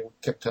 and they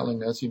kept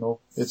telling us,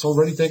 it's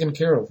already taken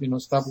care of,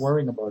 stop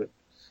worrying about it.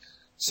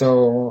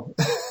 So,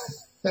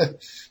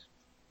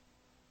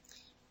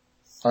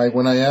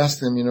 when I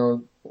asked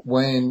him,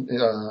 Wayne,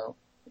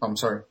 I'm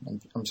sorry,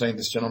 I'm saying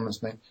this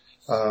gentleman's name,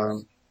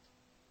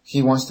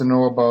 he wants to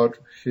know about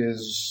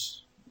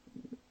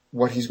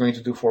what he's going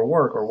to do for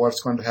work, or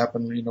what's going to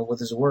happen, with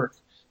his work.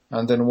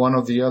 And then one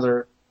of the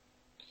other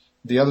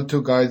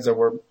two guys that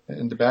were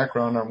in the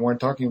background and weren't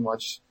talking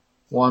much,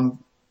 one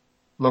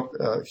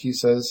he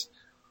says,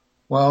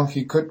 well,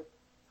 he could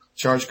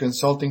charge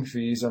consulting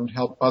fees and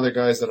help other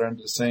guys that are in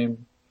the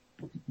same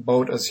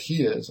boat as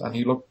he is.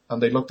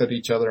 And they looked at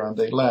each other and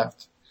they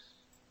laughed.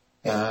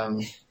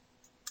 And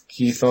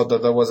he thought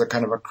that was a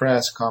kind of a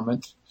crass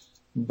comment.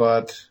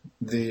 But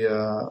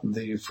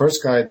the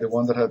first guy, the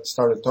one that had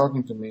started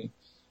talking to me,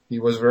 he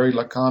was very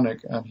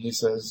laconic, and he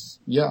says,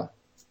 yeah,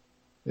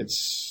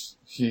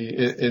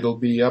 it'll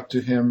be up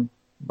to him,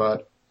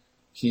 but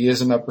he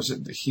is in a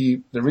position.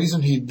 The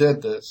reason he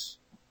did this,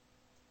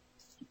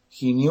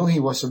 he knew he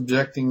was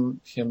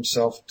subjecting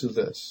himself to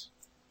this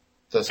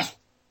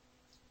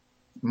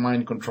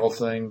mind control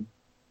thing,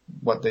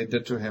 what they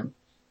did to him.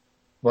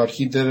 But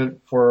he did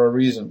it for a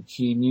reason.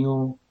 He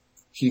knew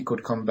he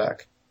could come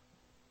back.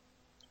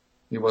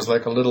 It was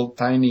like a little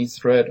tiny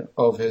thread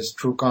of his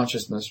true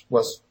consciousness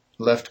was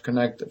left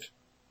connected.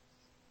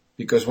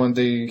 Because when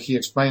he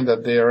explained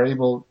that they are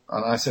able,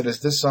 and I said,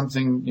 is this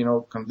something,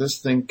 can this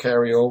thing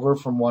carry over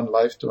from one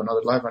life to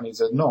another life? And he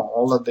said, no,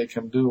 all that they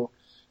can do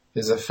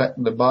is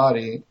affect the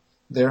body,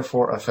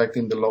 therefore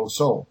affecting the low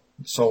soul,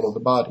 the soul of the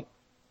body,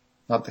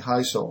 not the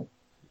high soul.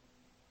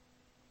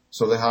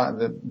 So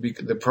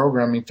the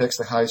programming takes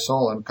the high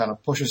soul and kind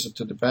of pushes it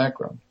to the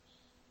background.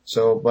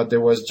 So, but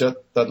there was just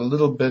that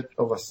little bit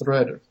of a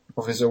thread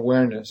of his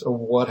awareness of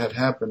what had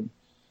happened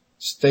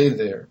stayed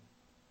there.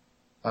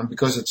 And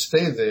because it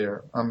stayed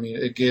there,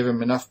 it gave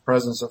him enough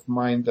presence of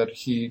mind that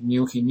he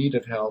knew he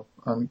needed help,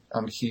 and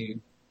he,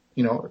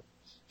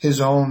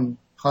 his own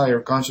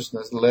higher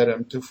consciousness led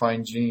him to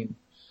find Gene,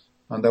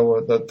 and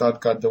that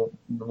got the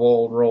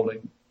ball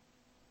rolling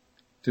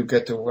to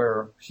get to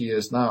where he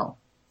is now.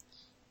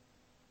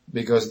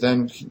 Because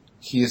then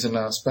he is in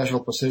a special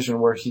position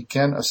where he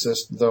can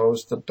assist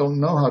those that don't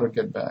know how to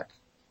get back.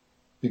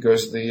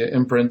 Because the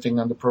imprinting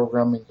and the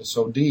programming is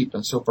so deep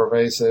and so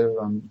pervasive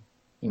and,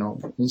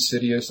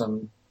 insidious,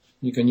 and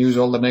you can use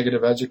all the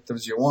negative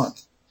adjectives you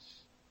want.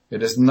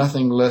 It is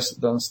nothing less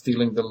than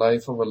stealing the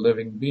life of a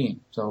living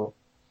being. So,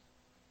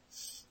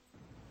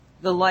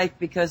 the life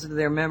because of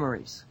their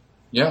memories.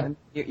 Yeah.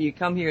 You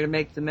come here to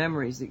make the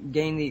memories,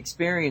 gain the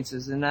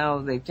experiences, and now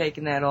they've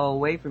taken that all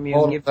away from you.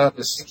 All and of that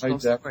is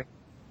hijacked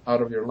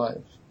out of your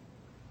life.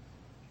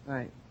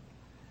 Right.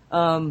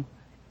 I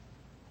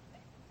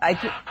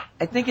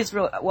think it's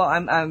real.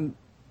 Well,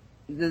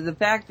 the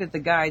fact that the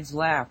guides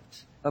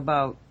laughed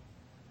about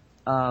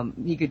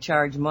he could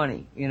charge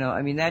money.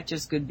 That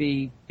just could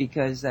be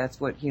because that's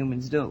what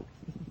humans do.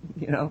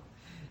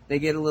 They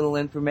get a little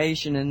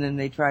information and then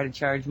they try to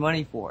charge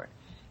money for it,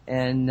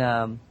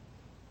 and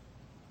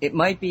it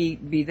might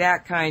be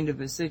that kind of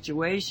a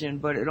situation,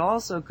 but it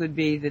also could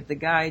be that the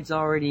guides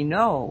already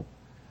know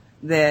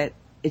that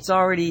it's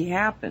already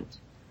happened.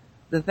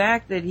 The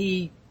fact that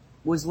he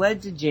was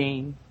led to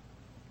Gene,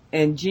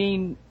 and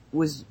Gene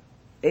was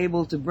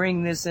able to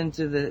bring this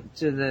into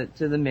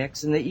the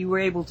mix, and that you were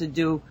able to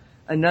do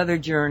another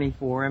journey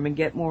for him and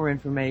get more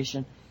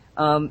information,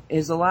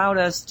 has allowed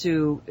us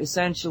to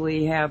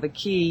essentially have a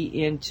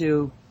key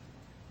into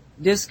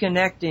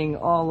disconnecting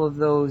all of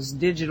those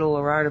digital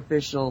or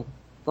artificial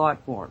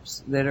thought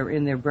forms that are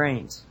in their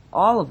brains.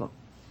 All of them.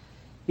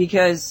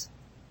 Because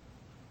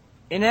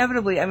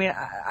inevitably,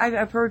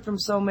 I've heard from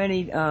so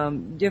many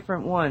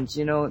different ones,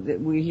 that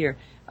we hear.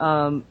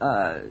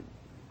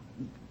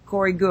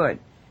 Corey Good,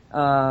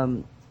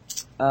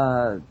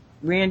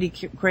 Randy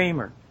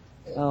Kramer,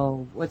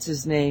 what's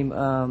his name?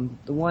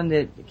 The one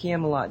that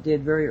Camelot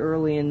did very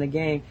early in the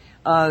game.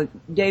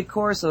 Dave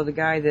Corso, the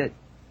guy that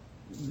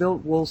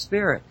built Wolf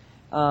Spirit.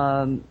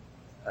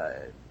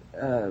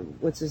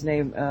 What's his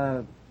name?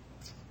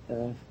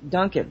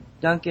 Duncan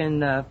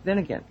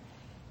Finnegan.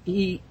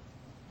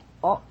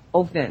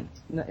 O'Finn.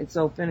 No, it's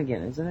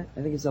O'Finnegan, isn't it?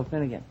 I think it's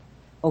O'Finnegan.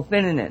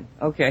 O'Finnegan.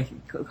 Okay.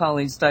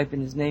 Colleen's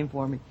typing his name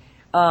for me.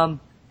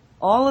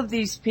 All of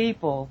these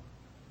people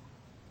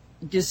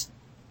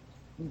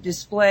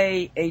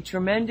display a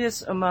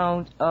tremendous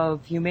amount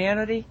of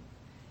humanity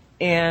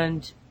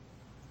and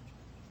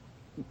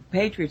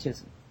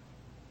patriotism.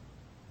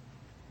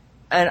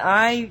 And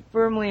I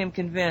firmly am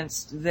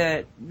convinced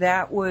that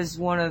that was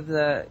one of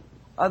the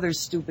other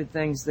stupid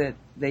things that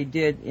they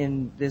did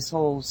in this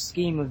whole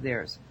scheme of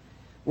theirs,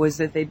 was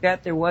that they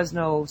bet there was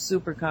no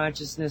super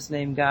consciousness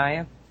named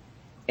Gaia,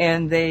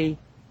 and they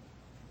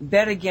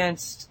bet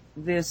against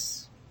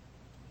this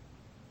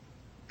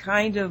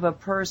kind of a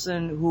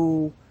person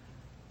who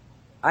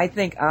I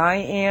think I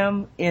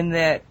am, in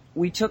that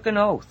we took an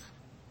oath.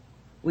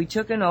 We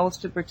took an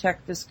oath to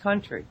protect this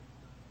country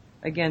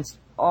against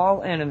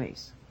all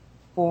enemies,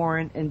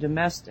 foreign and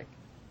domestic.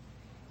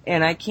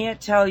 And I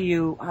can't tell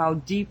you how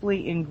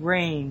deeply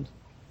ingrained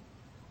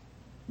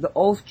the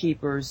Oath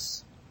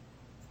Keepers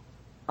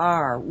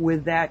are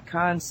with that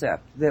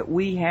concept, that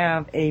we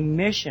have a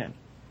mission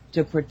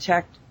to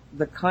protect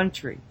the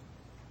country.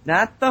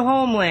 Not the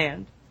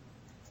homeland,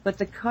 but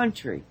the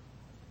country.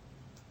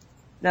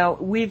 Now,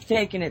 we've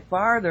taken it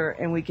farther,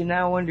 and we can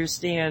now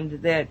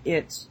understand that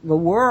it's the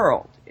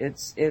world.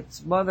 It's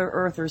Mother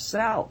Earth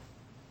herself.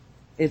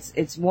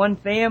 It's one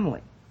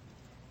family.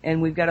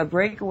 And we've got a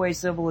breakaway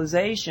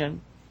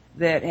civilization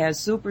that has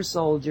super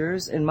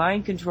soldiers and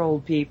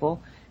mind-controlled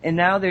people, and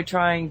now they're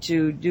trying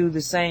to do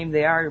the same.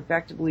 They are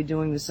effectively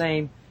doing the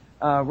same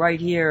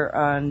right here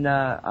on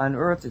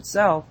Earth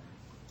itself.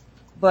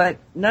 But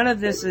none of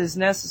this is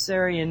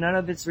necessary, and none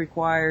of it's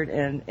required,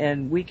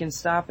 and we can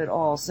stop it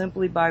all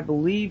simply by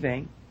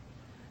believing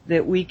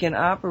that we can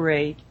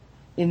operate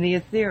in the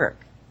etheric.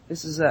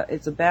 It's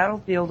a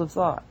battlefield of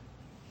thought.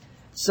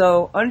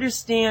 So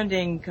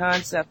understanding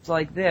concepts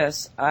like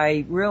this,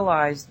 I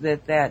realized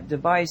that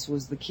device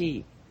was the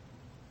key.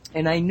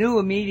 And I knew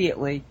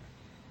immediately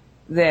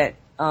that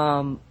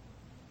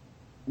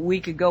we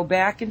could go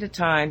back into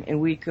time, and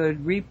we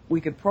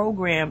could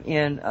program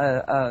in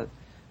a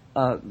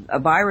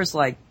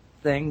virus-like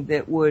thing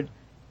that would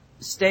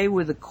stay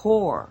with the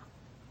core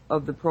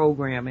of the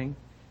programming,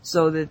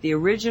 so that the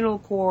original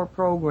core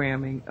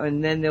programming,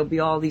 and then there'll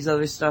be all these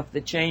other stuff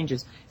that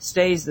changes,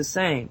 stays the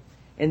same.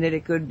 And that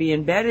it could be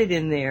embedded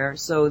in there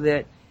so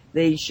that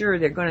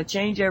they're going to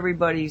change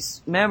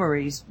everybody's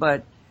memories,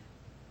 but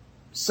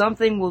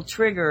something will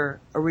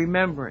trigger a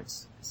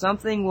remembrance.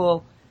 Something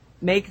will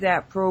make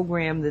that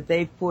program that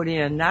they've put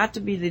in not to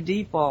be the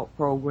default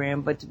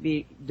program, but to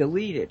be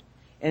deleted,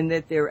 and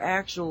that their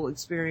actual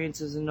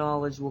experiences and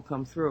knowledge will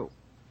come through.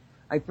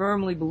 I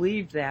firmly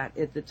believed that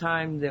at the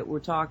time that we're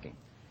talking.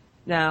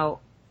 Now,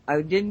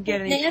 I didn't get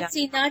any...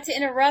 Nancy, not to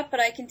interrupt, but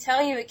I can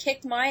tell you it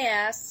kicked my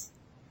ass.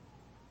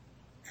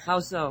 How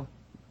so?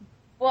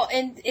 Well,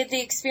 in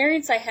the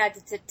experience I had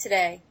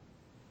today.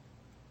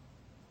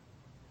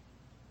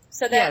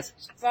 So that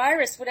yes.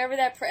 virus, whatever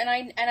that,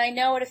 and I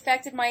know it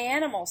affected my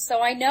animals,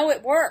 so I know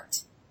it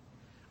worked.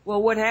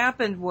 Well, what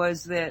happened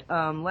was that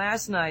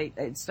last night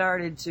I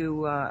started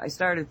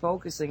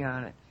focusing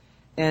on it,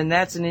 and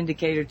that's an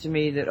indicator to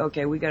me that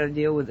okay, we got to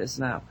deal with this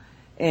now.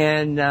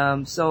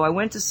 And so I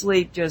went to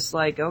sleep just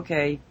like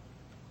okay,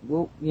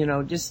 well,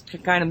 just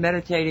kind of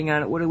meditating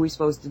on it. What are we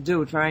supposed to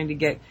do? Trying to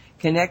get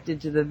connected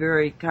to the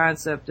very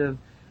concept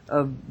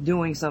of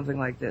doing something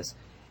like this.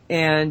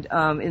 And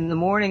in the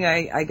morning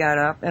I got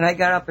up, and I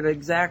got up at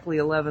exactly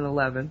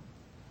 11:11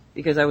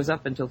 because I was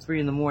up until 3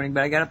 in the morning,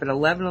 but I got up at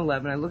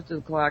 11:11. I looked at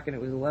the clock and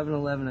it was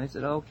 11:11. I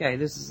said, okay,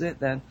 this is it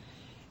then.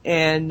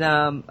 And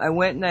I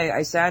went and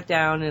I sat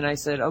down and I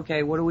said,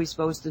 okay, what are we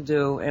supposed to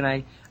do? And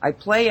I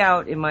play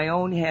out in my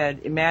own head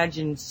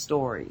imagined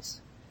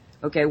stories.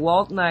 Okay,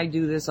 Walt and I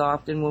do this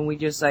often when we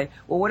just say,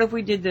 well, what if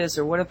we did this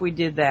or what if we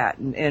did that?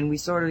 And we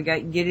sort of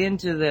get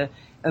into the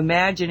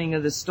imagining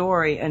of the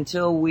story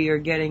until we are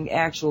getting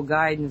actual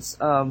guidance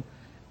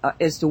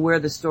as to where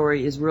the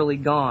story is really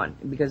gone,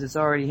 because it's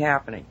already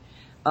happening.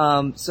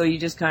 So you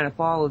just kind of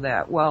follow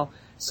that. Well,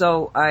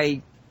 so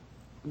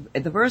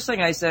the first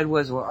thing I said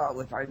was, well,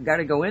 if I've got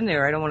to go in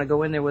there, I don't want to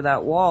go in there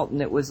without Walt.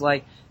 And it was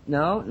like,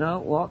 no,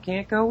 Walt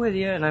can't go with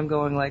you. And I'm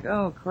going like,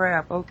 oh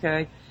crap,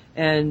 okay.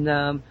 And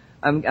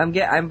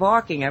I'm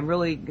balking. I'm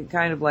really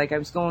kind of like, I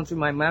was going through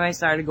my mind. I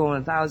started going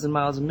 1,000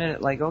 miles a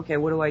minute. Like, okay,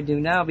 what do I do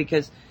now?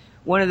 Because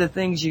one of the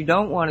things you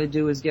don't want to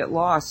do is get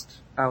lost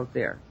out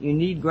there. You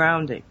need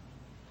grounding.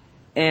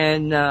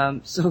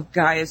 And so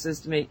Gaia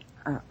says to me,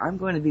 I'm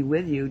going to be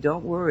with you.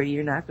 Don't worry.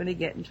 You're not going to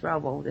get in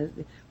trouble.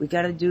 We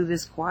got to do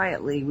this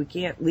quietly. We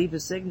can't leave a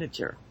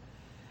signature.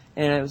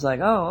 And I was like,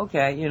 oh,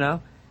 okay,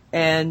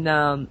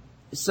 And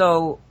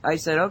so I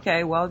said,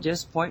 okay, well,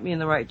 just point me in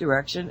the right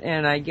direction.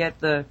 And I get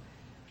the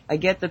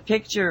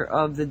picture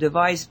of the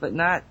device, but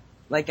not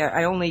like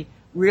I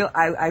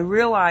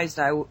realized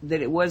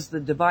that it was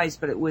the device,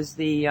 but it was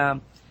the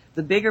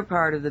bigger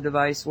part of the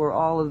device where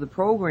all of the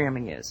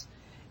programming is.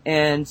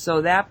 And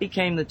so that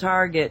became the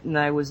target, and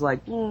I was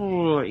like, and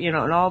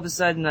all of a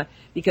sudden,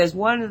 because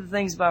one of the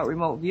things about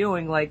remote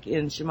viewing, like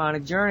in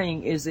shamanic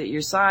journeying, is that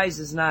your size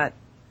is not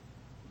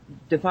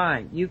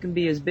defined. You can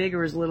be as big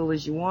or as little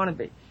as you want to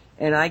be.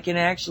 And I can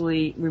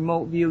actually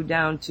remote view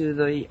down to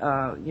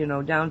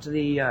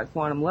the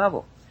quantum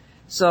level.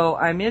 So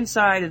I'm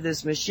inside of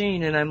this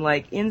machine, and I'm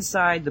like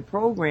inside the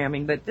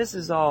programming, but this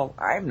is all,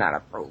 I'm not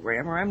a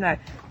programmer. I'm not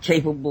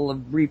capable of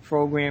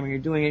reprogramming or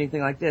doing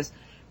anything like this.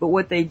 But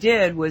what they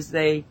did was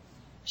they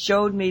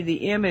showed me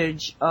the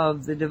image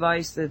of the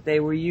device that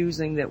they were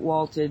using that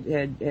Walt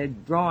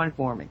had drawn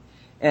for me.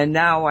 And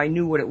now I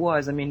knew what it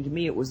was. I mean, to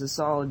me it was a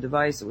solid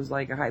device. It was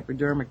like a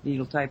hypodermic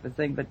needle type of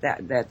thing, but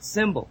that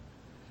symbol.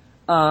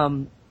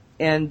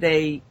 And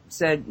they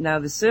said, now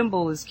the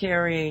symbol is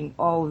carrying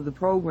all of the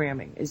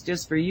programming. It's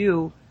just for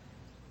you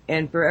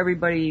and for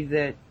everybody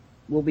that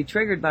will be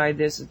triggered by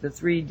this at the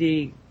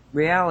 3D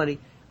reality.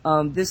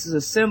 This is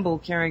a symbol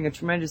carrying a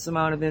tremendous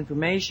amount of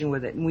information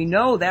with it. And we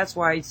know that's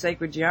why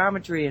sacred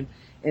geometry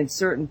and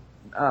certain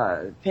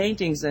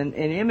paintings and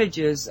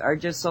images are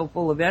just so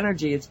full of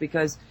energy. It's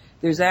because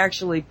there's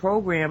actually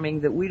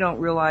programming that we don't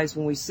realize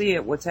when we see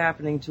it, what's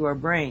happening to our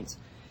brains.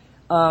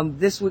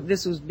 Is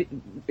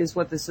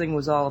what this thing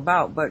was all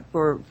about. But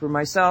for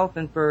myself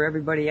and for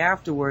everybody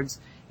afterwards,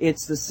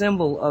 it's the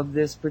symbol of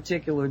this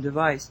particular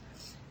device.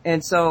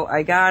 And so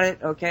I got it,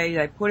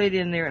 okay, I put it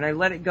in there and I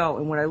let it go.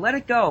 And when I let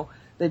it go,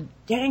 the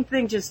dang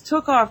thing just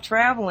took off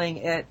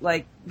traveling at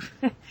like,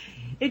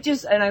 it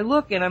just, and I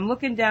look and I'm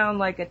looking down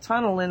like a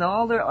tunnel and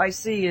all there I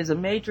see is a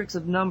matrix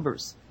of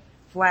numbers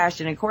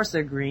flashing. And of course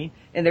they're green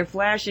and they're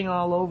flashing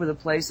all over the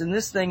place. And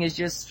this thing is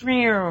just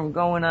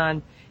going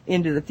on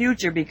into the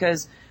future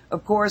because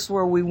of course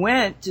where we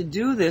went to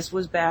do this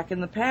was back in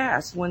the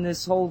past when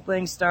this whole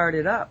thing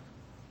started up.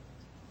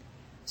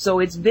 So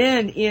it's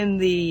been in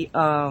the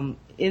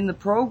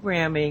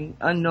programming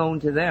unknown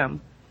to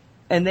them.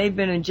 And they've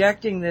been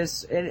injecting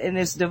this, and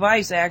this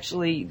device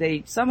actually,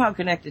 they somehow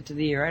connect it to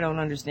the ear. I don't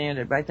understand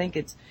it, but I think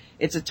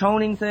it's a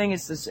toning thing.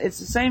 It's the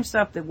same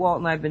stuff that Walt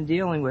and I've been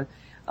dealing with,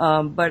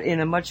 but in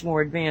a much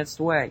more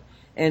advanced way.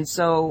 And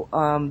so,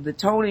 the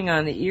toning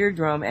on the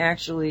eardrum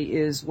actually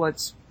is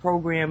what's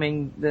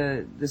programming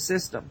the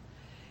system.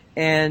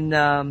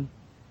 And,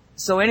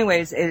 so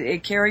anyways,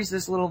 it carries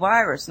this little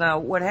virus. Now,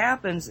 what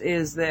happens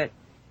is that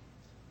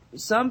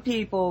some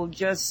people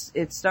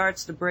it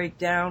starts to break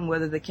down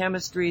whether the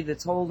chemistry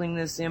that's holding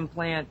this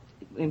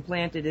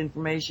implanted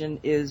information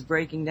is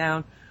breaking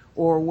down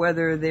or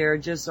whether they're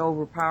just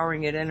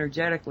overpowering it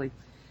energetically.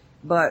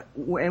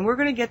 And we're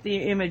going to get the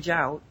image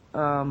out,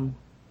 in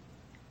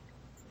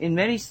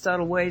many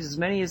subtle ways, as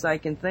many as I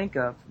can think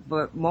of,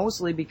 but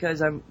mostly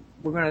because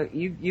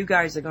you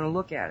guys are going to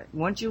look at it.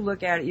 Once you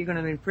look at it, you're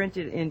going to imprint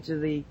it into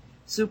the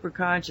super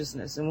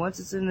consciousness. And once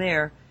it's in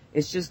there,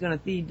 it's just going to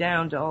feed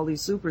down to all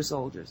these super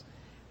soldiers.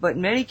 But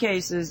in many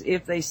cases,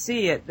 if they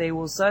see it, they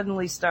will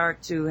suddenly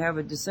start to have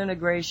a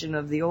disintegration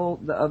of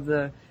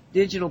the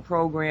digital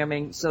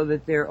programming so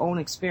that their own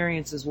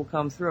experiences will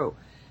come through.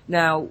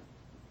 Now,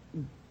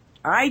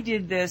 I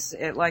did this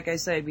at, like I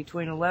say,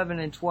 between 11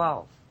 and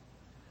 12.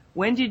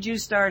 When did you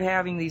start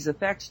having these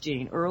effects,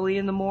 Jean? Early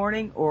in the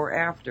morning or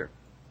after?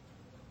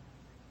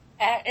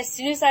 As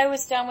soon as I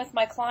was done with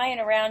my client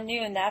around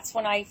noon, that's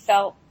when I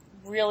felt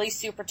really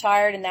super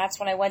tired, and that's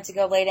when I went to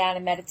go lay down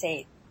and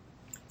meditate.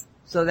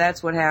 So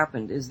that's what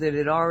happened, is that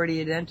it already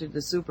had entered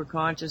the super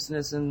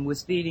consciousness and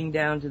was feeding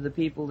down to the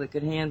people that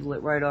could handle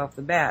it right off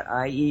the bat,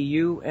 i.e.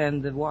 you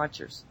and the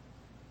watchers.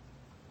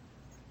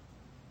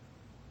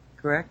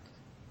 Correct?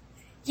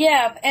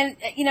 Yeah, and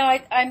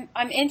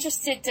I'm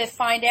interested to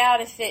find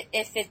out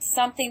if it's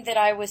something that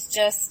I was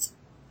just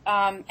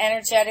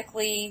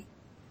energetically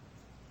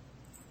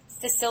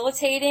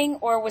facilitating,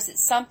 or was it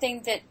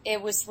something that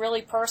it was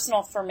really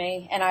personal for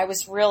me and I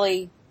was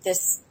really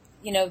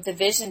the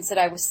visions that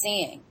I was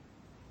seeing?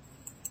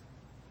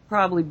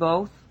 Probably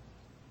both.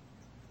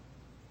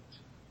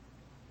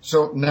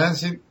 So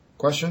Nancy,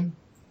 question?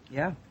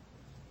 Yeah.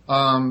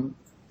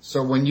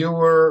 So when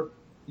you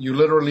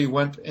literally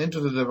went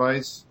into the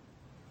device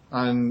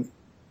and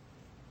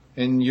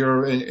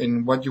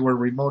in what you were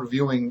remote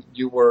viewing,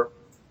 you were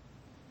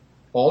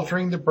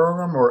altering the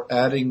program or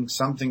adding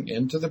something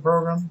into the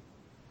program?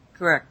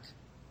 Correct.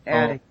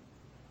 Adding.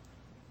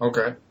 Oh.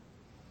 Okay.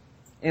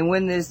 And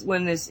when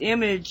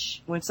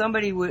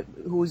somebody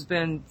who's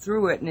been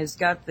through it and has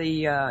got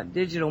the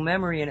digital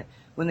memory in it,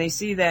 when they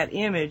see that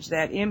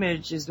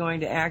image is going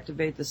to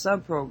activate the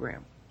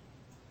sub-program.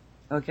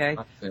 Okay?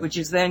 Which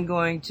is then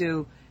going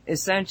to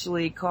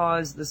essentially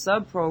cause the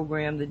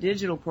sub-program, the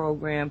digital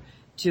program,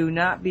 to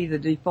not be the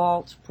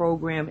default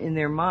program in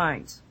their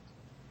minds.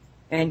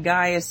 And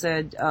Gaia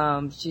said,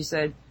 she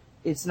said,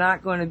 it's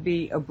not going to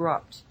be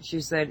abrupt.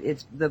 She said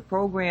the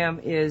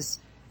program is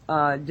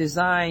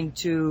designed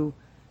to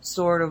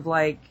sort of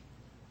like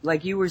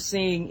you were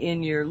seeing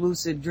in your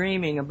lucid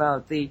dreaming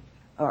about in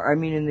the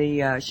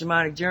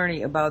shamanic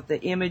journey about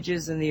the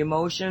images and the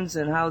emotions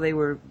and how they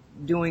were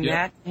doing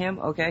that to him.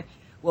 Okay.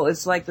 Well,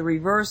 it's like the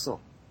reversal.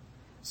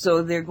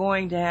 So they're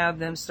going to have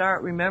them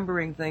start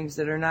remembering things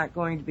that are not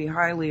going to be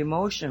highly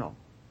emotional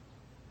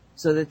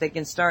so that they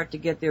can start to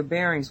get their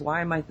bearings.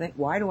 Why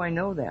do I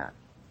know that?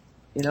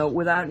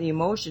 Without any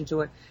emotion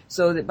to it,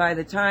 so that by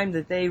the time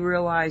that they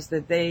realize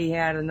that they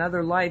had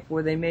another life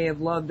where they may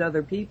have loved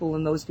other people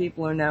and those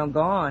people are now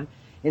gone,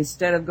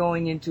 instead of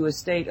going into a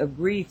state of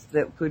grief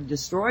that could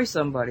destroy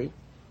somebody,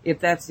 if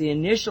that's the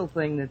initial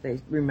thing that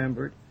they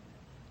remembered,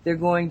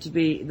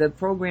 the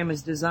program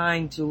is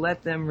designed to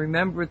let them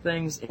remember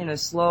things in a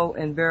slow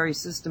and very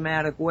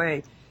systematic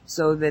way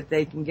so that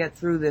they can get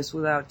through this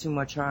without too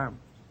much harm.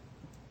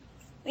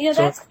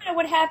 That's kind of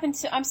what happened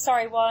to, I'm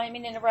sorry, well, I didn't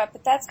mean to interrupt,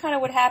 but that's kind of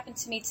what happened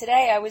to me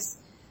today. I was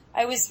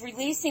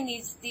releasing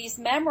these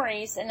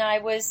memories, and I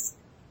was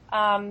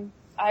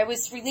I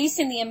was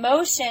releasing the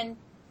emotion,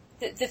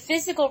 the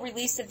physical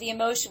release of the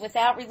emotion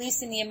without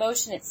releasing the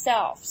emotion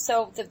itself.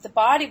 So the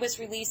body was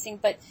releasing,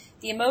 but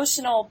the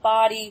emotional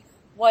body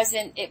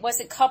wasn't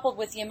coupled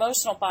with the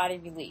emotional body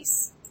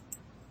release.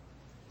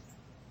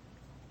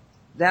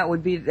 That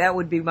would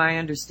be my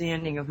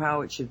understanding of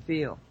how it should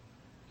feel.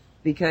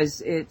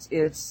 Because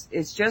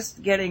it's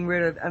just getting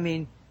rid of, I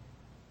mean,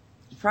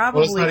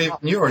 probably. Well, it's not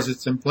even yours,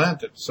 it's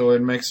implanted. So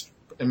it makes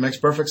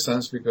perfect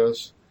sense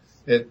because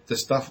the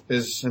stuff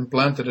is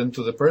implanted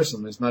into the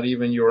person. It's not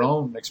even your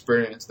own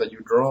experience that you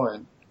draw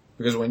in.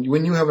 Because when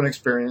you have an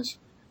experience,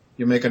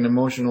 you make an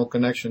emotional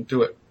connection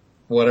to it,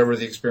 whatever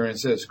the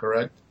experience is,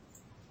 correct?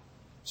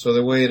 So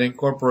the way it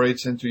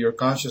incorporates into your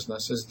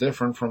consciousness is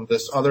different from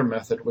this other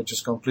method, which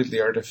is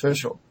completely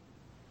artificial.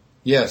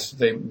 Yes,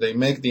 they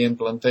make the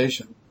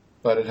implantation,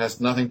 but it has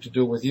nothing to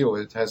do with you.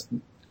 It has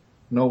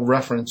no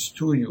reference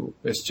to you.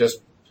 It's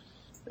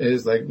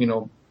like,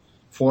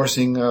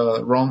 forcing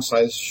a wrong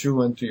size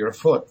shoe into your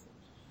foot.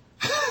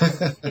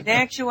 In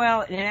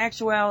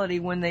actuality,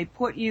 when they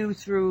put you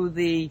through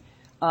the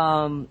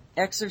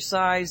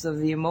exercise of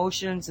the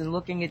emotions and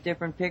looking at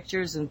different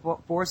pictures and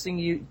forcing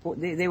you,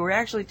 they were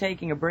actually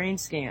taking a brain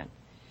scan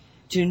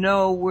to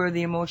know where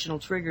the emotional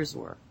triggers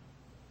were.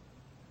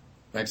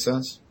 Makes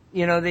sense?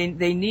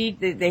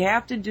 They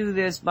have to do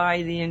this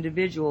by the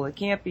individual. It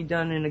can't be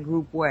done in a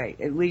group way,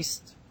 at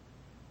least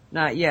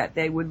not yet.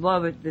 They would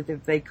love it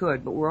if they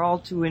could, but we're all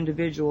too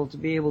individual to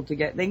be able to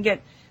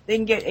they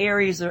can get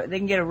areas, or they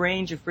can get a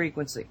range of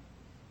frequency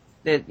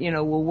that,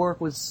 will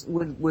work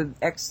with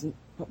X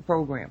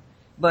program.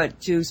 But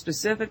to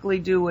specifically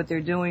do what they're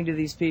doing to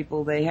these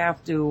people, they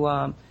have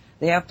to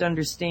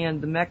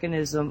understand the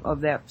mechanism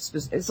of that.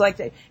 It's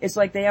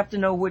like they have to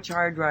know which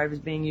hard drive is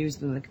being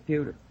used in the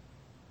computer.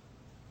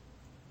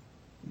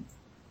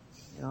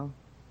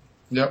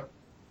 Yep.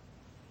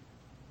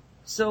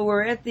 So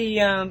we're at the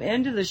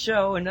end of the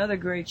show. Another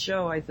great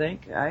show, I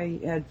think. I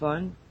had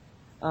fun.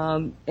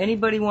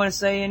 Anybody want to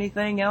say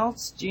anything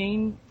else,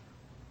 Jean?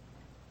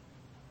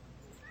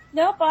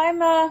 Nope,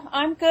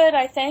 I'm good,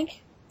 I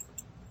think.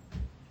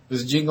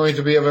 Is Jean going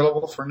to be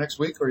available for next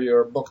week, or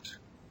you're booked?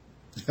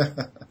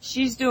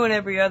 She's doing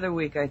every other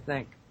week, I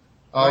think.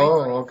 Oh,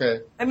 right?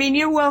 Okay. I mean,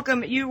 you're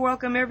welcome. You're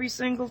welcome every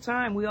single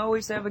time. We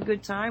always have a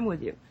good time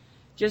with you.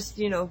 Just,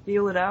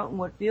 feel it out and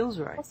what feels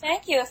right. Well,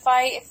 thank you.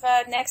 If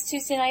next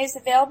Tuesday night is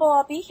available,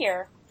 I'll be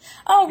here.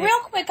 Oh, real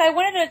quick, I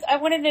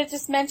wanted to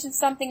just mention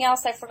something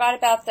else. I forgot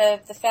about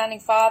the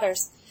founding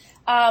fathers.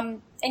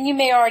 And you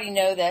may already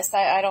know this.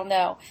 I don't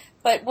know.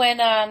 But when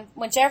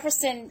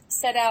Jefferson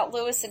set out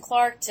Lewis and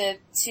Clark to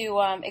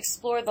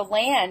explore the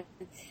land,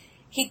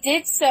 he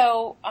did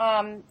so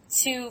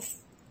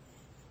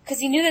because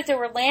he knew that there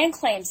were land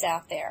claims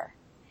out there.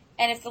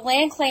 And if the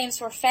land claims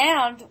were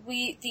found,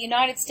 the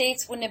United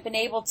States wouldn't have been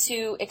able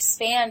to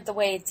expand the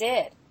way it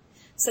did.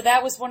 So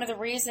that was one of the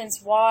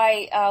reasons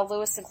why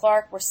Lewis and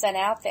Clark were sent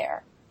out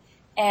there,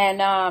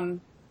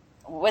 and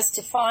was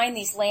to find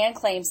these land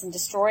claims and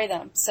destroy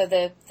them so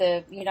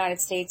the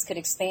United States could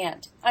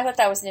expand. I thought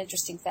that was an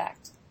interesting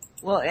fact.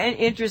 Well, and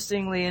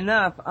interestingly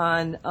enough,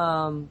 on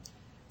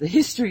the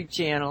History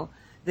Channel,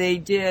 they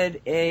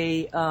did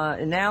a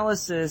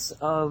analysis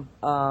of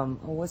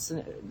what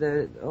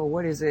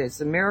is it? It's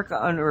America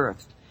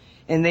Unearthed,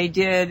 and they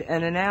did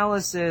an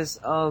analysis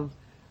of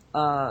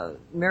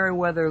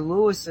Meriwether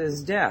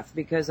Lewis's death,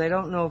 because I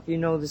don't know if you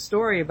know the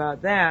story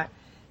about that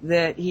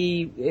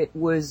it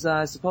was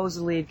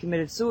supposedly had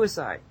committed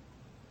suicide.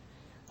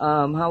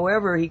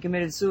 However, he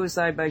committed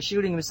suicide by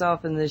shooting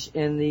himself in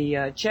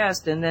the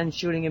chest and then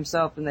shooting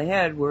himself in the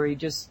head, where he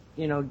just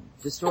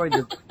destroyed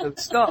the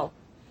skull.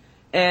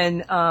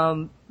 And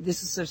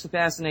this is such a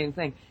fascinating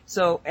thing.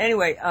 So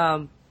anyway,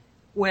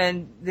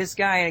 when this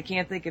guy, and I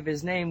can't think of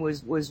his name,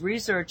 was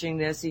researching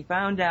this, he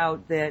found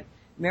out that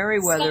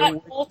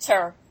Meriwether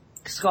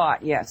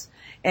Scott, yes,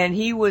 and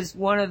he was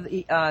one of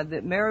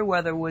that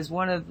Meriwether was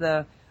one of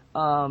the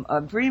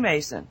a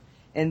Freemason,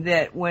 and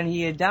that when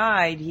he had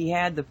died, he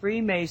had the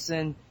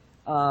Freemason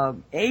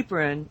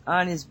apron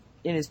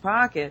in his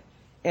pocket,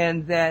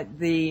 and that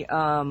the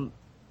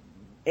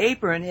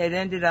apron had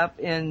ended up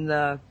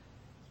in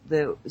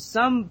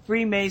some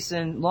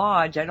Freemason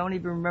lodge, I don't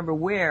even remember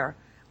where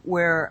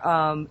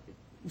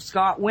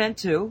Scott went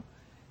to,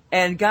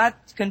 and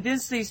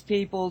convinced these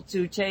people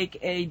to take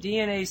a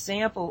DNA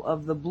sample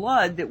of the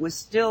blood that was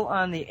still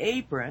on the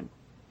apron,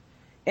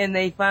 and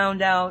they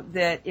found out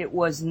that it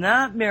was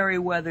not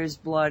Meriwether's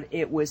blood,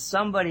 it was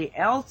somebody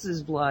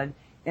else's blood,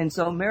 and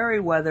so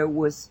Meriwether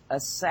was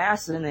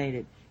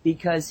assassinated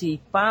because he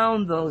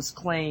found those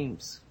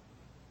claims.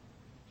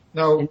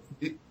 Now,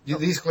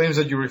 these claims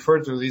that you refer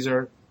to, these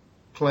are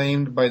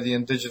claimed by the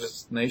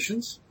indigenous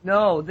nations?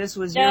 No, this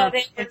was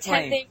European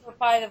claim. They were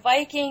by the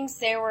Vikings.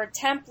 They were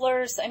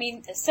Templars. I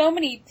mean, so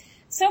many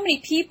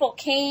people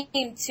came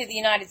to the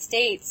United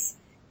States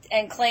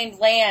and claimed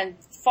land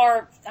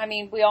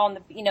we all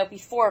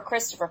before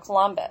Christopher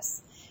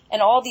Columbus,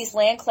 and all these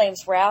land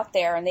claims were out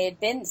there,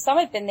 and some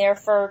had been there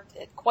for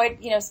quite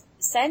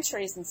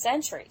centuries and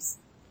centuries.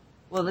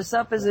 Well, the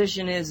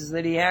supposition is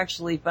that he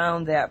actually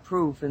found that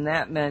proof, and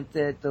that meant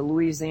that the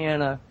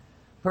Louisiana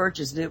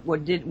Purchase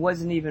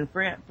wasn't even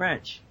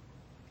French.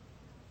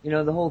 You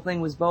know, the whole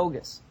thing was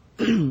bogus.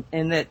 And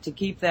that to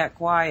keep that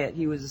quiet,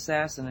 he was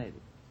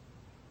assassinated.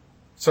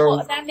 So,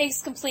 well, that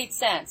makes complete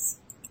sense.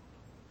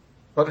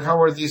 but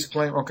how are these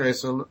claims? Okay,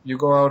 so you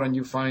go out and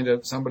you find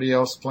that somebody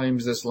else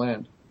claims this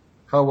land.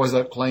 How was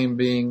that claim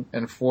being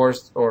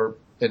enforced or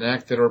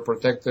enacted or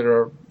protected?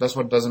 Or that's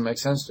what doesn't make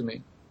sense to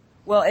me.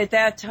 Well, at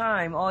that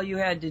time, all you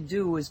had to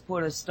do was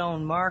put a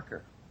stone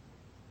marker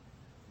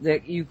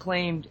that you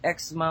claimed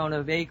X amount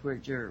of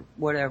acreage or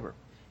whatever.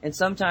 And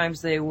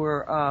sometimes they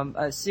were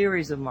a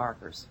series of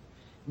markers.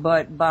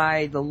 But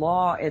by the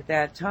law at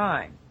that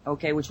time,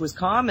 okay, which was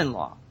common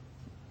law,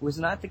 it was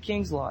not the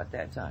king's law at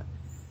that time.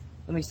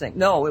 Let me think.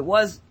 No, it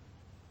was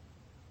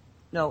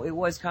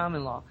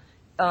common law.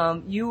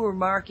 You were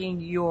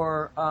marking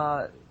your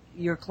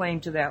claim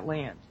to that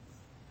land.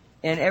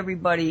 And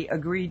everybody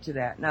agreed to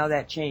that. Now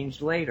that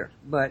changed later.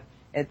 But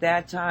at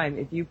that time,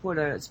 if you put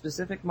a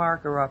specific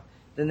marker up,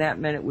 then that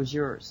meant it was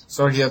yours.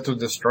 So he had to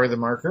destroy the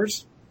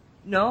markers?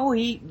 No,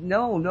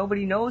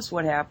 nobody knows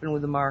what happened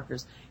with the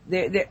markers.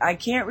 I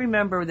can't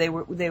remember,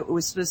 it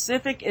was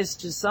specific as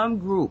to some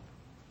group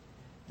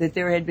that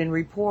there had been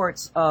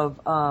reports of,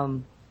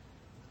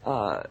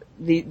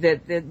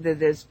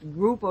 this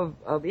group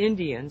of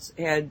Indians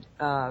had,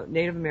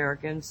 Native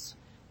Americans,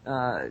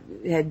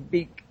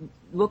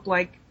 looked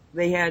like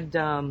they had,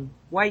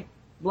 white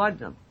blood in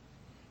them.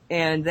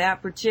 And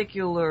that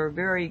particular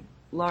very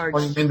large... Oh,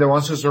 you mean the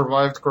ones who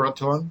survived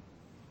Croatoan?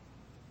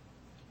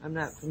 I'm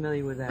not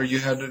familiar with that. Or you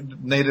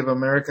had Native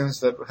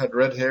Americans that had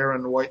red hair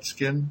and white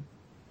skin?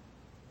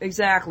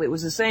 Exactly. It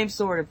was the same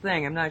sort of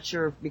thing. I'm not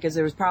sure, because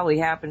it was probably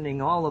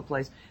happening all over the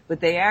place. But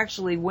they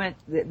actually went,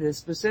 the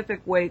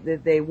specific way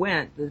that they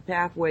went, the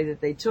pathway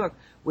that they took,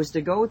 was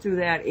to go through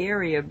that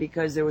area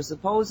because there were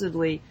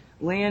supposedly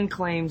land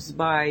claims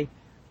by,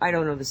 I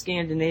don't know, the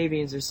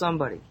Scandinavians or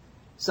somebody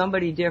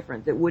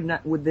different that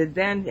would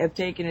then have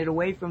taken it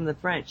away from the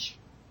French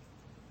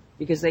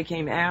because they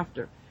came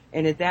after.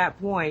 And at that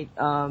point,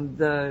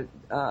 the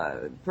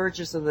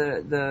purchase of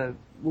the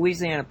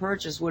Louisiana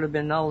Purchase would have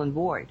been null and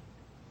void.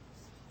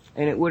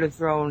 And it would have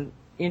thrown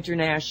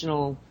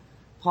international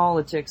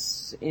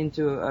politics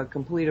into a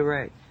complete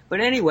array.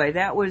 But anyway,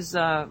 that was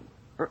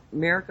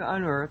America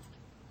Unearthed.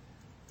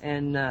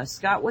 And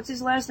Scott, what's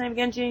his last name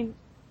again, Gene?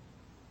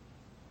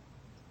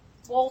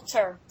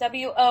 Wolter.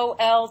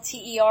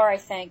 Wolter, I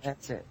think.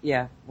 That's it.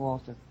 Yeah,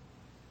 Walter.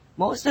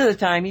 Most of the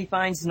time he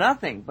finds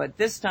nothing, but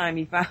this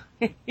time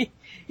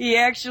he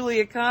actually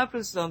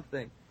accomplished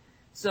something.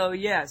 So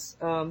yes,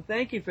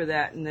 thank you for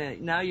that.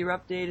 And now you're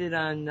updated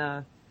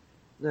on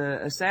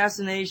the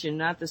assassination,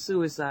 not the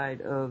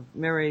suicide, of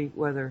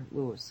Meriwether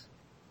Lewis,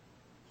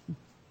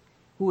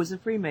 who was a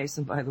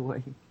Freemason, by the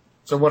way.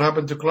 So what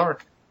happened to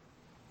Clark?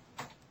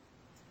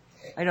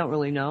 I don't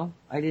really know.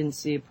 I didn't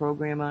see a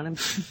program on him.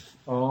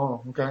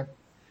 Oh, okay.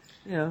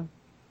 Yeah.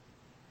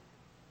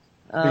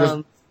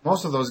 Because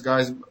most of those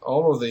guys,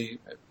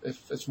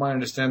 if it's my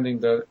understanding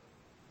that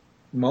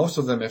most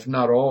of them, if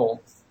not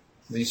all,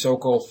 the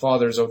so-called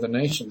fathers of the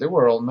nation, they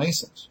were all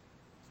Masons.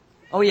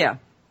 Oh yeah,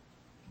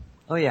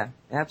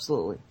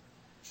 absolutely.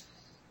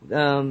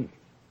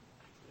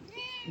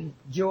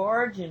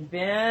 George and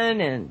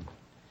Ben and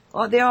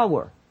they all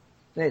were.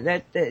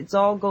 It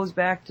all goes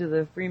back to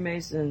the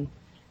Freemason.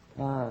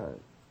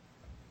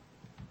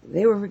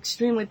 They were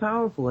extremely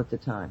powerful at the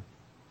time,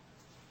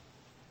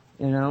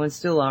 and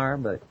still are,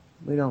 but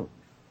we don't.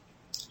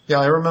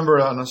 Yeah, I remember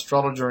an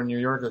astrologer in New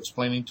York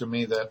explaining to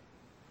me that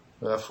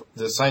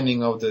the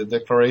signing of the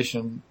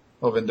Declaration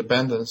of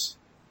Independence,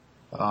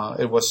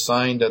 it was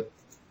signed at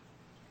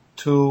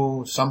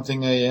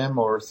 2-something a.m.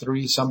 or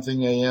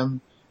 3-something a.m.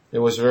 It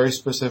was very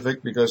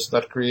specific because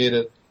that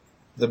created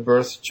the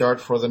birth chart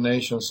for the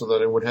nation so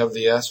that it would have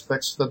the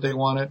aspects that they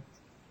wanted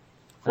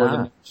for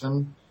the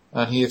nation.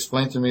 And he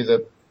explained to me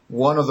that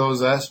one of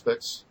those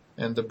aspects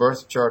in the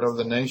birth chart of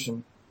the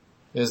nation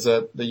is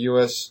that the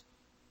U.S.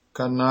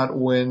 cannot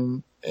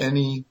win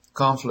any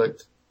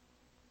conflict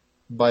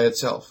by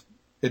itself.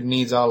 It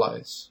needs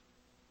allies.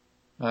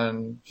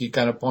 And he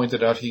kind of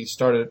pointed out, he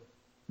started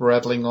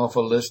rattling off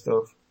a list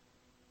of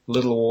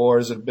little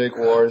wars and big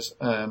wars,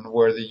 and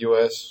where the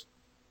U.S.,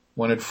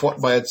 when it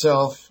fought by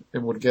itself,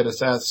 it would get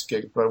its ass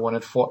kicked. But when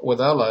it fought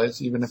with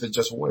allies, even if it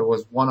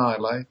was one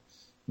ally,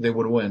 they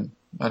would win.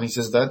 And he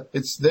says that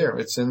it's there.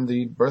 It's in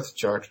the birth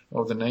chart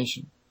of the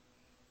nation.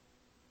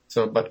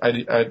 So, but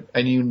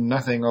I knew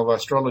nothing of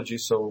astrology,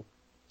 so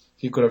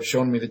he could have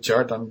shown me the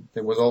chart, and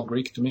it was all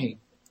Greek to me.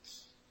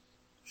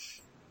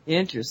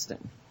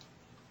 Interesting.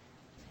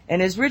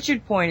 And as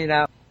Richard pointed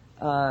out,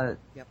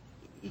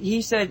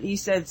 he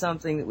said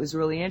something that was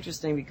really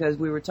interesting, because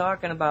we were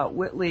talking about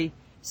Whitley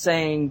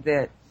saying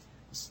that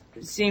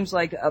it seems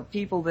like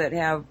people that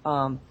have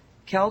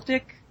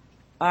Celtic,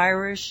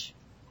 Irish,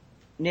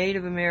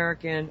 Native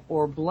American,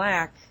 or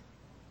black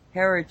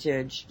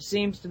heritage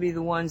seems to be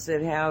the ones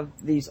that have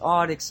these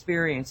odd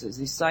experiences,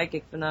 these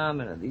psychic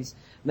phenomena, these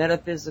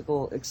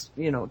metaphysical,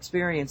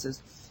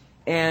 experiences.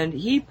 And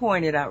he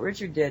pointed out,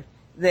 Richard did,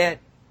 that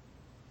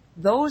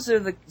those are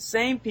the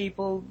same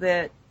people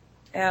that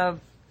have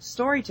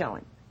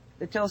storytelling,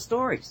 that tell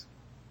stories.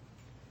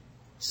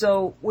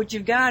 So what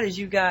you've got is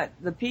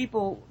the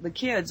people, the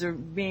kids are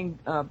being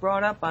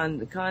brought up on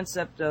the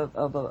concept of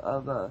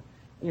a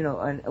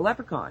a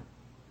leprechaun,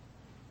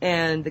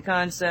 and the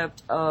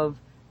concept of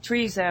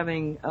trees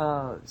having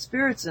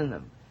spirits in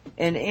them,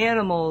 and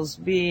animals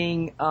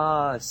being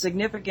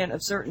significant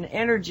of certain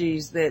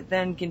energies that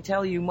then can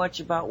tell you much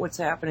about what's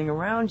happening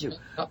around you.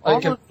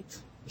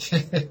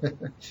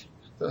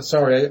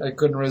 Sorry, I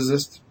couldn't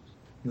resist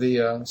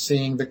the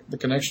seeing the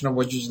connection of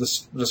what you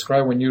just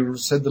described when you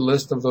said the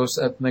list of those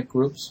ethnic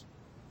groups.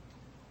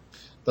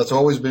 That's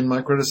always been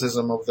my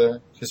criticism of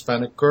the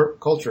Hispanic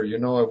culture.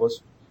 I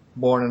was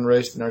born and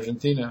raised in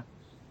Argentina,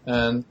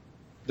 and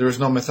there is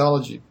no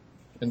mythology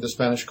in the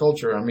Spanish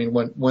culture. I mean,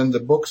 when the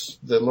books,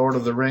 the Lord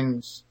of the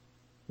Rings,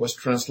 was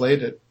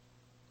translated,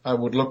 I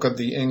would look at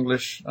the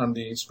English and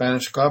the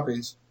Spanish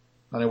copies,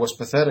 and it was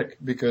pathetic,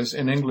 because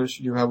in English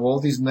you have all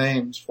these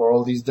names for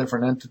all these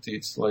different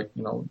entities, like,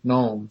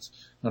 gnomes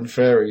and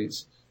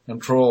fairies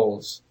and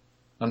trolls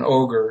and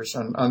ogres,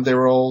 and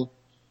they're all,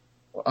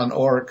 and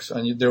orcs,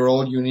 and they're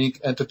all unique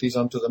entities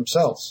unto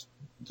themselves.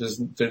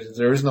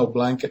 There is no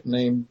blanket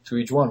name to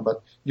each one,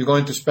 but you go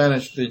into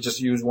Spanish, they just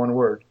use one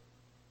word,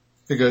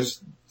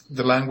 because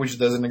the language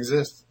doesn't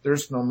exist.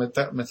 There's no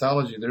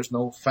mythology. There's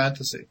no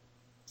fantasy.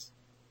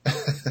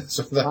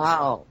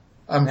 Wow.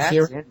 That's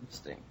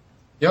interesting.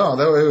 Yeah,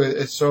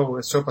 it's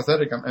so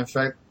pathetic. In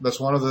fact, that's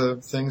one of the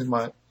things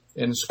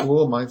in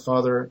school, my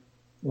father,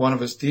 one of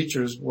his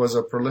teachers was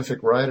a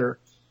prolific writer,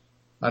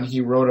 and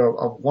he wrote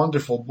a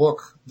wonderful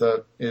book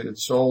that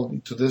it's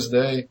sold to this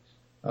day,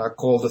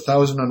 called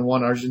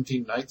 1001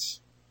 Argentine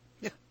Nights.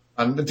 Yeah.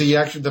 And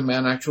the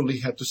man actually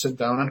had to sit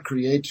down and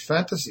create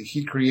fantasy.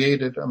 He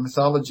created a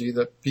mythology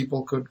that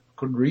people could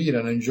read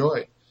and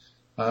enjoy.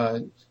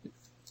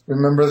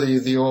 Remember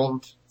the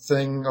old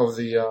thing of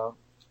the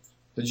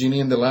genie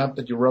in the lamp,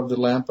 that you rub the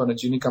lamp and a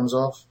genie comes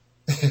off?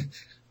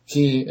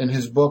 He, in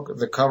his book,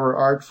 the cover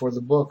art for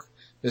the book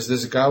is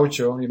this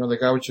gaucho. The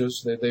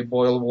gauchos, they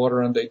boil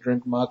water and they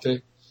drink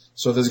mate.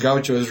 So this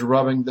gaucho is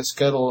rubbing this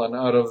kettle, and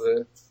out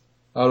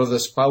of the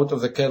spout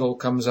of the kettle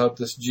comes out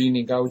this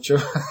genie gaucho.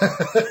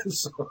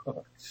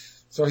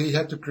 So he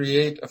had to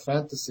create a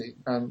fantasy,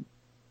 and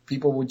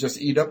people would just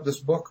eat up this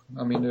book.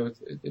 I mean,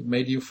 it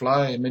made you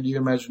fly. It made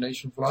your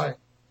imagination fly.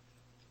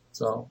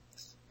 So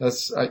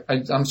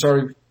I'm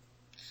sorry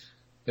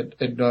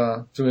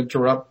to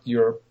interrupt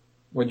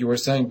what you were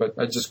saying, but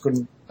I just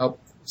couldn't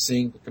help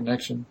seeing the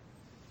connection.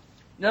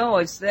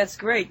 No, that's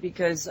great,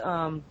 because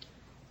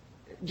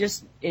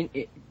just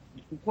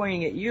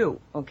pointing at you,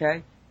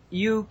 okay,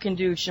 you can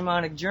do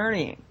shamanic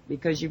journeying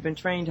because you've been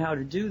trained how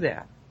to do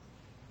that.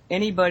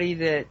 Anybody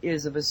that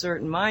is of a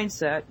certain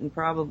mindset and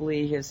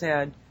probably has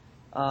had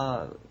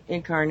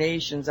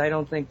incarnations, I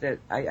don't think that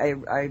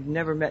I've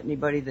never met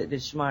anybody that did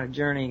shamanic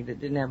journeying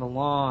that didn't have a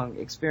long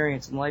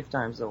experience and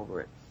lifetimes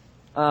over it.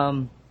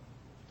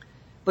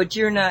 But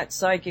you're not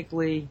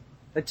psychically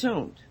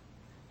attuned.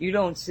 You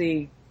don't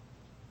see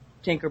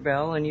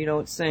Tinkerbell, and you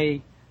don't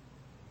see,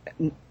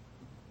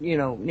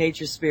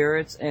 nature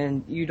spirits,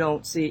 and you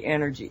don't see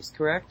energies,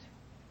 correct?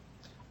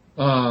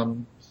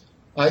 The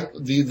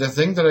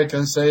thing that I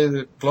can say,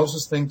 the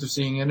closest thing to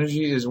seeing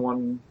energy is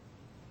when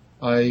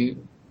I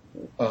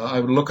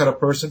would look at a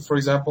person, for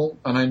example,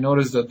 and I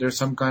notice that there's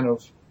some kind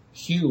of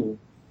hue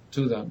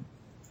to them.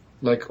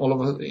 Like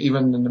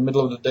even in the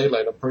middle of the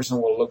daylight, a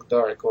person will look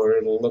dark, or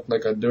it'll look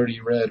like a dirty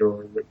red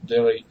or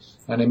dirty,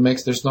 and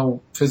there's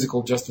no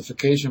physical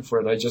justification for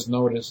it. I just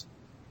notice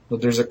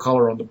that there's a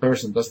color on the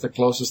person. That's the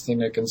closest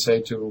thing I can say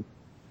to,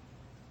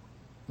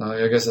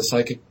 I guess, a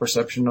psychic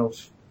perception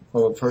of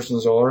a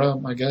person's aura,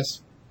 I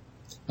guess.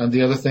 And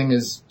the other thing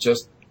is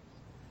just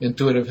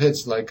intuitive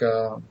hits, like,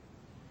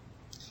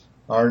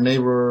 our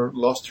neighbor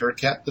lost her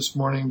cat this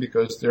morning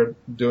because they're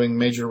doing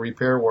major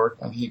repair work,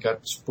 and he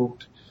got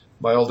spooked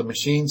by all the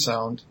machine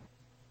sound.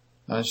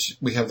 And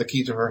we have the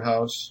key to her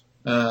house,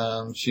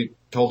 and she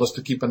told us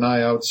to keep an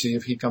eye out, see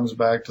if he comes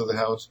back to the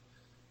house,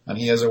 and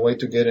he has a way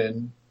to get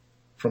in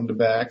from the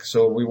back.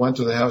 So we went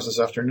to the house this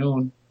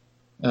afternoon,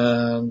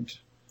 and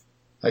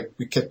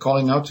we kept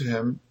calling out to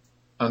him,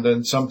 and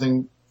then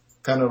something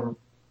kind of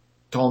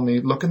told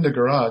me, look in the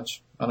garage.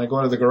 And I go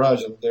to the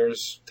garage, and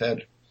there's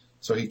Ted.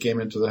 So he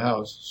came into the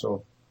house.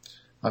 So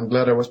I'm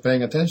glad I was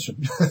paying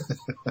attention.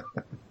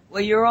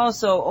 Well, you're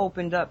also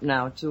opened up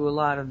now to a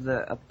lot of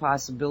the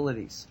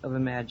possibilities of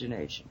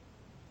imagination.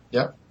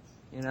 Yeah.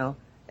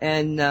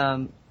 And,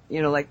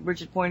 like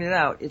Richard pointed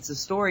out, it's a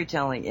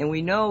storytelling. And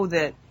we know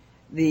that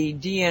the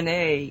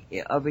DNA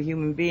of a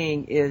human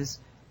being is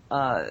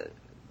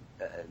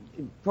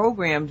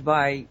programmed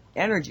by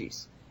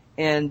energies.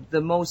 And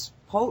the most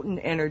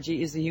potent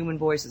energy is the human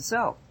voice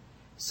itself.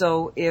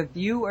 So if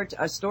you are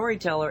a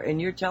storyteller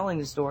and you're telling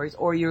the stories,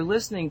 or you're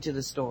listening to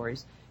the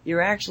stories,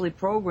 you're actually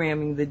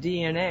programming the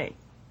DNA.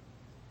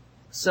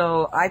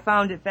 So I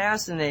found it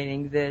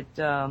fascinating that,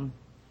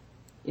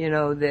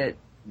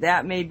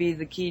 that may be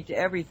the key to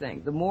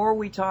everything. The more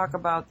we talk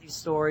about these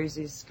stories,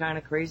 these kind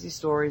of crazy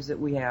stories that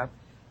we have,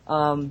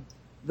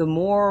 the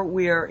more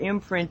we are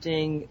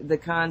imprinting the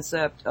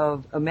concept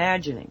of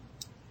imagining.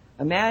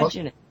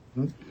 Imagining.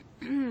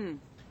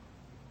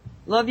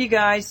 Love you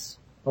guys.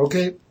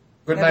 Okay.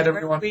 Good night,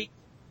 everyone.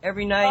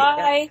 Every night.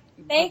 Bye.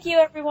 Thank you,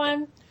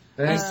 everyone.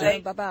 Thanks.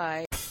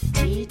 Bye-bye.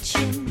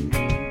 Teaching,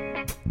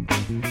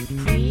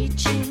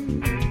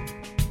 preaching,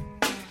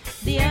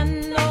 the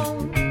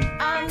unknown,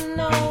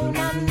 unknown,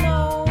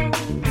 unknown.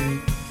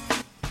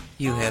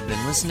 You have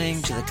been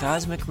listening to the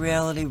Cosmic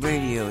Reality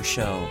Radio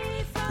Show,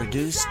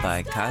 produced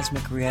by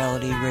Cosmic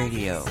Reality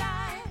Radio.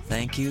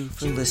 Thank you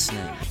for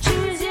listening.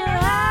 Choose your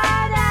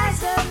heart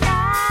as a